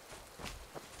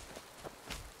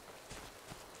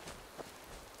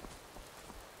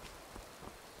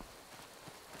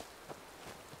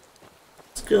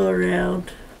 Let's go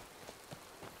around.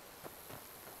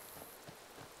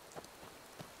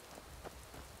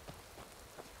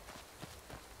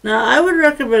 Now, I would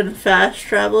recommend fast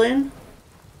traveling.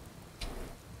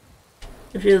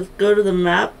 If you go to the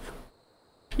map,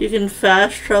 you can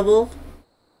fast travel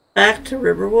back to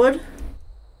Riverwood.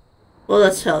 Well,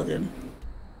 that's Helgen.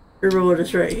 Riverwood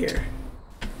is right here.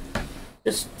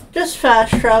 Just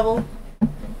fast travel.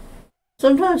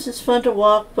 Sometimes it's fun to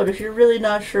walk, but if you're really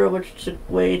not sure which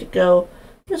way to go,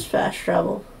 just fast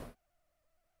travel.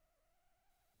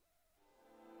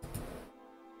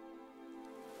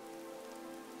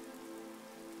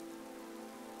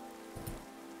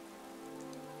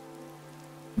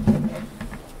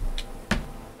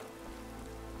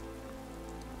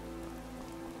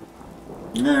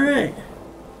 Alright.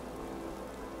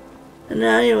 And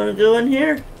now you want to go in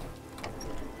here?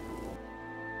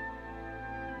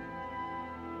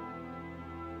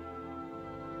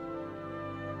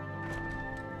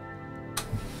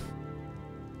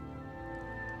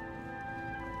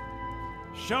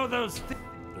 Show those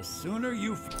the sooner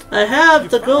you... I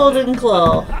have the golden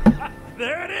claw.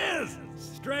 There it is!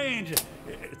 Strange.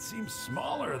 It seems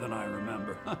smaller than I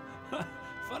remember.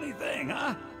 Funny thing,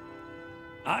 huh?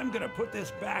 I'm gonna put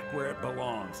this back where it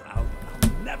belongs. I'll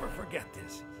never forget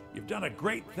this. You've done a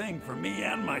great thing for me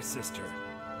and my sister.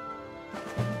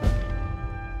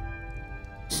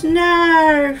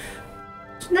 Snarf!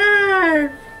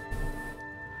 Snarf!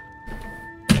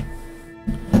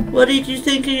 What did you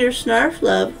think of your Snarf,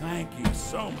 love? Thank you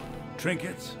so much.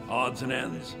 Trinkets, odds and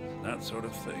ends, that sort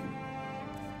of thing.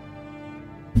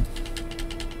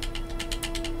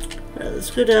 Alright, let's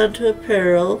go down to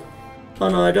apparel. Oh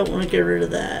no, I don't want to get rid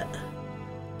of that.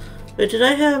 Wait, did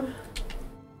I have...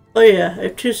 Oh yeah, I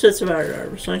have 2 sets of iron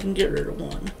armor, so I can get rid of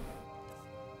one.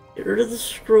 Get rid of the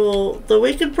scroll. Though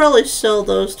we could probably sell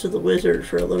those to the wizard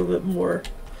for a little bit more.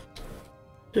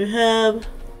 Do we have...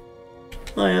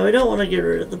 Oh yeah, we don't want to get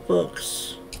rid of the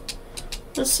books.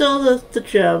 Let's sell the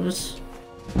gems.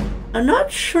 I'm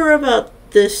not sure about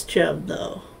this gem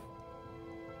though.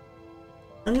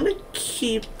 I'm gonna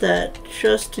keep that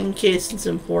just in case it's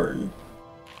important.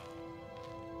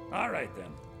 Alright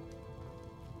then.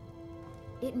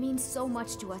 It means so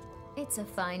much to us. It's a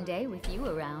fine day with you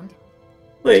around.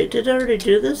 Wait, did I already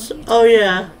do this? Oh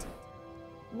yeah.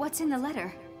 What's in the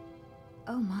letter?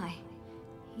 Oh my.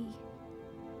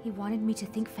 He wanted me to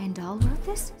think Fandal wrote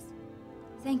this?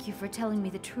 Thank you for telling me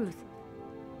the truth.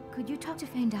 Could you talk to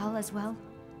Fandal as well?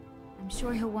 I'm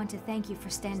sure he'll want to thank you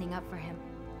for standing up for him.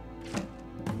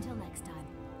 Until next time.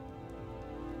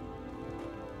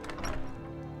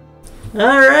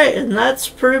 Alright, and that's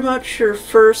pretty much your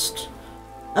first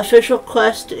official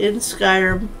quest in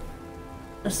Skyrim.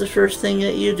 That's the first thing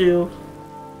that you do.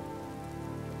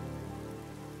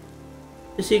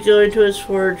 Is he going to his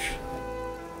forge?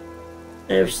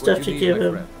 I have stuff to give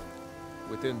him.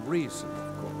 Within reason,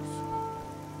 of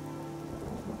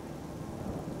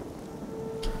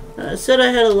course. I said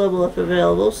I had a level up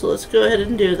available, so let's go ahead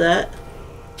and do that.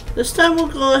 This time we'll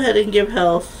go ahead and give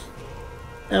health.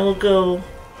 And we'll go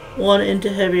 1 into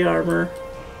heavy armor.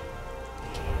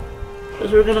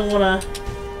 Because we're going to want to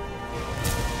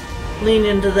lean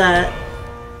into that.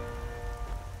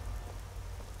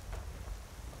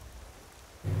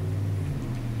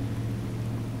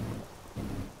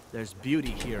 There's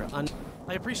beauty here.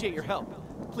 I appreciate your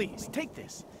help. Please, take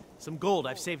this. Some gold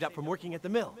I've saved up from working at the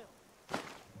mill.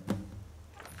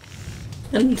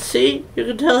 And see, you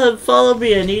can tell him, follow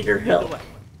me, I need your help.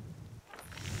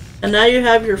 And now you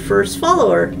have your first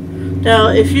follower. Now,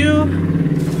 if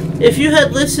you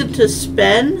had listened to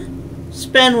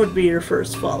Spen would be your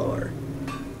first follower.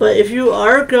 But if you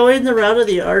are going the route of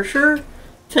the archer,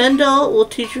 Fendel will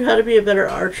teach you how to be a better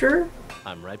archer.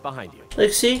 I'm right behind you.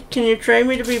 Like, see, can you train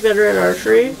me to be better at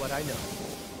archery? What I know.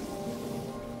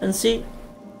 And see,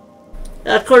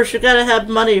 of course you gotta have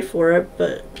money for it,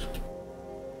 but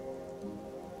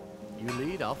you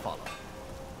lead, I'll follow.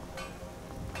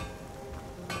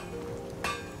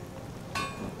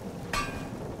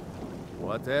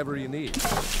 Whatever you need.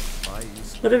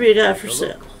 What have you got for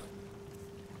sale?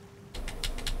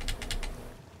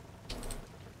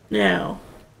 Now,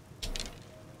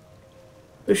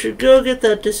 we should go get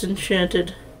that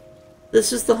disenchanted.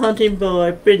 This is the hunting bow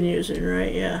I've been using,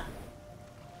 right? Yeah.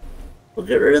 We'll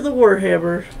get rid of the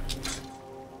warhammer.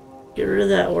 Get rid of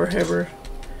that warhammer.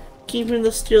 Keeping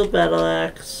the steel battle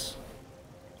axe.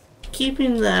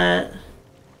 Keeping that.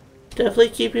 Definitely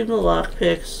keeping the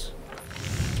lockpicks.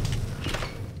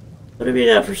 What have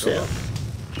you got for sale?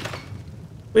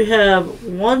 We have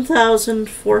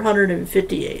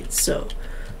 1,458. So,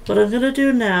 what I'm gonna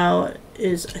do now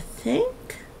is, I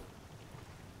think.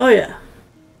 Oh yeah.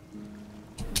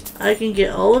 I can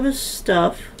get all of his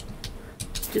stuff.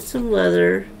 Get some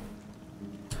leather.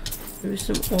 Maybe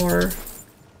some ore.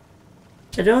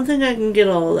 I don't think I can get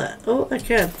all of that. Oh, I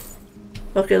can.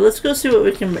 Okay, let's go see what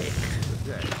we can make.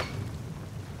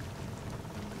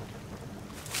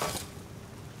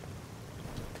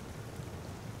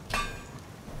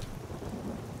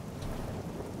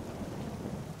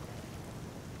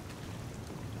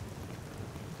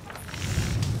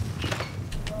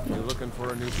 You looking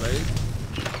for a new blade?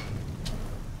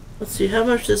 Let's see, how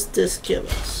much does this give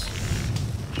us?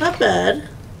 Not bad.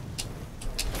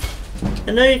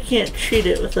 I know you can't cheat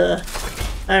it with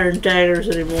iron daggers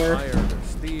anymore. Iron or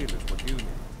steel is what you need.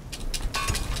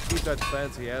 Keep that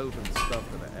fancy elven stuff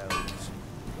to the elves.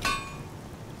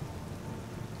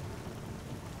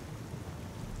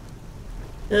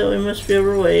 Yeah, we must be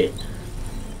overweight.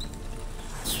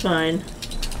 It's fine.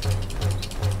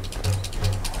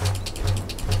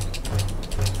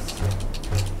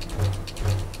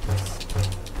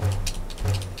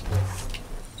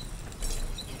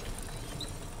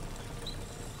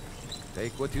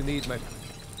 Take what you need, man.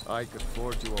 I could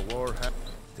forge you a war hat.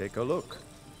 Take a look.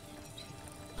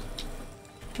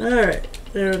 Alright,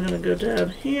 then we're gonna go down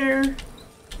here.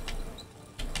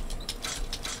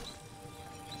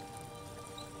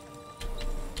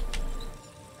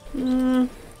 You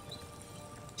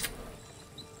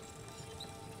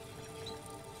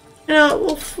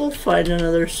know, we'll find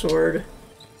another sword.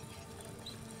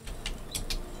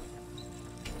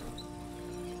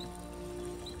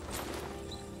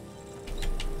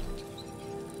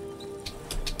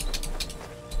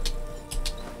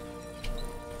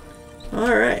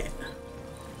 Alright.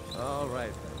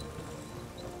 Alright.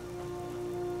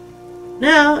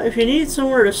 Now, if you need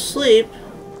somewhere to sleep,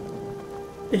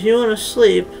 if you want to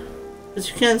sleep, because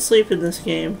you can't sleep in this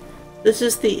game, this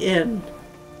is the inn.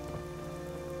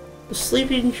 The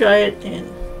Sleeping Giant Inn.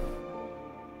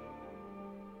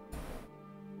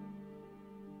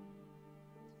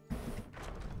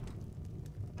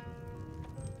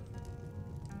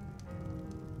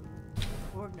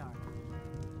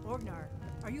 Orgnar,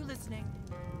 are you listening?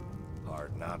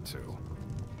 Hard not to.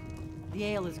 The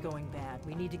ale is going bad.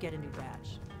 We need to get a new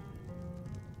batch.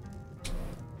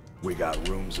 We got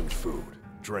rooms and food.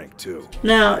 Drink, too.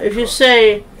 Now, if you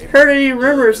say, heard any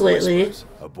rumors lately,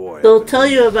 they'll tell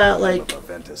you about, like,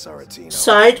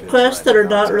 side quests that are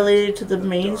not related to the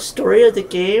main story of the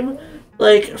game.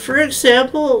 Like, for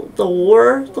example, the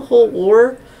whole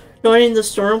war, joining the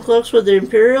Stormcloaks with the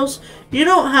Imperials. You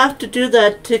don't have to do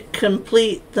that to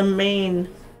complete the main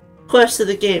quest of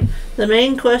the game. The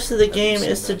main quest of the game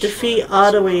is to defeat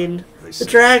Ottoing the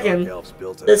dragon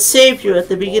that saved you at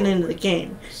the beginning of the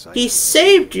game. He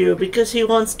saved you because he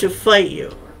wants to fight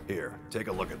you. Here, take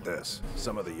a look at this.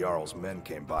 Some of the Jarl's men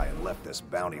came by and left this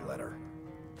bounty letter.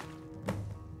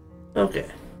 Okay.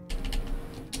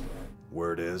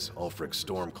 Word is, Ulfric's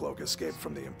Stormcloak escaped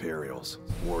from the Imperials.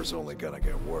 War's only gonna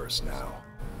get worse now.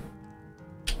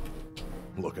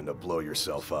 Looking to blow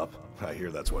yourself up? I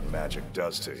hear that's what magic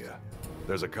does to you.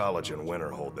 There's a college in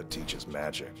Winterhold that teaches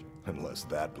magic, unless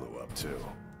that blew up too.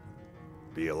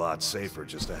 Be a lot safer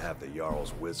just to have the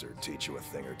Jarl's wizard teach you a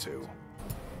thing or two.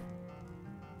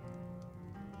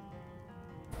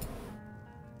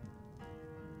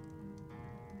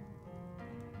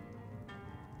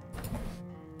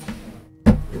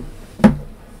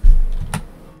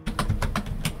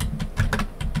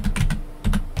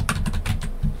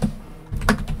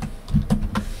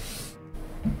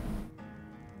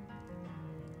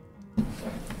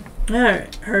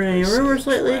 Alright, heard any rumors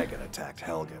lately? Dragon attacked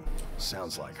Helgen.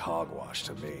 Sounds like hogwash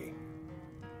to me.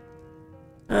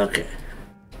 Okay.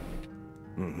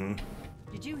 Mm-hmm.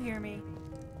 Did you hear me?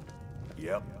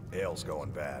 Yep, ale's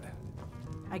going bad.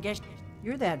 I guess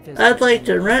you're that visitor. I'd like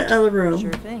to rent a room.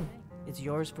 Sure thing. It's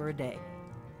yours for a day.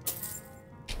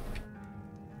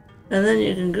 And then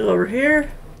you can go over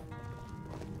here.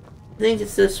 I think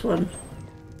it's this one.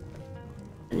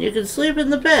 And you can sleep in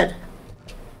the bed.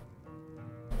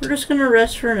 We're just gonna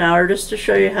rest for an hour just to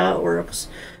show you how it works.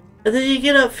 And then you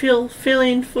get up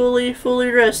feeling fully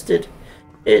rested.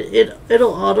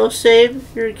 It'll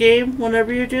auto-save your game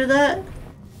whenever you do that.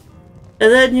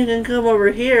 And then you can come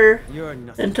over here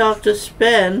and talk to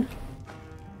Sven.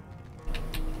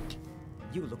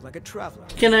 You look like a traveler.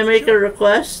 Can I make a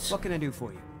request? What can I do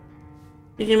for you?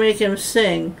 You can make him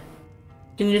sing.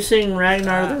 Can you sing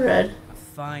Ragnar the Red? A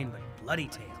fine but bloody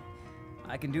tale.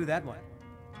 I can do that one.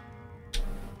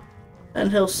 And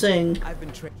he'll sing. I've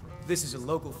been trained. This is a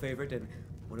local favorite and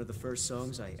one of the first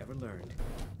songs I ever learned.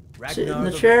 Sit in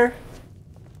the chair.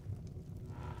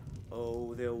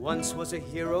 Oh, there once was a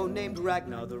hero named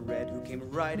Ragnar the Red who came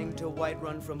riding to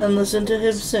Whiterun from. And listen to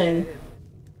him sing.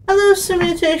 Hello,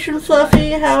 Simulation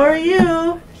Fluffy. How are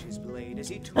you?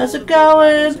 How's it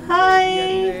going?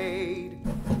 Hi.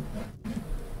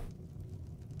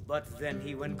 But then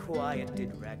he went quiet,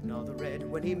 did Ragnar the Red,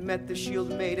 when he met the shield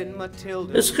maiden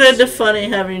Matilda. It's kind of funny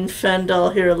having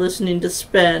Fendal here listening to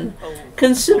Sven,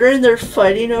 considering they're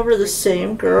fighting over the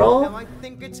same girl.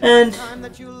 And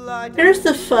here's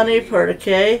the funny part,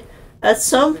 okay? At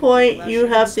some point, you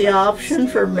have the option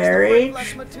for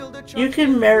marriage. You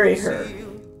can marry her.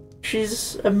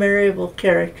 She's a marryable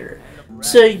character.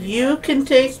 So you can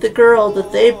take the girl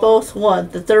that they both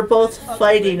want, that they're both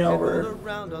fighting over,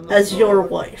 as your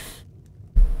wife.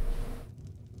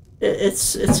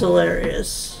 It's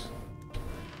hilarious.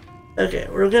 Okay,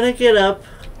 we're gonna get up.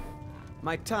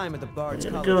 My time at the Bard's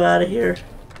I'm gonna go out of here.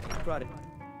 Brought it.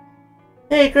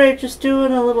 Hey, great, just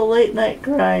doing a little late night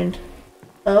grind.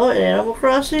 Oh, Animal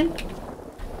Crossing?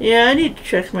 Yeah, I need to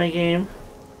check my game.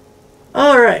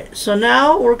 Alright, so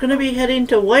now we're gonna be heading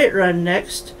to Whiterun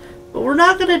next. But we're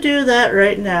not going to do that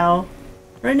right now.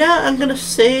 Right now, I'm going to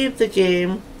save the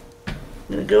game. I'm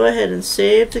going to go ahead and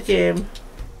save the game.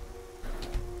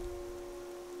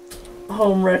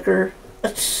 Homewrecker.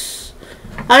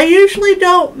 I usually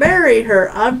don't marry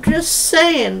her. I'm just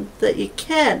saying that you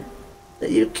can.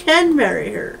 That you can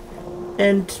marry her.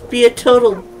 And be a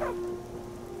total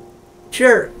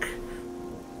jerk.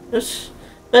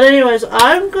 But anyways,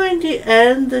 I'm going to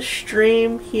end the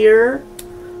stream here.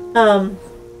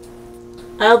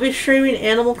 I'll be streaming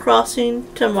Animal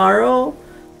Crossing tomorrow,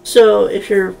 so if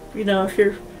you're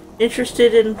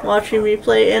interested in watching me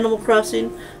play Animal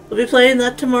Crossing, we'll be playing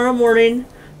that tomorrow morning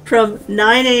from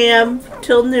 9 a.m.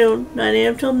 till noon,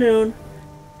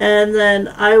 and then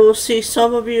I will see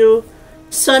some of you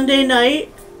Sunday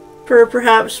night for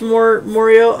perhaps more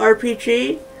Mario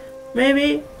RPG,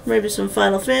 maybe some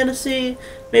Final Fantasy,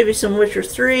 maybe some Witcher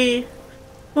 3,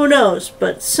 who knows,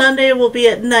 but Sunday will be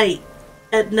at night.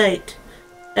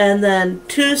 And then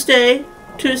Tuesday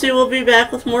we'll be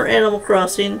back with more Animal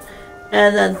Crossing.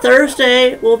 And then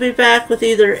Thursday we'll be back with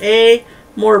either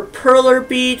more perler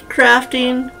bead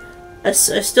crafting. I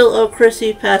still owe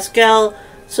Chrissy Pascal,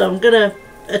 so I'm gonna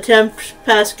attempt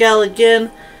Pascal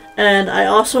again. And I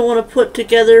also want to put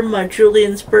together my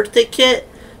Julian's birthday kit,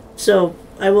 so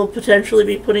I will potentially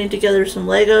be putting together some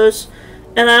Legos.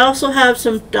 And I also have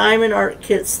some diamond art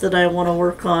kits that I want to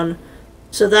work on.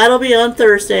 So that'll be on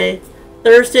Thursday.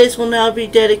 Thursdays will now be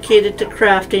dedicated to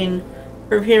crafting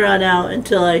from here on out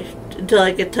until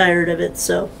I get tired of it.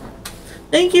 So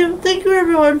thank you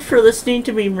everyone for listening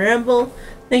to me ramble.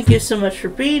 Thank you so much for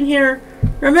being here.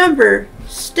 Remember,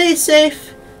 stay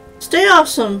safe, stay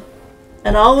awesome,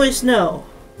 and always know.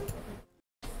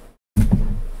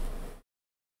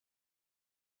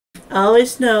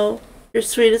 Always know you're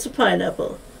sweet as a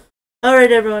pineapple.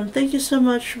 Alright everyone, thank you so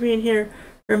much for being here.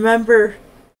 Remember,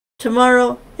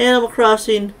 tomorrow, Animal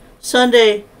Crossing.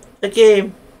 Sunday, a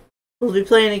game. We'll be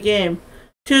playing a game.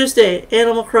 Tuesday,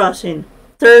 Animal Crossing.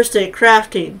 Thursday,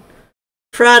 crafting.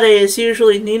 Friday is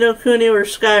usually Ni no Kuni or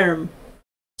Skyrim.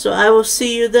 So I will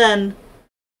see you then.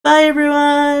 Bye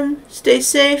everyone! Stay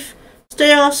safe,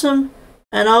 stay awesome,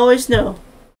 and always know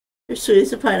you're sweet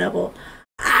as a pineapple.